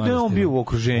 jebote, u manastiru. On bio u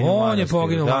okruženju on je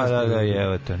poginuo u manastiru. Da,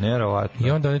 jebote, neverovatno.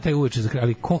 I onda on je taj uveče zakrio,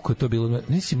 ali koliko je to bilo?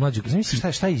 Nisi mlađo,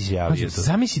 zamisli šta je izjavio to?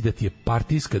 Zamisli da ti je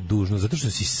partijska dužnost, zato što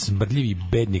si smrdljivi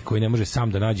bednik koji ne može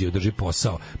sam da nađe i održi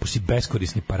posao, pošto si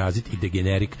beskorisni parazit i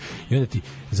degenerik. I onda ti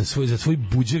za svoj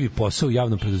buđevi posao u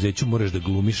javnom preduzeću moraš da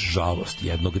glumiš žalost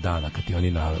jednog dana kad ti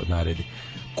oni naredi.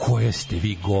 Koje ste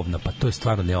vi govna, pa to je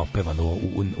stvarno neopevano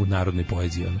u narodnoj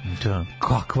poeziji. Da.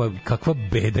 Kakva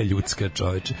beda ljudska,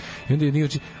 čoveče. I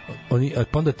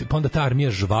onda onda ta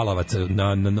armija žvalavaca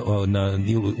na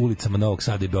ulicama Novog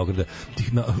Sada i Beograda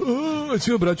tih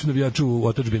sve obraću navijaču u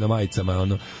otadžbi na majicama,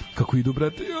 ono, kako idu,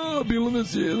 brate, bilo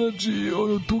nas je, znači,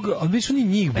 ono, tuga, ali viš oni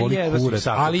njih boli kurac,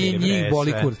 ali i njih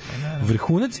boli kurac.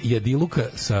 Vrhunac jadiluka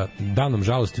sa danom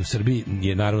žalosti u Srbiji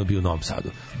je naravno bio u Novom Sadu.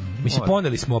 Mislim,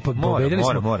 poneli smo, pobedili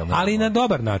smo, ali na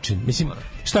dobar način. Mislim,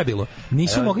 šta je bilo?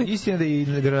 Nisu mogli... Istina da je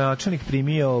gradonačelnik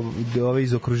primio ove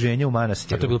iz okruženja u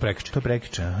manastiru. A to je bilo prekjuče. To je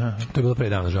prekjuče, aha. To je bilo pre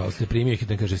dana, žalost. Primio ih i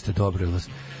da kaže, ste dobro.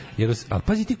 Ali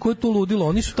pazi ti, ko je to ludilo?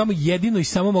 Oni su tamo jedino i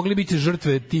samo mogli biti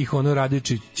žrtve tih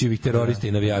Radičićevih terorista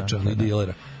i navijača, i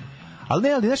dilera. Ali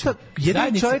znaš šta,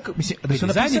 jedan čovjek, mislim, da su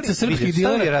zajednica srpskih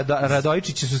dilera,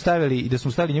 Radojičića su stavili i da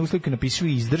smo stavili njegovu sliku i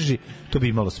napisali izdrži, to bi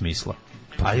imalo smisla.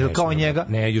 Ali kao njega...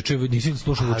 Ne, juče nisi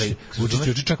slušao Vučić,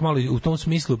 juče čak malo u tom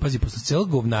smislu, pazi, posle celog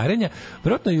govnarenja,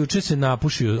 vjerojatno juče se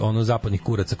napušio zapadnih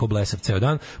kuraca ko blesav ceo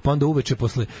dan, pa onda uveče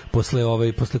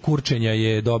posle kurčenja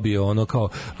je dobio kao,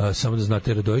 samo da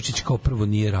znate, Radojičić kao prvo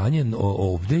nije ranjen,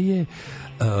 ovde je,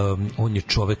 on je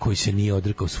čovek koji se nije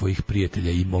odrekao svojih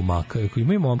prijatelja i momaka.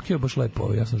 Ima i momke, baš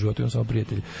lepo, ja sam životio samo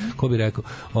prijatelj. Ko bi rekao?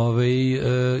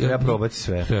 Treba probati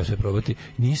sve. Treba sve probati.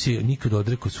 Nije se nikad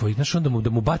odrekao svojih, znaš, onda da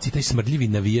mu baci taj smrdljivi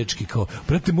navijački kao,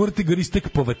 brate, morate ga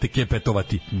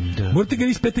rispetovati. Morate ga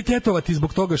rispetovati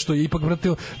zbog toga što je ipak, brate,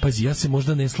 pazi, ja se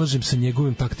možda ne slažem sa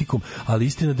njegovim taktikom, ali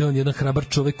istina da je on jedan hrabar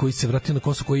čovek koji se vratio na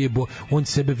Kosovo, koji je on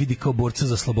sebe vidi kao borca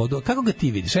za slobodu. A kako ga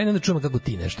ti vidiš? Ajde da čujemo kako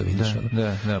ti nešto vidiš.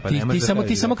 Da,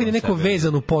 ti samo kad je neko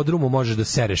vezan u podrumu možeš da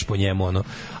sereš po njemu, ono.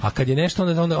 A kad je nešto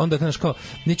onda znaš kao,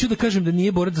 neću da kažem da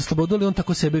nije borac za slobodu, ali on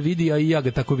tako sebe vidi, a i ja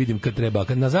ga tako vidim kad treba.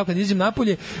 Kad izađem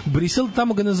napolje, Brisel,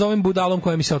 tamo ga nazovem budalom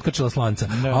koja mi se otkačila slanca.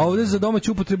 A ovde za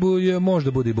domaću upotrebu je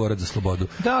možda bude i borac za slobodu.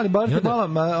 Da, ali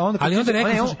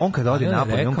on kad ode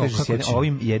napolje, on kaže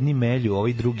ovim jedni melju,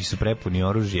 ovi drugi su prepuni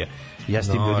oružja. Ja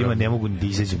s tim ljudima ne mogu da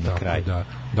izađem na kraj. Da.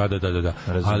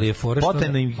 Ali je fora što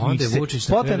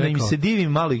potrebno im se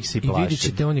divim, malo ih se i plašim. I vidit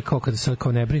ćete, on je kao kada sad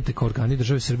kao ne brinite, kao organi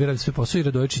države Srbije radi sve posao i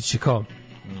Radojičić će kao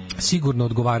sigurno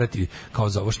odgovarati kao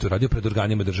za ovo što je radio pred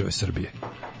organima države Srbije.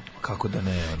 Kako da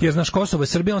ne? Jer znaš, Kosovo je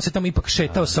Srbija, on se tamo ipak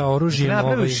šetao sa oružjem.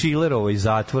 Napravio Šilerovo i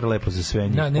zatvor lepo za sve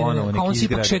njih. On se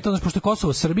ipak šetao, znaš, pošto je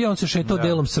Kosovo Srbija, on se šetao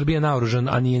delom Srbije naoružan,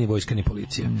 a nije ni vojska ni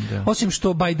policija. Osim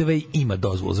što, by the way, ima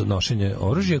dozvolu za nošenje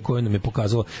oružja koje nam je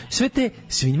pokazalo. Sve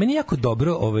meni jako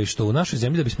dobro što u našoj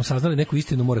zemlji da bismo saznali neku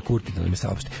istinu mora Kurti da nam je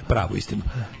saopšti. Pravu istinu.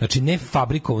 Znači, ne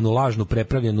fabrikovanu, lažnu,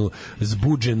 prepravljenu,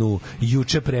 zbuđenu,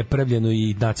 juče prepravljenu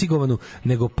i nacigovanu,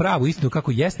 nego pravu istinu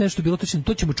kako jeste nešto bilo točno.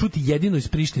 To ćemo čuti jedino iz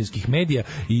prištinskih srpskih medija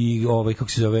i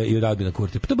kako se zove i od Albina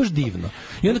Kurtija. Pa to je baš divno.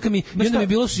 I onda kad mi je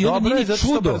bilo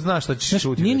čudo, znaš šta ćeš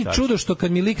čuti. Nije ni čudo što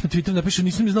kad mi lik na Twitteru napiše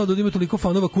nisam ni znao da ima toliko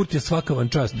fanova Kurtija, svaka vam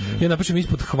čast. Ja napišem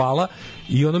ispod hvala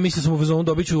i mislio sam u fazonu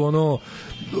dobiću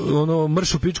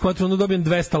mršu pičku, dobijem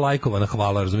 200 lajkova na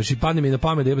hvala, razumiješ? I padne mi na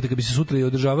pamet da jebate kad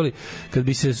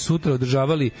bi se sutra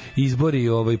održavali izbori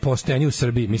postojani u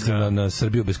Srbiji, mislim na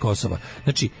Srbiju bez Kosova.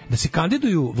 Znači, da se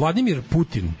kandiduju Vladimir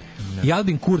Putin i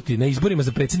Albin Kurti na izborima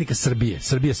za predsjednika Srbije,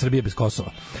 Srbija bez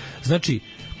Kosova. Znači,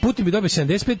 Putin bi dobio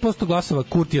 75% glasova,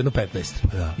 Kurti jedno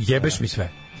 15%. Jebeš mi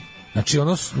sve. Znači,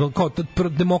 kao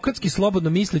demokratski slobodno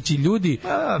misleći ljudi,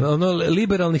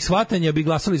 liberalnih shvatanja bi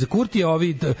glasali za Kurtija,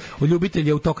 ovi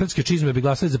ljubitelji autokratske čizme bi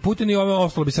glasali za Putina i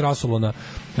ostalo bi se rasulo na,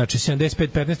 znači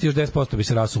 75-15 i još 10% bi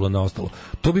se rasulo na ostalo.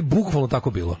 To bi bukvalno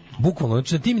tako bilo. Bukvalno.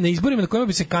 Znači, na izborima na kojima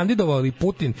bi se kandidovali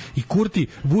Putin i Kurti,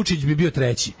 Vučić bi bio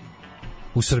treći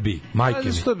u Srbiji, majke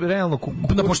mi. Što realno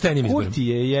na poštenim izborima. Kurti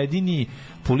je jedini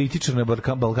političar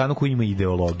na Balkanu koji ima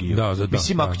ideologiju.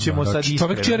 Mislim, ako ćemo sad iskreno.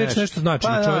 Čovjek će reći nešto znači.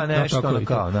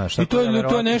 I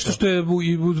to je nešto što je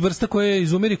vrsta koja je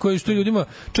izumiri, što ljudima...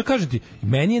 Čak kažem ti,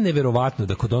 meni je neverovatno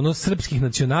da kod srpskih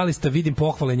nacionalista vidim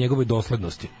pohvale njegove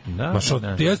doslednosti.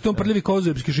 Jeste on prljavi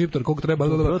kozojepski šiptar, koliko treba...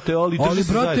 Ali,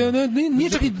 brate,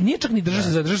 nije čak ni drži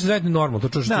se zajedno normalno, to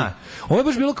čuš ti. Ovo je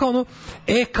baš bilo kao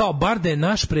kao bar da je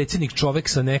naš predsjednik čovek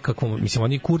sa nekakvom, mislim,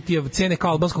 oni Kurtijev cene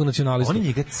kao albanskog nacionalista. Oni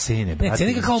njega cene, brate.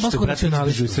 Cene kao albanskog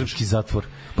nacionalista. Srpski zatvor.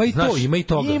 Pa i to, ima i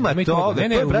toga.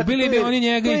 Ne, ubili bi oni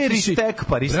njega.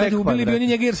 Ubili bi oni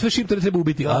njega jer sve šiptare treba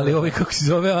ubiti. Ali kako se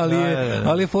zove,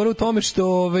 ali je fora u tome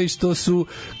što su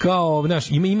kao,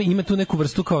 znaš, ima tu neku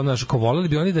vrstu kao, znaš, ko voleli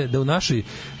bi oni da u našoj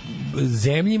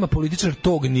zemlji ima političar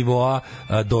tog nivoa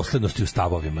doslednosti u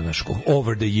stavovima, znaš,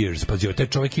 over the years. Pa taj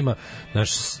čovjek ima,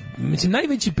 znaš, mislim,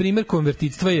 najveći primjer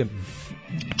konvertitstva je,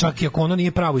 čak i ako ono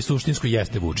nije pravo i suštinsko,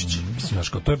 jeste Vučić. Znaš,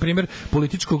 to je primjer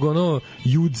političkog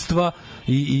judstva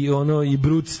i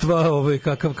brudstva,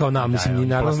 kakav kao nam, mislim, i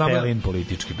naravno nama pastelin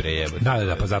politički brejebe.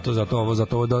 Da, pa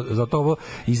zato ovo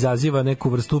izaziva neku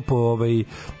vrstu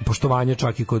poštovanja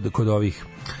čak i kod ovih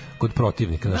kod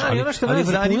protivnika, znači, ali ono što me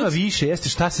zanima više jeste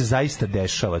šta se zaista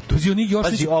dešava tu.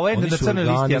 Pazi, ovo je na crnoj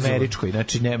listi američkoj,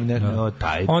 znači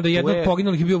taj. Onda jedno od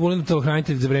poginulih je bio volilni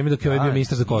telohranitelj za vreme dok je ovaj bio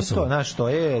ministar za Kosovo. To, znaš, to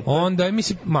je. Onda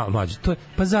mislim mlađe, to je,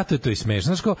 pa zato je to i smešno.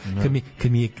 Znaš kao,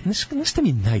 kad mi znaš šta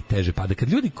mi najteže pada, kad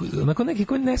ljudi onako neki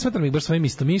koji ne smatram ih baš svojim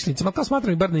istomišljenicima, ali kao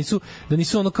smatram ih bar da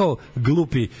nisu ono kao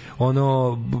glupi,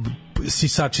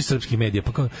 sisači srpskih medija,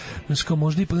 pa kao, znaš, kao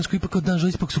možda ipak,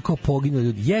 ipak su kao poginuli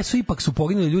ljudi. Jesu, ipak su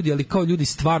poginuli ljudi, ali kao ljudi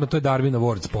stvarno, to je Darwin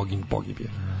Awards pogibije.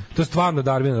 To je stvarno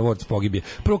Darwin Awards pogibije.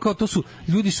 Prvo kao to su,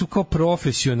 ljudi su kao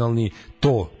profesionalni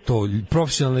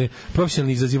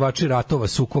profesionalni izazivači ratova,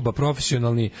 sukoba,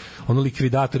 profesionalni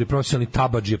likvidatori, profesionalni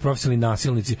tabadžije, profesionalni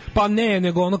nasilnici. Pa ne,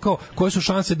 nego ono kao, koje su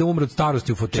šanse da umre od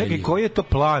starosti u fotelji. Čekaj, koji je to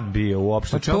plan bio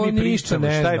uopšte? Pa to ništa ne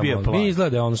znamo. Šta je bio plan? Mi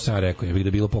izgleda ono što sam rekao, je da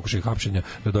je bilo pokušaj hapšenja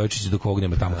Radojičića dok ovog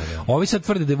nema tamo. Ovi sad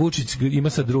tvrde da Vučić ima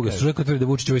sad druga, su rekao tvrde da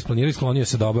Vučić ovo isplanirao i sklonio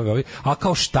se da obave ovi, a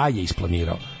kao šta je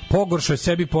isplanirao? Pogoršao je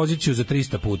sebi poziciju za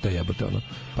 300 puta, jebote ono.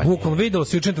 Bukvalno videlo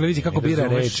se juče na televiziji kako bira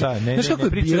reči. Znaš kako je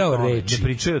birao reči? Ne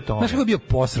pričaju o tome. Znaš kako je bio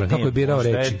posran, kako je birao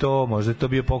reči? Možda je to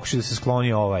bio pokušaj da se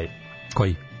skloni ovaj.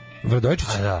 Koji? Radojičić?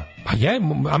 Pa je,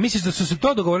 a misliš da su se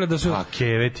to dogovorili da su... Pa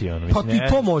keveti ono. Pa i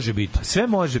to može biti. Sve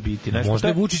može biti. Možda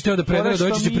je Vučić teo da preda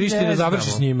Radojičića Prištine,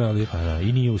 završi s njime, ali...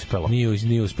 I nije uspelo.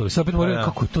 Nije uspelo. Sad opet moraju,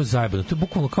 kako je to zajebano. To je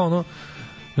bukvalno kao ono...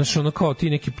 Znaš, ono kao ti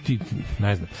neki...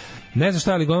 Ne znam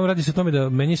šta, ali glavno radi se o tome da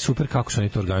meni je super kako su oni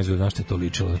to organizuju, znaš što je to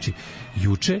ličilo. Znači,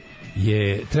 juče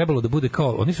je trebalo da bude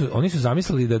kao, oni su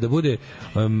zamislili da bude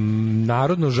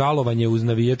narodno žalovanje uz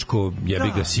navijačko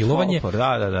jebiga silovanje.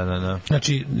 Da.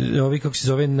 Znači, ovi kako se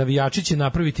zove, navijači će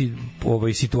napraviti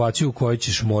situaciju u kojoj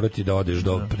ćeš morati da odeš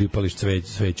da pripališ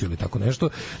sveću ili tako nešto,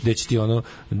 gde će ti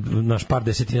naš par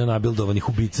desetina nabildovanih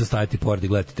ubica stajati pored i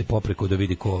gledati popreko da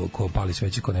vidi ko pali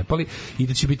sveće, ko ne pali, i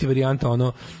da će biti varijanta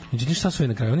međutim šta su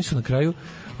na kraju?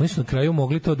 Oni su na kraju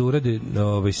mogli to da urade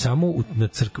samo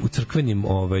u crkvenim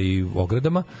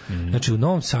ogradama. Znači u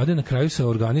Novom Sadu na kraju se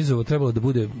organizovao, trebalo da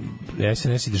bude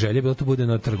SNS i želje bilo to bude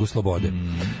na Trgu Slobode.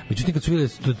 Međutim kad su videli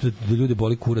da ljude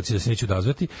boli kurac i da se neće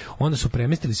odazvati, onda su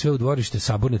premestili sve u dvorište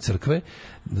Saborne crkve,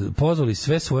 pozvali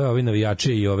sve svoje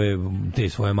navijače i te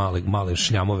svoje male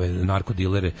šljamove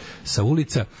narkodilere sa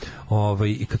ulica,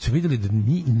 i kad su videli da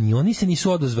ni oni se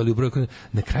nisu odazvali u broju,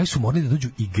 na kraju su morali da dođu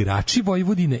igrači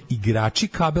Vojvodine igrači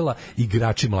kabela,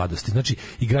 igrači mladosti. Znači,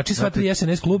 igrači sva 3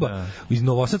 SNS kluba, iz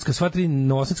Novosadska, sva 3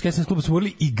 Novosadska SNS kluba su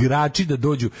morali igrači da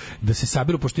dođu, da se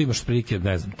sabiru, pošto imaš prilike,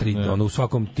 ne znam, 3, u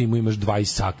svakom timu imaš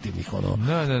 20 aktivnih,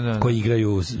 koji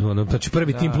igraju, znači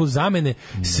prvi tim plus zamene,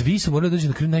 svi su morali da dođu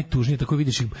na kraju najtužnije, tako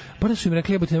vidiš ih, pa da su im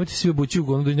rekli, jebote, nemojte svi obući u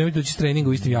gondu, nemojte doći s treninga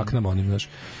u istim jaknama, onim, znaš. I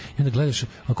onda gledaš,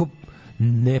 ako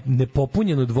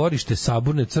nepopunjeno dvorište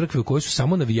Saborne crkve u kojoj su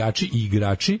samo navijači i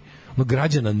igrači,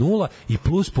 građana nula i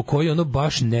plus po koji ono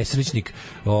baš nesrećnik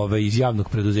iz javnog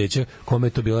preduzeća kome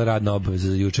je to bila radna obaveza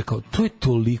za juče, kao to je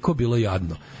toliko bilo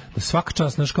jadno. Svaka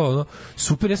čast, znaš, kao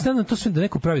super, ja se nadam to sve da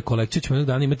neko pravi kolekciju, ćemo jednog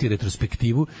dana imati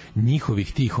retrospektivu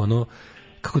njihovih tih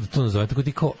kako da to nazove, tako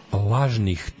ti kao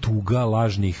lažnih tuga,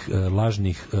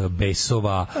 lažnih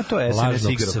besova,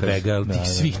 lažnog svega,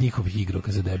 svih njihovih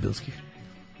igroka za debilskih.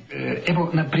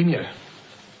 Evo, na primjer,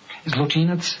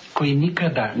 zločinac koji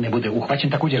nikada ne bude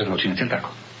uhvaćen, također je zločinac, je li tako?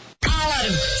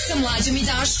 Alarm sa Mlađom i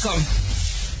Daškom.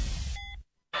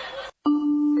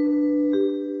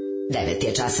 9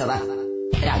 je časova.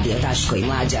 Radio Daško i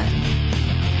Mlađa.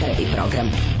 Prvi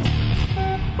program.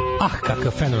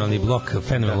 Kakav fenomenalni blok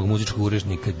fenomenalnog muzičkog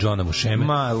urežnika Johna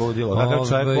Mušeme. Ludilo. Kakav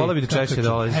čovjek, vola bi da češće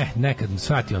dolazi. Nekad,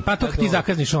 shvati on. Pa to kad ti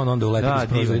zakazniš onda uleti iz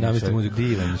prozora i namesti muziku.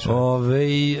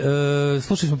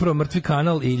 Slušali smo prvo Mrtvi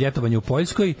kanal i Ljetovanje u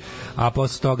Poljskoj, a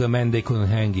posle toga Man They Couldn't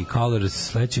Hang i Colors.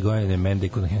 Sledeće godine Man They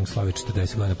Couldn't Hang slavi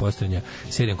 40 godina postojanja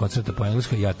serijan koncerta po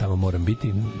engleskoj. Ja tamo moram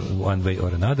biti one way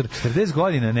or another. 40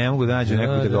 godina ne mogu da nađu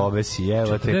nekog da ga obesi.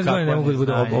 40 godina ne mogu da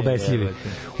budu obesljivi.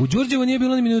 U Đurđevu nije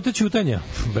bilo ni minuta ćutanja.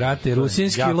 Brate,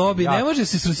 rusinski lobi, ne može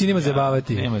se s Rusinima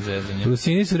zabavati. Nema zezanja.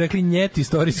 Rusini su rekli njet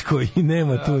istorijsko i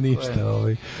nema tu ništa.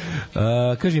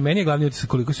 Kaže, meni je glavni utisak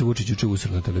koliko se Vučić juče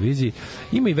usrao na televiziji.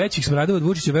 Ima i većih smradova od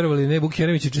Vučića, verovali ne, Vuk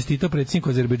Jeremić je čestitao predsjedniku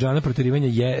Azerbejdžana proterivanja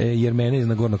Jermene iz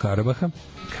Nagornog Karabaha.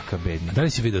 Kakav bedni. Da li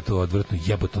si vidio to odvrtno?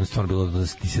 Jebote, ono stvarno bilo da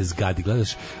ti se zgadi.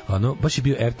 Gledaš, baš je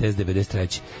bio RTS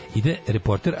 93. Ide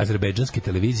reporter azerbejdžanske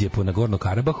televizije po Nagornom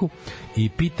Karabahu i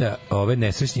pita ove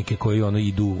nesrećnike koji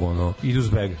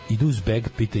idu uz beg,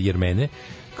 pita Jermene,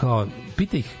 kao,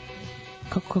 pita ih,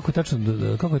 kako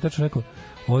je tačno rekao,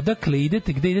 odakle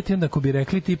idete, gde idete, onda ako bi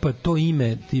rekli tipa to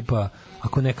ime, tipa,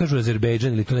 ako ne kažu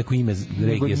Azerbejdžan ili to neko ime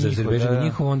regije za Azerbejdžan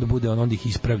njihovo, onda bude onda ih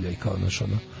ispravlja i kao,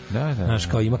 znaš,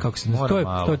 kao ima kako se, to je,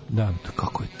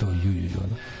 kako je to,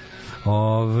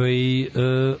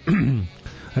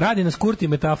 radi nas Kurti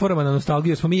metaforama na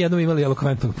nostalgiju, smo mi jednom imali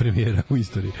elokventnog premijera u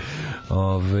istoriji.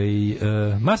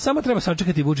 Samo treba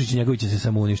sačekati Vučić i njegovi će se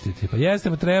samo uništiti. Pa jeste,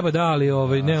 pa treba, da, ali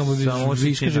nemamo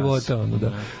viška života.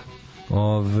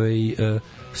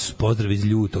 Pozdrav iz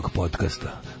ljutog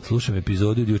podcasta. Slušam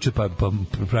epizodu juče, pa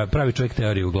pravi čovjek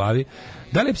teoriju u glavi.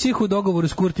 Da li je psiho u dogovoru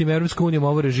s Kurtijem Evropskom unijom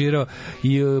ovo režirao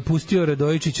i pustio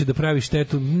Radojičića da pravi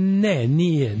štetu? Ne,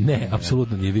 nije,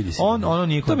 apsolutno nije, vidi se. Ono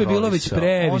nije kontrolisao. To bi bilo već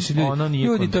previše.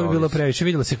 Ljudi, to bi bilo previše.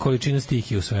 Vidjela se količina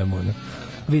stihije u svemu.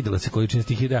 Videla se količina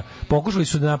stihije, da. Pokušali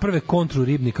su da naprave kontru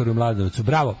Ribnikaru i Mladenovcu.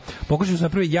 Bravo. Pokušali su da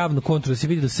naprave javnu kontru, da se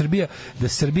vidi da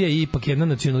Srbija je ipak jedna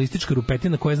nacionalistička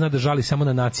rupetina koja zna da žali samo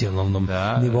na nacionalnom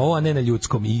nivou, a ne na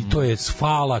ljudskom. I to je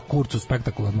sfala Kurcu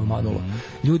spektakularno manulo.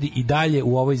 Ljudi i dalje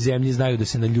u ovoj zemlji znaju da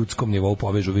se na ljudskom nivou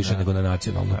povežu više nego na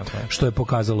nacionalnom. Što je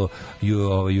pokazalo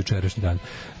jučerašnji dan.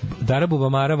 Darabu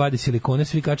Vamara vadi silikone,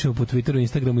 svi kačemo po Twitteru i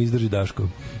Instagramu, izdrži Daško.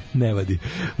 Ne vadi.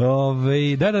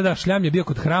 Da, Šljam je bio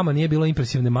kod hrama, nije bilo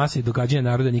impresivne mase i događanja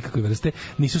naroda nikakve vrste,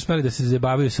 nisu smeli da se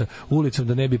zabavaju sa ulicom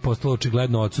da ne bi postalo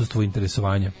očigledno odsustvo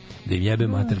interesovanja. Da im jebe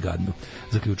mater gadnu,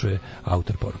 zaključuje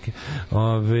autor poruke.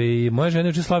 Moja žena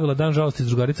je slavila dan žalosti s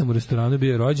drugaricama u restoranu,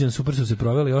 bio je rođen, super su se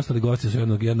proveli, ostali gosti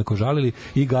su jednako žalili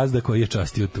i gazda koji je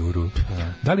častio turu.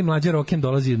 Da li Mlađa Roken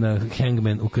dolazi na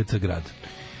Hangman u KC grad?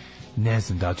 Ne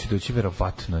znam da li ću doći,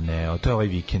 verovatno ne. To je ovaj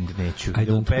vikend, neću.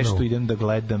 U Peštu idem da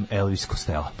gledam Elvis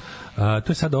Costello.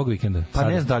 To je sad ovog vikenda. Pa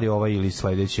ne znam da li ovaj ili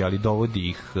sledeći, ali dovodi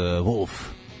ih Wolf.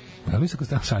 Elvis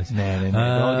Costello, šalim se. Ne,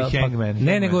 dovodi Hangman.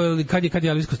 Ne, nego kad je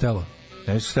Elvis Costello?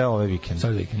 Elvis Costello ovaj vikend.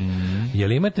 Sad vikend.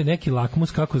 Jel imate neki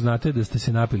lakmus kako znate da ste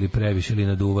se napili previše ili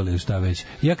naduvali ili šta već?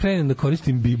 Ja krenem da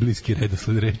koristim biblijski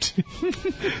redosled reči.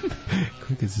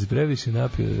 Kad se previše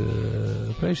napio,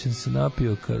 previše sam se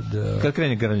napio kad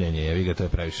krene grljenje, jevi ga, to je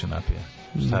previše napio.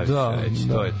 Šta reći,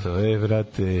 to je to.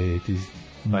 Vrate, ti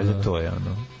valjda to je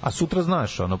ono. A sutra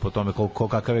znaš ono po tome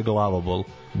kakav je glavobol.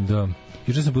 Da.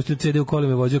 Juče sam pustio CD u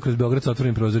kolima i vozio kroz Beograd sa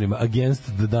otvorenim prozorima. Against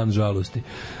the dan žalosti.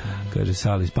 Kaže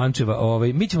Sali iz Pančeva.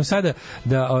 Mi ćemo sada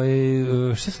da...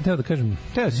 šta sam teo da kažem?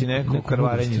 Teo si neko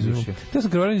krvarenje iz ušiju. Teo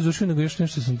sam krvarenje iz ušiju, nego još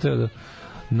nešto sam teo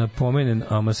napomenen,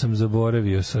 ama sam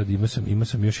zaboravio sad, imao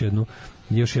sam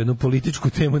još jednu političku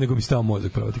temu, nego mi stao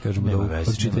mozak, pravo ti kažemo,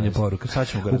 od čitanja poruka.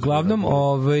 Uglavnom,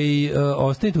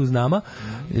 ostanite uz nama,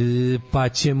 pa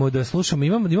ćemo da slušamo,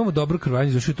 imamo dobro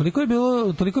krvanje, zašto toliko je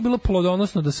bilo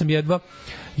plodonosno da sam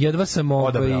jedva sam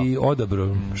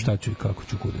odabrao šta ću i kako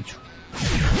ću, kuda ću.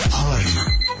 Alarm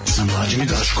sa Mlađim i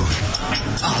Daškom.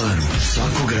 Alarm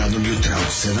svakog radnog jutra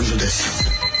od 7 do 10.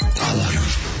 Alarm.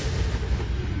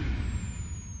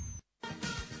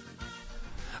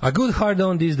 A good hard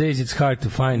on these days it's hard to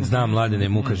find. Znam, Mladene,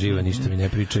 muka živa, ništa mi ne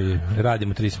pričaju.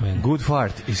 Radimo 3 smene. Good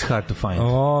fart is hard to find.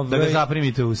 Da ga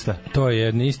zaprimite usta. To je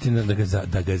jedna istina, da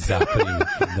ga zaprimite.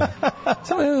 Da.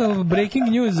 Samo breaking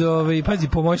news, pazi,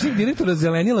 pomoćnik direktora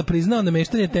Zelenila priznao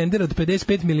nameštanje tendera od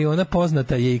 55 miliona,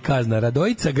 poznata je i kazna.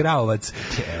 Radojica Graovac,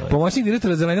 pomoćnik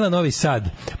direktora Zelenila Novi Sad,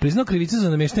 priznao krivicu za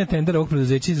nameštanje tendera ovog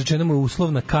preduzeća, izrečena mu je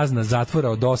uslovna kazna zatvora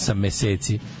od 8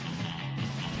 meseci.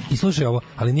 I slušaj ovo,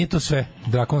 ali nije to sve,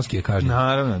 drakonski je kažnjen.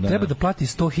 Naravno, da. Treba da plati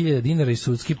 100.000 dinara i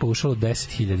sudski paušal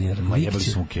 10.000 dinara. Ma jebali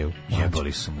su mu kevu.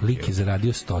 Lik je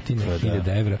zaradio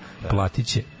 100.000 evra, platit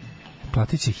će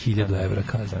 1.000 evra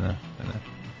kazna.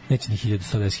 Neće ni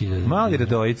 110.000. Mali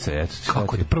Radojica, eto.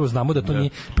 Kako je? Prvo znamo da to nije...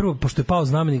 Prvo, pošto je pao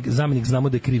zamenik, znamo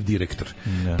da je kriv direktor.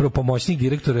 Prvo, pomoćnik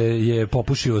direktora je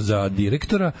popušio za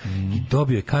direktora i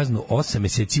dobio je kaznu 8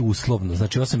 meseci uslovno.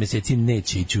 Znači, 8 meseci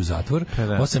neće ići u zatvor.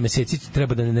 8 meseci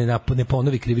treba da ne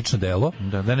ponovi krivično delo.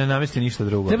 Da ne namesti ništa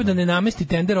drugo. Treba da ne namesti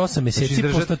tender 8 meseci.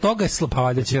 Posle toga je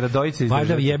valjda će Radojica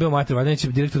izdržati. Valjda jebeo mater, valjda neće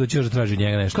direktor doći još da traži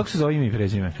njega nešto. Kako se zove ime i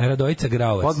prezime? Radojica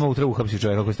Graovac. Odmah u trebu hapsi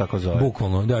čovjek kako se tako zove.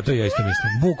 Bukvalno, da, to ja isto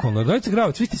mislim. Radojica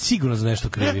Graovac, vi ste sigurno za nešto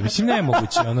krivi. Mislim,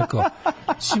 nemoguće, onako.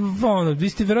 Vi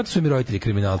ste, verovatno su mi roditelji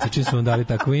kriminalci, čim su vam dali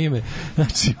takvo ime.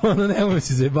 Znači, nemoj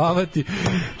se zajebavati.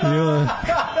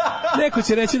 Neko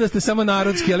će reći da ste samo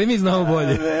narodski, ali mi znamo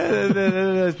bolje.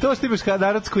 To što imaš kao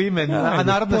narodsko ime, a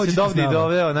narod nas je dovde i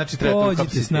doveo, znači treba tu kapsiti.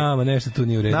 Pođite s nama, nešto tu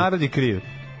nije u redu. Narod je kriv.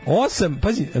 8,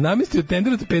 pazi, namestio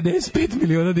tender od 55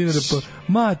 miliona dinara po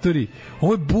maturi.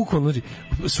 Ovo je bukvalno, znači,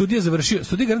 sudija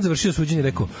garant završio suđenje i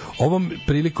rekao, ovom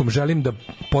prilikom želim da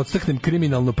podstaknem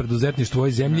kriminalno preduzetništvo u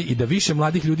ovoj zemlji i da više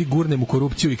mladih ljudi gurnem u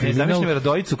korupciju i kriminal. Zamišljam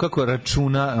Radojicu kako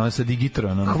računa sa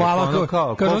digitorom. Hvala,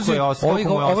 koliko je ostalo.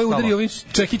 Ovaj udari, ovim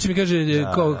čekić mi kaže,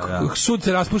 sud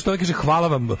se raspušta, ovaj kaže, hvala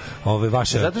vam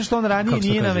vaše. Zato što on ranije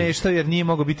nije nameštao, jer nije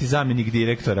mogao biti zamenik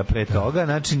direktora pre toga,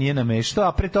 znači nije nameštao,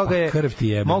 a pre toga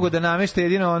je mogu da namešta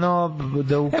jedino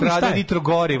da ukrade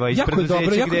nitrogoriva iz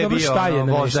preduzeća gde je bio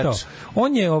vozač.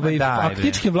 On je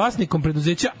faktičkim vlasnikom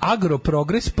preduzeća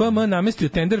Agroprogres PM namestio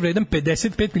tender vredan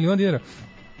 55 miliona dinara.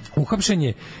 Uhapšen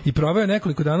je i proveo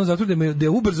nekoliko dana zato da je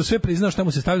ubrzo sve priznao šta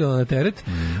mu se stavljalo na teret.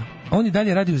 On i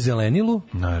dalje radi u Zelenilu.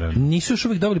 Naravno. Nisu još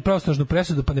uvijek dobili pravosnažnu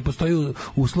presudu, pa ne postoji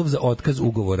uslov za otkaz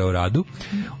ugovora o radu.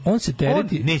 On se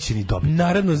tereti... On neće ni dobiti.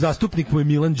 Naravno, zastupnik mu je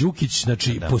Milan Đukić,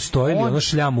 znači postoji li ono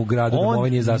šljam u gradu da ovaj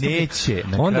nije zastupnik. On neće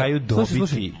na kraju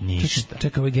dobiti ništa.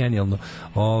 Čekaj, ovo je genijalno.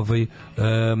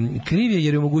 Kriv je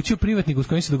jer je omogućio privatniku s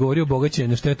kojim se dogovorio bogaćenje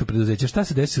na štetu preduzeća. Šta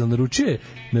se desilo?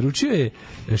 Naručio je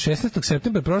 16.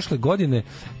 septembra prošle godine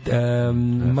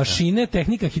mašine,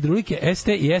 tehnika hidrolike ST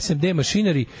i SMD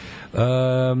mašinari.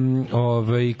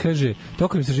 Kaže,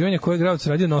 tokom istraživanja koje je Graovac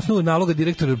radio na osnovu naloga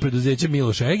direktora preduzeća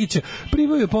Miloša Egića,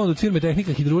 pribavio je ponudu od firme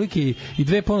tehnika hidrolike i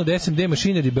 2 ponude SMD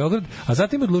mašinari Beograd, a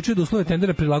zatim odlučio da uslove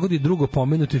tendera prilagodi drugo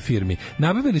pomenutoj firmi.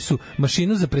 Nabavili su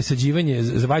mašinu za presađivanje,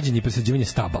 za vađenje i presađivanje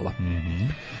stabala.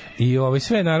 I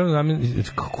sve je naravno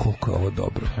koliko je ovo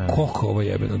dobro. Koliko je ovo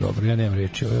jebeno dobro. Ja nemam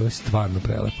reći, ovo je stvarno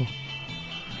prelepo.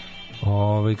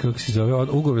 Kako se zove,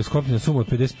 ugovor je sklopljen na sumu od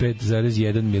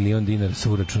 55,1 milion dinara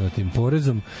sa uračunatim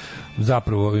porezom.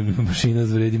 Zapravo mašina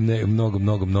vredi mnogo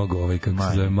kako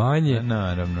se zove, manje.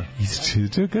 Naravno.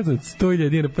 Čekaj, kada 100.000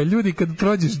 dinara, pa ljudi kad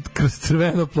prođeš kroz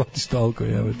crveno platiš toliko,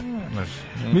 jebate.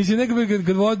 Mislim, nekako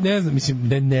kad ne znam,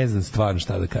 ne znam stvarno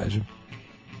šta da kažem.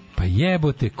 Pa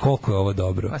jebote, koliko je ovo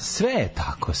dobro. Pa sve je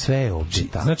tako, sve je ovdje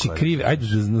tako. Znači, ajde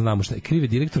da znamo šta je. Kriv je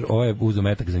direktor, ovo je uzeo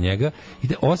metak za njega.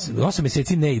 8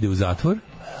 meseci ne ide u zatvor.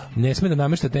 Ne sme da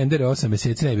namešta tendere 8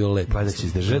 meseci, ne je bilo lepo. Pa da će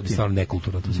izdržati. Stvarno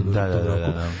nekulturno to se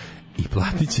da. I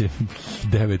platit će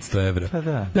 900 evra. Pa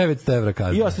da. 900 evra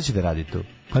kazna. I ostaće da radi tu.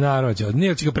 Pa naravno će.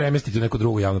 Nije će ga premestiti u neko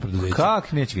drugo javno preduzeće.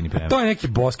 Kak? Neće ga ni premestiti. To je neki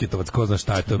Bosketovac, ko zna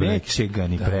šta je to. Neće ga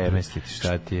ni premestiti,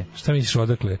 šta ti je. Šta misliš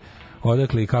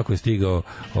odakle i kako je stigao,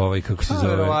 kako se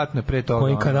zove, verovatno pre toga,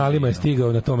 kojim kanalima je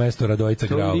stigao na to mesto Radojica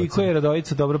Graovac. Toliko je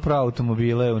Radojica dobro pravo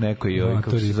automobile u nekoj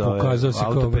kako se zove,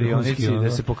 autoperionici,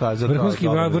 da se pokazao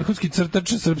vrhunski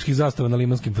crtač srpskih zastava na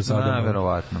limanskim fasadama.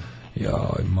 Verovatno.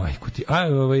 Joj, majku ti.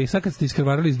 Sad kad ste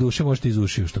iskrvarili iz duše, možete iz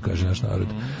ušiju, što kaže naš narod.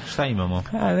 Šta imamo?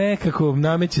 Nekako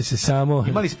nameće se samo...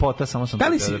 Imali spota, samo sam... Da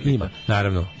li si? Ima,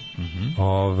 naravno.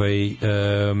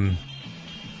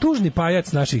 Tužni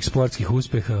pajac naših sportskih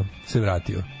uspeha se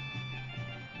vratio.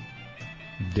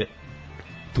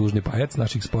 Tužni pajac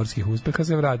naših sportskih uspeha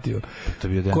se vratio. To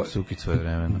bi jedan Sukić svoje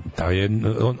vremena.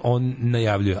 On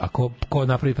najavljuje. A ko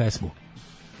napravi pesmu?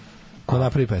 Ko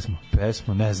napravi pesmu?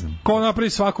 Pesmu, ne znam. Ko napravi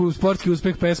svaku sportski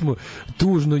uspeh pesmu,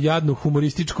 tužnu, jadnu,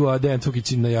 humorističku, a Dejan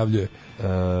Cukić najavljuje?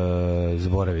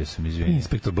 Zaboravio sam, izvini.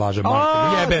 Inspektor Blaža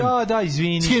Marković. Jebem. Da,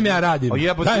 izvini. S kim ja radim?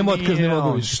 Dajem otkaz, ne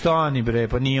mogu više. Šta ni bre,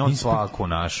 pa nije on svaku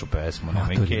našu pesmu,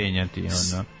 nemoj kenjati.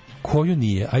 Koju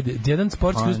nije? Ajde, jedan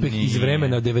sportski uspeh iz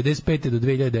vremena od 95. do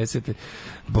 2010.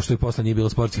 Pošto je posle nije bilo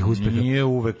sportskih uspeha. Nije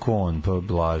uvek on, pa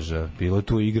Blaža. Bilo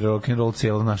tu igra rock'n'roll,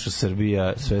 cijela naša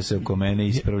Srbija, sve se oko mene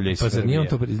ispravlja i pa Srbija.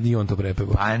 Nije on to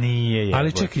prepevao. Pa nije.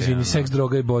 Ali ček, izvini, seks,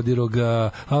 droga i bodiroga,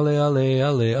 ale,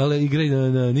 igraj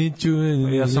na niću.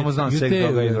 Ja samo znam seks,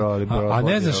 droga i droga. A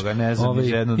ne znaš,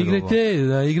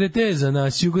 igrajte za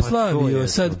nas Jugoslaviju,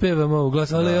 sad pevamo u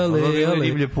glas, ale.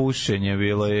 Riblje pušenje,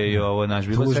 bilo je i ovo naš,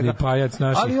 bilo svega. Pajac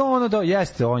naših. Ali ono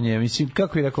jeste, on je, mislim,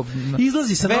 kako je rekao,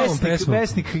 izlazi sa novom pesmom.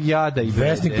 Vesnik jada i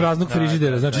vesnik praznog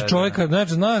frižidera. Znači čovjeka,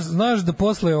 znaš da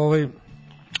posle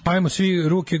ajmo svi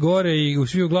ruke gore i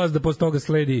svi u glas, da posle toga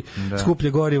sledi skuplje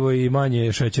gorivo i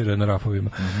manje šećera na rafovima.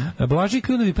 Blaži i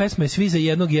Kljunovi pesma je svi za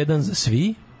jednog, jedan za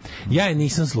svi. Ja je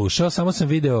nisam slušao, samo sam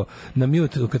video na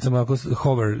mute kad sam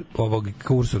hover ovog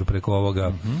kursor preko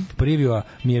ovoga previewa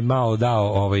mi je malo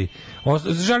dao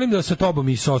želim da sa tobom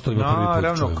i sa ostalima prvi put.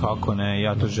 Naravno, kako ne,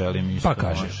 ja to želim isto. Pa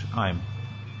kažeš. Ajmo.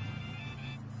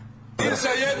 Za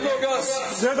jednoga,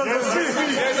 jedan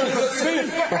za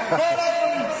svi,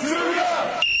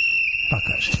 pa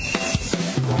kaže.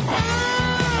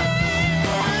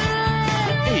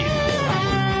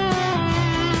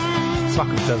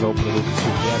 Svaka čast za ovu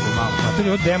produkciju. To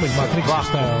je od demo iz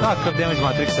Matrixa. Kakav demo iz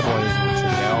Matrixa bolje zvuči?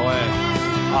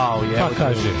 Ovo je... Pa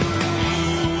kaže.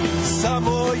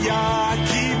 Samo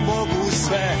jaki mogu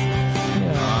sve.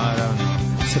 Naravno.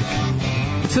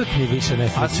 Crkni više ne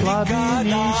sliči. A slabi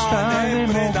ništa ne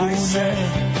mogu ne.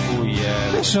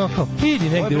 Znaš ono kao, idi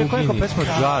negde u Gini. Ovo je pesma od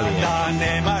Galije. Da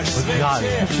nemaš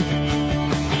sreće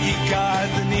i kad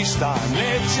ništa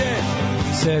neće,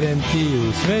 serem ti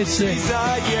u sveće, svi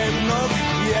za jednog,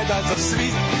 jedan za svi.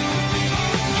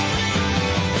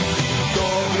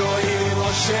 Dobro ili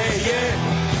loše je,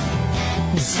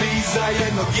 svi za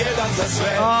jednog, jedan za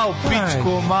sve. U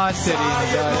pičku materinu.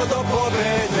 Zajedno do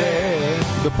pobede.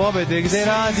 Do pobede gde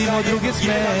radimo druge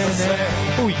smene.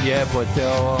 Ujebote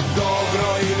ovo. Dobro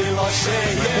ili loše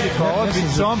je.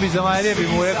 Čombi za Majlije bi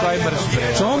mu rekao aj mrš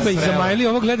bre. Čombe za Majlije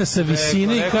ovo gleda sa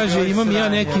visine i kaže imam ja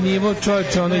neki nivo,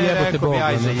 čovječe, ono jebote Boga.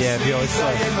 Ja zajebio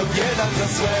sve.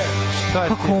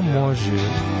 Kako može?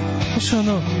 Znaš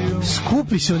ono,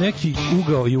 skupi se u neki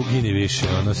ugao i ugini više,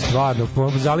 ono, stvarno,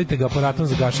 zalite ga aparatom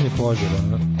za gašenje požara,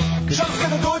 ono. Šans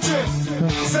kada dođe,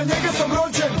 za njega sam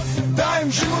rođen,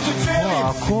 dajem život u celi,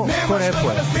 ko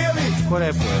repuje? Ko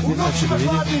repuje? U noćima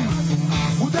hladnim,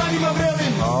 u danima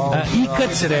vrelim.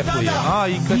 Ikad se repuje.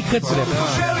 Ikad se repuje.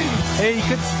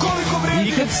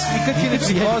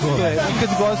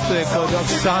 Ikad gostuje kod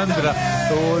Aleksandra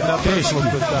na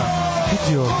Facebooku, da.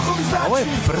 Ovo je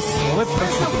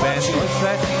prsluk band, ovo je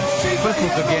sve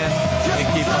prsluk again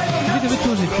ekipa. Vidi vi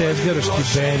tužni tezgaroški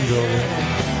band ovo.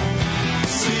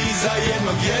 Svi za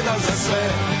jednog, jedan za sve.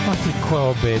 Pa ti koja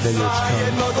obeda ljudska.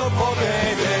 Zajedno do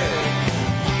pobede.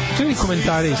 Čini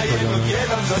komentari ispod ono.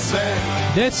 Jedan za sve.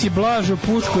 Deci Blažo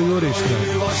Puško Jurišta.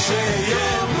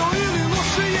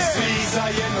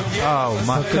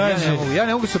 Ja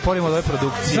ne mogu se porim od ove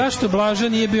produkcije. Zašto Blaža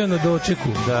nije bio na dočeku?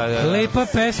 Da. Lepa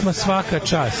pesma, svaka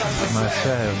čast.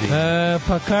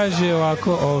 Pa kaže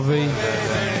ovako,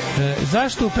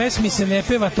 zašto u pesmi se ne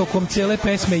peva tokom cijele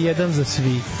pesme jedan za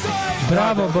svi?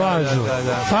 Bravo Blažo.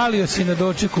 Falio si na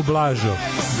dočeku Blažo.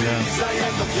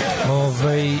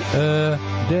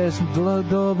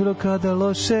 Dobro kada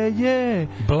loše je.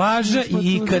 Blaža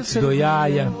i Ikac do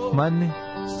jaja. Mane.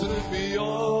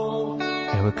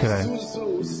 Evo kraj.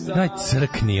 Daj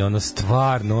crkni, ono,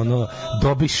 stvarno, ono,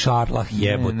 dobi šarlah,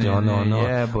 jebote,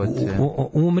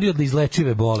 umri od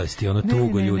izlečive bolesti, ono,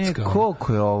 tugo ljudska.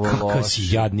 Koliko je ovo loše. Kakav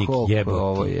si jadnik, jebote.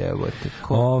 Koliko je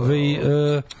ovo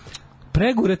jebote.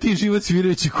 Pregura ti život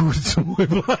svirajući kurcu, moj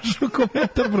Blažo,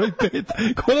 komentar broj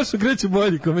 5. Konačno kreću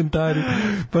bolji komentari.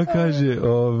 Pa kaže,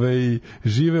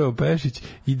 živeo Pešić,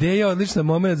 ideja odlična,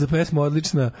 moment za pesmu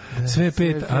odlična, sve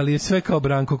 5, ali je sve kao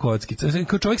Branko Kockica.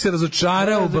 Kao čovjek se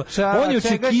razočarao, on je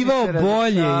očekivao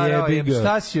bolje, jebi ga.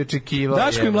 Šta si očekivao?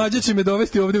 Daško i Mladja će me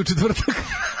dovesti ovde u četvrtak.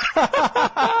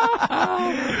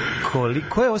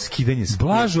 Koliko je ovo skidanje s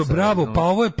Blažo, bravo, pa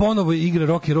ovo je ponovo igra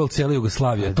rock and roll cijela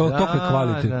Jugoslavija. To je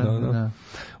kvalitetno.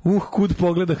 Kud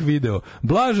pogledah video.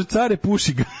 Blažo, care,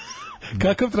 puši ga.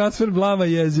 Kakav transfer blama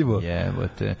jezivo.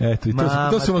 Jebote. Eto, i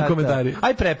to su vam komentari.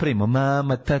 Aj prepravimo.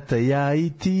 Mama, tata, ja i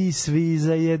ti, svi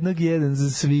za jednog, jedan za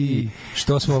svi.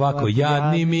 Što smo ovako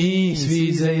jadni mi,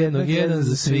 svi za jednog, jedan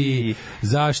za svi.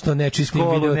 Zašto ne čistim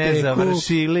videoteku? Ne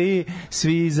završili,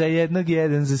 svi za jednog,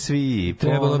 jedan za svi.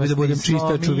 Trebalo bi da budem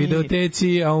čistač u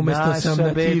videoteci, a umesto sam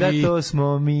na TV. Naša beda, to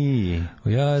smo mi.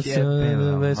 Ja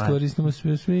sam, bez koristimo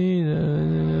sve svi.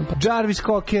 Jarvis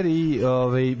Cocker i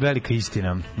velika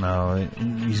istina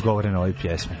izgovorena ovoj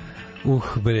pjesmi.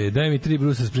 Daj mi 3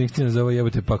 Brusa Springsteena za ovo,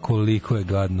 jebote, pa koliko je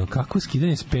gadno. Kako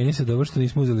skidanje s penisa, dobro što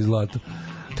nismo uzeli zlato.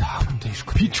 Da,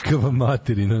 teško. Pičkava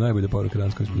materina, najbolja poruka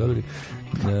danas koju smo dobili.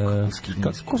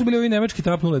 Kako su bili ovi nemački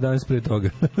tapnule danas pre toga?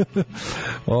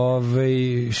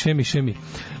 Šemi.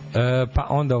 Pa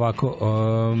onda ovako...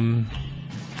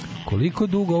 koliko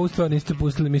dugo ovu stvar niste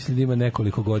pustili, mislim da ima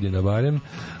nekoliko godina barem.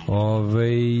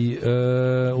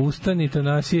 Ustanite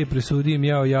nasije, presudim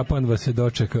jao, Japan vas je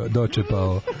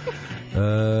dočepao.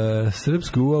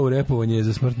 Srpsku UA u repovanje je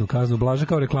za smrtnu kaznu. Blaža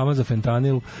kao reklama za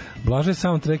fentanil. Blaža je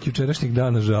soundtrack jučerašnjeg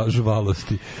dana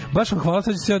žvalosti. Baš vam hvala,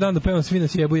 sad ću ceo dan da pevam svi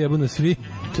nas jebu na svi.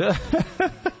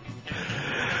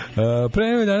 Pre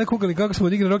jednog dana kukali kako smo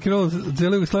od igra rock and roll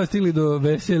cijela Jugoslavija stigli do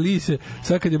Veselise.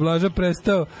 Sad kad je Blaža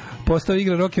postao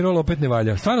igra rock and roll, opet ne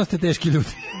valja. Stvarno ste teški ljudi.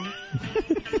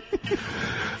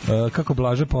 Kako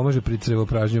Blaža pomaže pri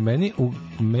crevopražnju.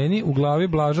 Meni u glavi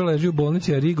Blaža leži u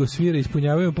bolnici, a Rigo svira,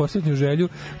 ispunjavaju posljednju želju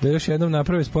da još jednom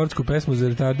naprave sportsku pesmu za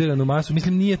retardiranu masu.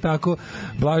 Mislim, nije tako.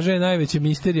 Blaža je najveća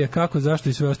misterija kako, zašto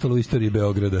i sve ostalo u istoriji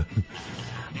Beograda.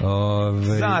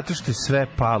 Zato što je sve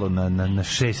palo na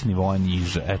 6 nivoa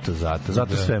niže, eto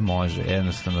zato sve može,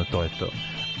 jednostavno to je to.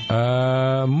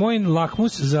 Moj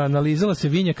lakmus za analizala se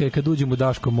vinjaka je kad uđem u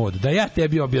Daško mod, da ja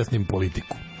tebi objasnim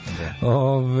politiku.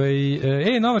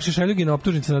 Nova Šešeljugina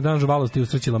optužnica na dan žvalosti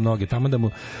usrećila mnoge, tamo da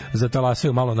mu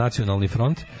zatalasaju malo nacionalni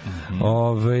front.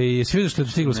 Svi vidio što je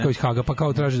stiglo s Haga, pa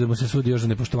kao traži da mu se sudi još za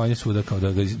nepoštovanje suda, kao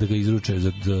da ga izruče,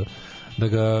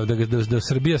 da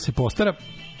Srbija se postara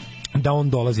da on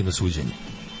dolazi na suđenje.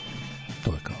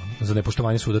 To je kao za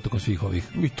nepoštovanje suda tokom svih ovih.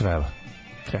 I treba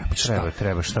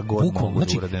šta god mogu da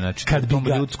urade, znači kad bi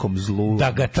ga ljudskom zlu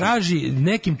da ga traži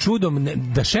nekim čudom,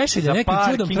 da Šešelja nekim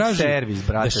čudom traži servis,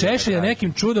 brate, da Šešelja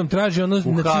nekim čudom traži ono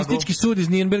nacistički sud iz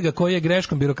Nirnberga koji je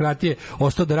greškom birokratije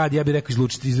ostao da radi, ja bih rekao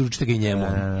izručite ga i njemu.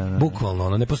 Bukvalno,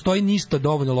 ono ne postoji ništa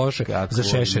dovoljno loše za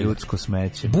Šešelja. Ljudsko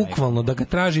smeće. Bukvalno da ga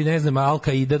traži, ne znam,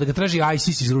 Al-Qaida, da ga traži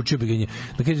ISIS, izručio bi ga njemu.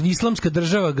 Da kaže islamska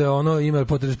država ga ono ima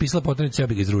pisala potrebno, ja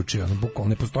bih ga izručio. Bukvalno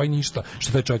ne postoji ništa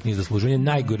što taj čovjek nije zaslužio. On je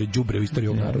najgore đubre u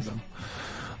istoriji naroda.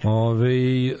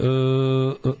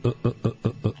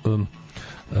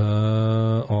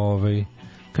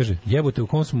 Kaže, jebote,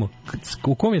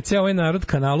 u kom je ceo ovaj narod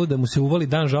kanalu da mu se uvali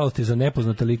dan žalosti za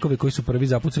nepoznate likove koji su prvi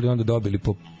zapucali i onda dobili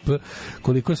po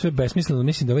koliko je sve besmisleno.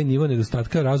 Mislim da ovaj nivo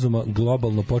nedostatka razuma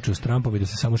globalno počeo s Trumpom i da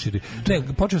se samo širi. Ne,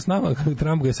 počeo s nama,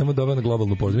 Trump ga je samo doveo na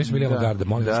globalnu poziciju. Mi smo bili avangarda,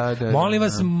 molim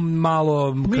vas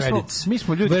malo credits. Mi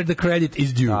smo ljudi. Where the credit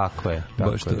is due. Tako je.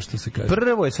 Što se kaže.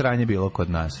 Prvo je sranje bilo kod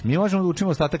nas. Mi možemo da učimo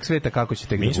ostatak sveta kako će tek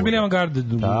da bude. Mi smo bili avangarda.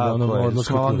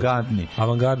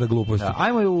 Avangarda gluposti.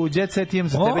 Ajmo u Jet Set, imam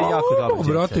za tebe jako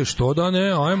dobro. Brate, što da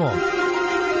ne, ajmo.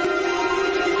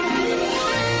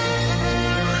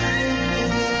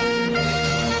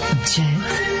 Jet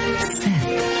Set.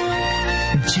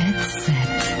 Jet Set.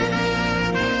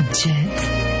 Jet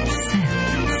Set.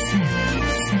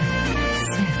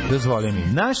 Dozvoli mi.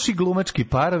 Naši glumački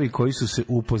parovi koji su se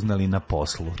upoznali na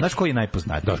poslu. Znaš koji je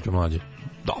najpoznatiji? Daško Mlađe.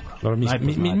 Dobro,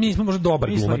 mi smo možda dobar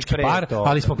glumački par,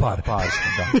 ali smo par.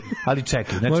 Ali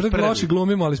čekaj, znači možda loši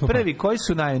glumimo, ali smo par. Prvi koji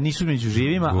su nisu među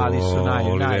živima, ali su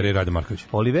Olivera i Rade Marković.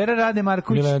 Olivera, Rade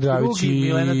Marković,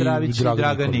 Milena Dravić i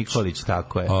Dragan Nikolić,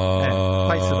 tako je.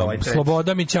 Pa i sad ovaj treći.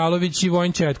 Sloboda Mićalović i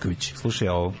Vojin Četković. Slušaj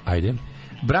ovo. Ajde.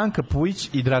 Branka Pujić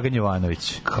i Dragan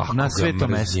Jovanović. Kako na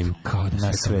svetom mestu.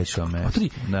 Na svetom mestu.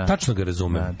 Tačno ga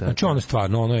razumem. Znači ono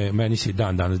stvarno, ono je, meni se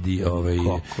dan danas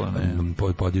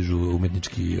podižu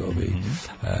umetnički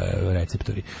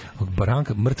receptori.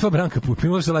 Mrtva Branka Pujić,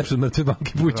 imali se lepše od mrtve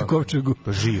Branke Pujić u Kovčegu.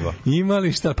 Živa.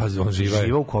 Imali šta? Pa on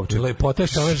živa u Kovčegu. Lepota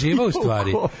što ona živa u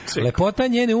stvari. Lepota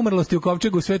njene umrlosti u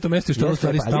Kovčegu u svetom mestu što ona u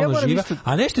stvari stalno živa.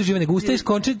 A nešto živa, nego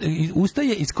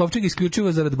ustaje iz Kovčega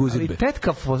isključivo zarad guzidbe.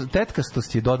 Ali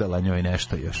tetkastost je dodala njoj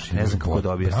nešto još. Ne znam kako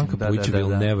dobije. Branka Pujić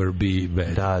will never be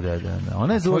bad. Da.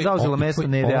 Ona je zauzela mesto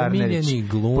Nede Arnerić.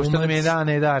 Pošto nam je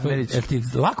Nede Arnerić. Ti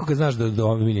lako kad znaš da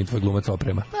omiljeni tvoj glumac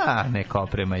oprema. Neka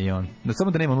oprema i on.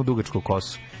 Samo da nema onu dugačku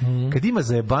kosu. Kad ima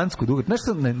zajebansku dugačku, znaš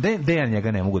što, Dejan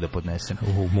njega ne mogu da podnesem.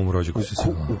 U mom rođaku se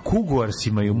selo. U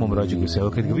Kuguarsima i u mom rođaku se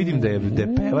selo. Kad ga vidim da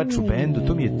je pevač u bendu,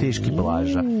 to mi je teški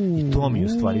Blaža. I to mi u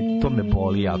stvari, to me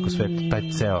boli jako sve,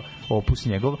 taj ceo opus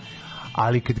njegov.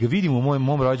 Ali kad ga vidim u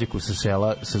mom rođaku sa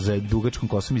sela sa dugačkom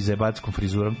kosom i zajebanskom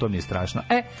frizurom, to mi je strašno.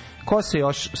 Ko se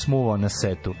još smuvao na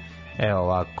setu? Evo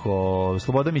ovako,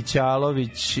 Slobodan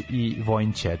Mićalović i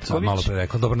Vojin Četković. Malo pre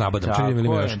rekao, dobro nabadam. Čekaj mi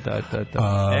još.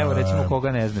 Evo recimo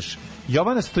koga ne znaš.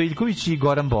 Jovana Stojiljković i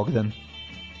Goran Bogdan.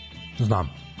 Znam.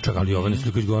 Čekaj, ali Jovana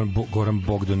Stojiljković i Goran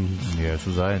Bogdan...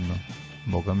 Jesu zajedno.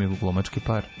 Boga mi glumački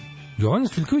par. Jovana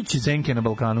Stojiljković i Senke na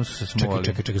Balkanu su se smuvali.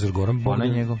 Čekaj, zar Goran Bogdan? Ona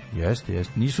je njegov. Jeste.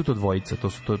 Nisu to dvojica,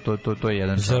 to je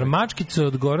jedan. Zar mačkica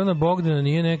od Gorana Bogdana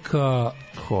nije neka...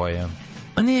 Koja?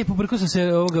 A ne, pobrkao sam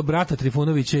se ovoga brata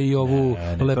Trifunovića i ovu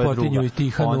lepotinju i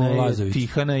Tihanu Lazović.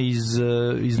 Tihana iz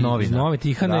novina. Iz nove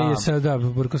Tihana je sada,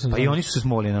 pobrkao sam. Pa i oni su se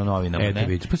smolili na novinama,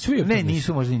 ne? Pa svi. Ne,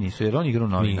 nisu, možda i nisu, jer oni igraju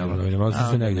novinama. Možda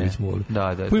su se negdje smolili.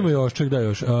 Da. Pa ima još, ček da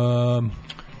još.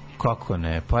 Kako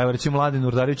ne? Pa evo recimo Mladen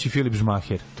Urdarević i Filip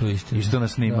Žmaher. To je istina. Isto na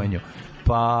snimanju.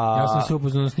 Pa ja sam se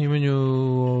upoznao na snimanju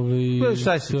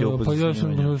šta si ti upoznao?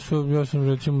 Pa ja sam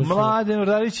recimo Mladen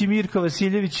Urdarević i Mirka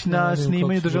Vasiljević na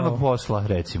snimanju državnog posla,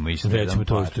 recimo isto. Recimo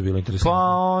to isto bilo interesantno. Pa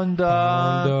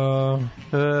onda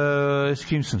s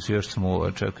kim sam se još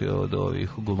smuvao, čekaj, od ovih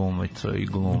glumaca i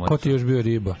glumaca. Ko ti još bio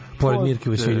riba? Pored Mirke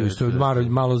Vasiljević, to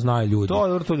malo znaju ljudi.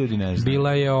 To ljudi ne znaju.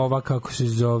 Bila je ova, kako se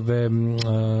zove...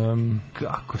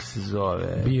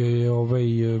 Bio je ovaj,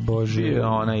 bože... Bio je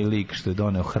onaj lik što je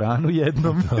doneo hranu jednom.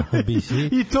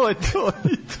 I to je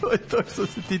to što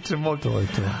se tiče mog. To je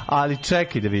to. Ali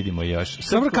čekaj da vidimo još.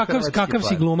 Dobro, kakav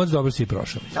si glumac, dobro si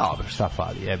prošao. Dobro, šta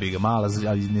fali, jebi ga, mala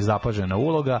nezapažena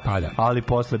uloga, ali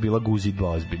posle bila guzidba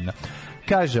ozbiljna.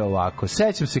 Kaže ovako,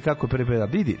 sećam se kako je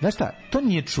vidi, znaš šta, to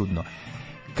nije čudno.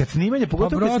 Kad snimanje,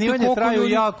 pogotovo kad snimanje traju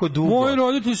jako dugo. Moji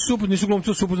roditelji nisu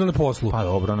glumci, su upoznali na poslu. Pa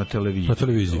dobro, na televiziji. Na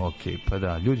televiziji. Okej, pa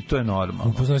da, ljudi, to je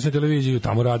normalno. Upoznali se na televiziju,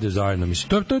 tamo rade zajedno,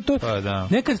 mislim. To. Pa da.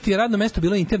 Nekad ti je radno mesto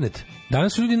bilo internet.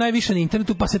 Danas su ljudi najviše na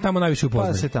internetu, pa se tamo najviše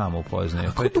upoznaju. Pa se tamo upoznaju.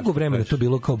 A kako dugo vremena to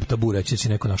bilo kao tabu reći da si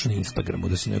neko našao na Instagramu,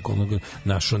 da si neko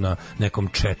našao na nekom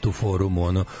chatu, forumu,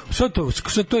 ono. Sve to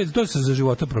se za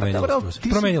života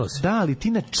promenilo se. Da, ali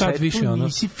ti na chatu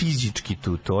nisi fizički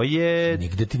tu, to je...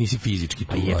 Nigde ti nisi fizički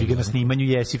tu. Jebi ga, na snimanju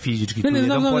jesi fizički tu,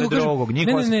 jedan pored drugog.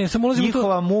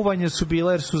 Njihova muvanja su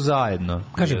bila jer su zajedno.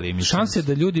 Kažem, šanse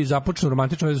da ljudi započnu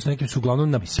romantičnu vezu s nekim su uglavnom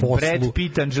na poslu. Brad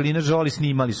Pitt, Angelina Jolie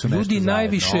snimali su nešto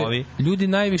zajedno. Ljudi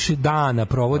najviše dana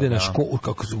provode na školu,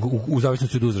 u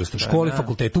zavisnosti od uzrasta, školi,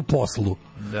 fakultetu, poslu.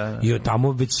 I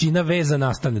tamo većina veza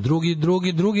nastane.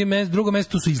 Drugo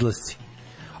mesto su izlasci.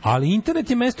 Ali internet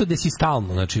je mesto gde si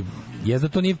stalno, znači, jezda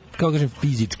to nije, kao kažem,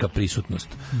 fizička prisutnost.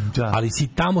 Ali si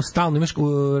tamo stalno,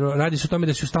 radi se o tome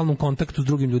da si u stalnom kontaktu s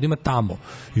drugim ljudima tamo.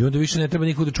 I onda više ne treba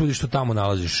nikog da čudiš što tamo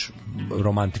nalaziš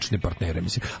romantične partnere,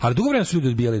 mislim. Ali dugo vremena su ljudi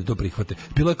odbijali da to prihvate.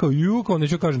 Bilo je kao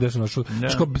neću kažem da sam našao,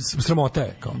 sramota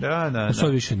je, kao.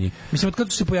 Sad više nije. Mislim, od kada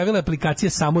su se pojavile aplikacije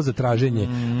samo za traženje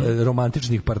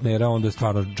romantičnih partnera, onda je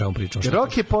stvarno čemu pričam.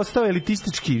 Rock je postao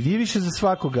elitistički, nije više za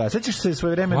svakoga. Sećaš se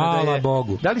svoje vremena da je...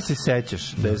 Bogu. Da li se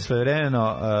sećaš da je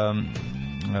svojevremeno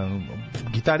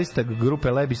gitarista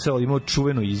grupe Lebi Soul imao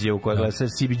čuvenu izjavu koja gleda se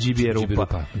CBGB je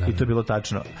rupa i to je bilo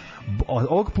tačno.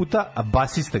 Ovog puta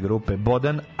basista grupe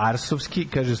Bodan Arsovski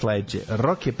kaže sledeće: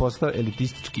 rock je postao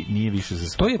elitistički, nije više za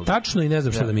svakog. To je tačno i ne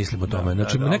znam šta da mislim o tome.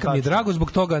 Znači, nekad mi je drago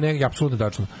zbog toga, ne, apsolutno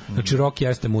tačno. Znači, rock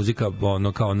jeste muzika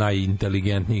ono kao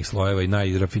najinteligentnijih slojeva i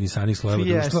najrafinisanijih slojeva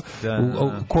društva,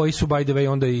 koji su, by the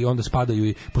way, onda spadaju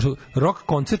i... Pošto rock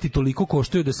koncerti toliko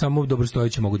koštaju da samo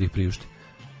dobrostojeći mogu da ih priušti.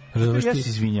 Ja se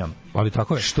izvinjam, ali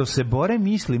tako je. Što se Bore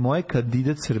misli moje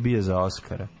kandidat Srbije za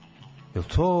Oskara. Jel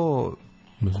to...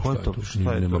 Ko je to? Šta je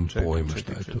to? Nemam pojma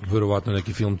šta je to. Verovatno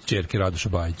neki film Ćerke Radoša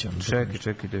Bajića.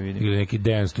 Čekaj da vidim. Ili neki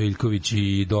Dejan Stojiljković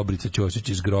i Dobrica Ćosić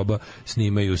iz Groba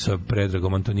snimaju sa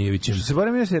Predragom Antonijevićem. Što se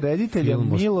borim se reditelja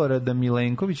Milorada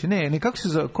Milenkovića. Ne, kako se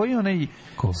zove? Koji je onaj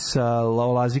sa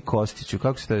Lazi Kostiću?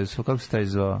 Kako se taj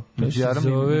zvao? Među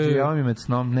javom i med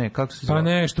snom? Ne, kako se zvao? Pa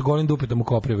nešto, Golim dupetom u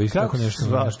Kopriva. Kako se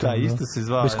zvao? Isto se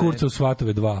zvao. Bez kurca u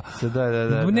Svatove 2.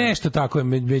 Da. Nešto tako je,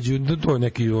 to je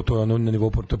neki, to je ono na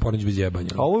nivou pornić bez jebanja.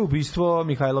 A ovo je ubistvo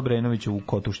Mihajla Brenovića u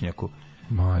Kotušnjaku.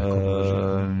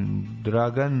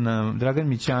 Dragan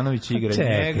Mićanović igra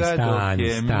njega.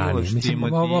 Mislim,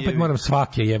 opet moram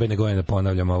svake jebene godine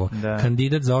ponavljam ovo.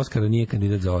 Kandidat za Oskara nije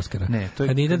kandidat za Oskara.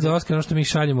 Kandidat za Oskara ono što mi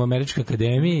šaljemo u Američkoj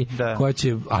akademiji, koja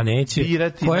će,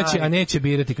 a neće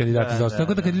birati kandidata za Oskara.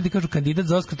 Tako da kad ljudi kažu kandidat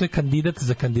za Oskar, to je kandidat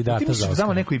za kandidata za Oskara.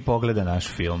 Samo neko i pogleda naš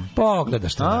film. Pogleda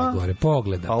što najgore,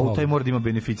 pogleda. A taj mora da ima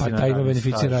beneficiju. Pa taj ima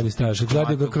beneficiju radi staž.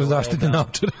 Gledaju ga kroz zaštitne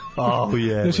naočare.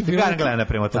 Gleda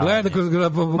prema tamo. Gleda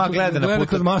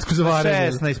kroz masku za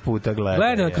varenje. 16 puta gleda.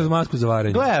 Gleda kroz masku za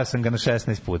varenje. Gledao sam ga na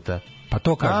 16 puta. Pa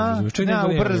to kažem.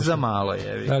 Ubrza malo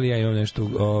je. Da li ja imam nešto?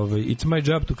 It's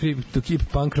my job to keep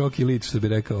punk rock elite, što bi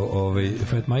rekao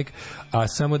Fat Mike. A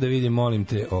samo da vidim, molim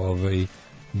te,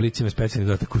 Blic ima specijalni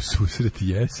dodatak u susret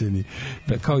jeseni,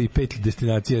 kao i 5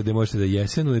 destinacija gde možete da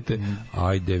jesenujete.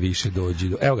 Ajde, više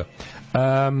dođi. Evo ga.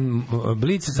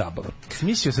 Blic zabava.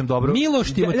 Mislio sam dobro.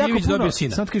 Miloš Timotijević dobio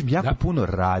sina. Samo ti kažem, jako puno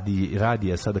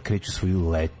radija sada kreću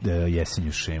svoju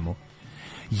jesenju šemu.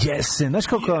 Jesen, znaš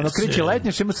kako ono kreće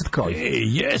letnja šema sad kao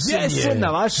jesen na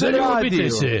vašem radiju.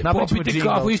 Popite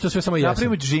kafu, isto sve samo jesen.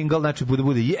 Napravimo džingl, znači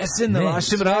bude jesen na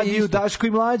vašem radiju, Daško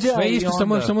i Mlađa. Sve isto,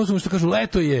 samo što kažu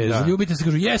leto je, zaljubite se,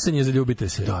 kažu jesen je, zaljubite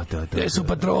se. Da. Gde su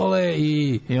patrole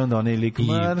i onda onaj lik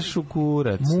maršu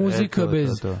kurac.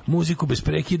 Muziku bez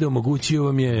prekida omogućio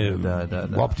vam je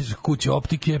kuće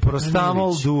optike.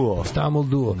 Prostamol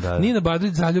duo. Nina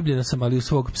Badrić, zaljubljena sam, ali u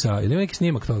svog psa. Ili ima neki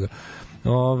snimak toga?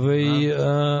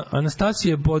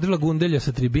 Anastasija je bodrila Gundelja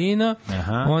sa tribina.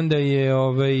 Onda je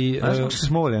znaš kako se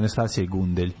smoli Anastasija i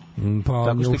Gundelj? Pa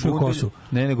tako što je kosu.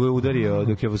 Ne, nego je udario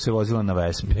dok je se vozila na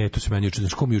Vespi. To se meni juče,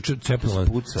 znaš ko mi juče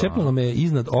cepnulo me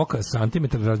iznad oka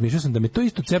santimetar, razmišljao sam da me to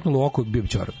isto cepnulo u oko, bio bi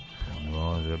čorav.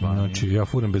 Znači, ja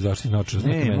furam bez zaštitnih naočara.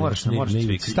 Ne, moraš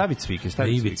staviti cvike. Na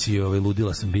ivici,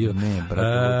 ludila sam bio.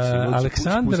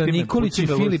 Aleksandra Nikolić i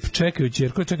Filip čekaju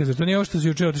ćerku. Čekaj, zar to nije ovo što se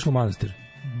juče otišlo u manastir?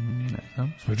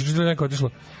 Smo neko otišlo.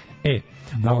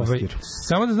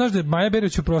 Samo da znaš da je Maja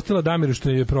Berović oprostila Damiru što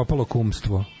je propalo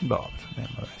kumstvo. Dobro, nema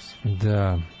veze.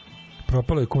 Da.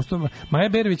 Propalo je kumstvo. Maja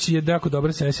Berović je jako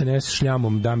dobra sa SNS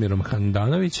šljamom Damirom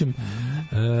Handanovićem,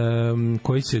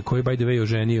 koji by the way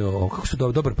oženio, kako su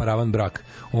dobar paravan brak.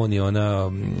 On i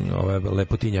ona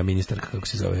lepotinja ministarka, kako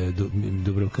se zove,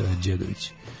 Dubravka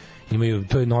Đedović. Imaju,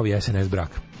 to je novi SNS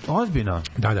brak. Ozbiljno?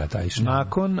 Da, taj išao.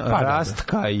 Nakon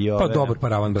rastka i ove... Pa dobar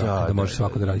paravan brak, da može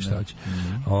svako da radi šta hoće.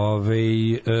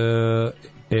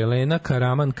 Elena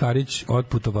Karaman-Karić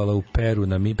otputovala u Peru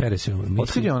na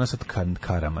Otkad je ona sad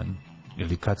Karaman?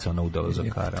 Ili kad se ona udala za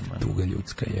Karaman? Tuga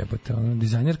ljudska jebate.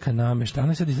 Dizajnerka namešta.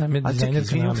 Ona je sad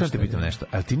dizajnerka namešta. Ti pitam nešto.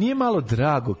 Ali ti nije malo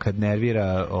drago kad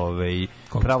nervira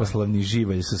pravoslavni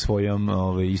živalj sa svojom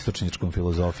istočničkom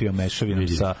filozofijom, mešavinom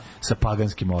sa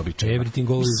paganskim običajima? Everything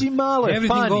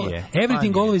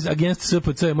always against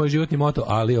SPC je moj životni moto,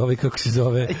 ali kako se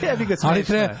zove.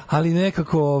 Ali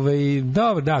nekako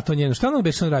dobro, da, to njeno. Šta ono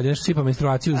beše on radi? Nešto sipa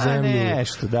menstruaciju u zemlju.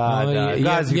 Nešto, da.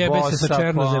 Gazi bosa. Jebe se sa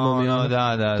černozemom.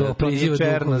 Da.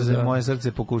 Černozem, moje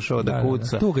srce pokušao da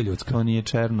kuca. Tuga ljudska. To nije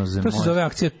černozem. To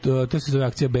se zove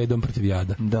akcija bedom protiv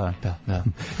jada. Da.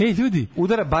 Ej, ljudi,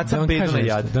 udara baca bedu na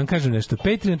jad. Da vam kažem nešto.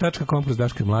 Patreon.com kroz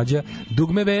Daško i Mlađa.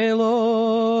 Dugme belo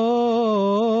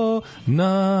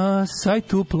na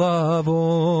sajtu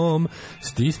plavom.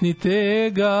 Stisnite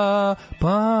ga,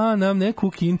 pa nam neku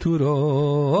kintu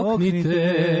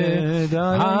roknite.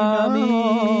 A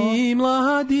mi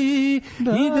mladi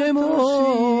idemo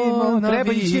na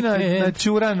treba ići na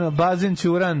Ćuran, bazen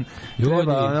Ćuran.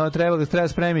 Treba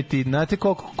spremiti. Znate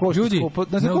koliko je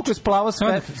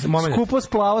skupo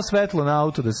splavo svetlo na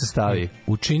auto da se stavi.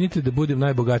 Učinite da budem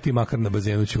najbogatiji makar na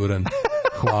bazenu Ćuran.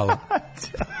 Hvala.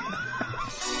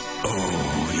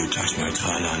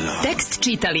 Tekst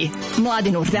čitali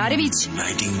Mladen Urdarević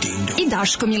i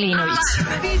Daško Milinović.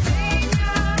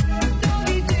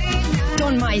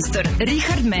 Ton majstor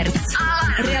Richard Merc.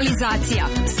 Realizacija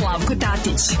Slavko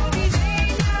Tatić.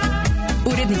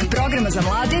 Urednik programa za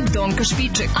mlade Donka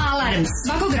Špiček. Alarms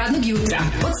svakog radnog jutra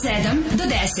od 7 do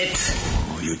 10.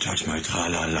 You touch my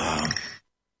tra-la-la.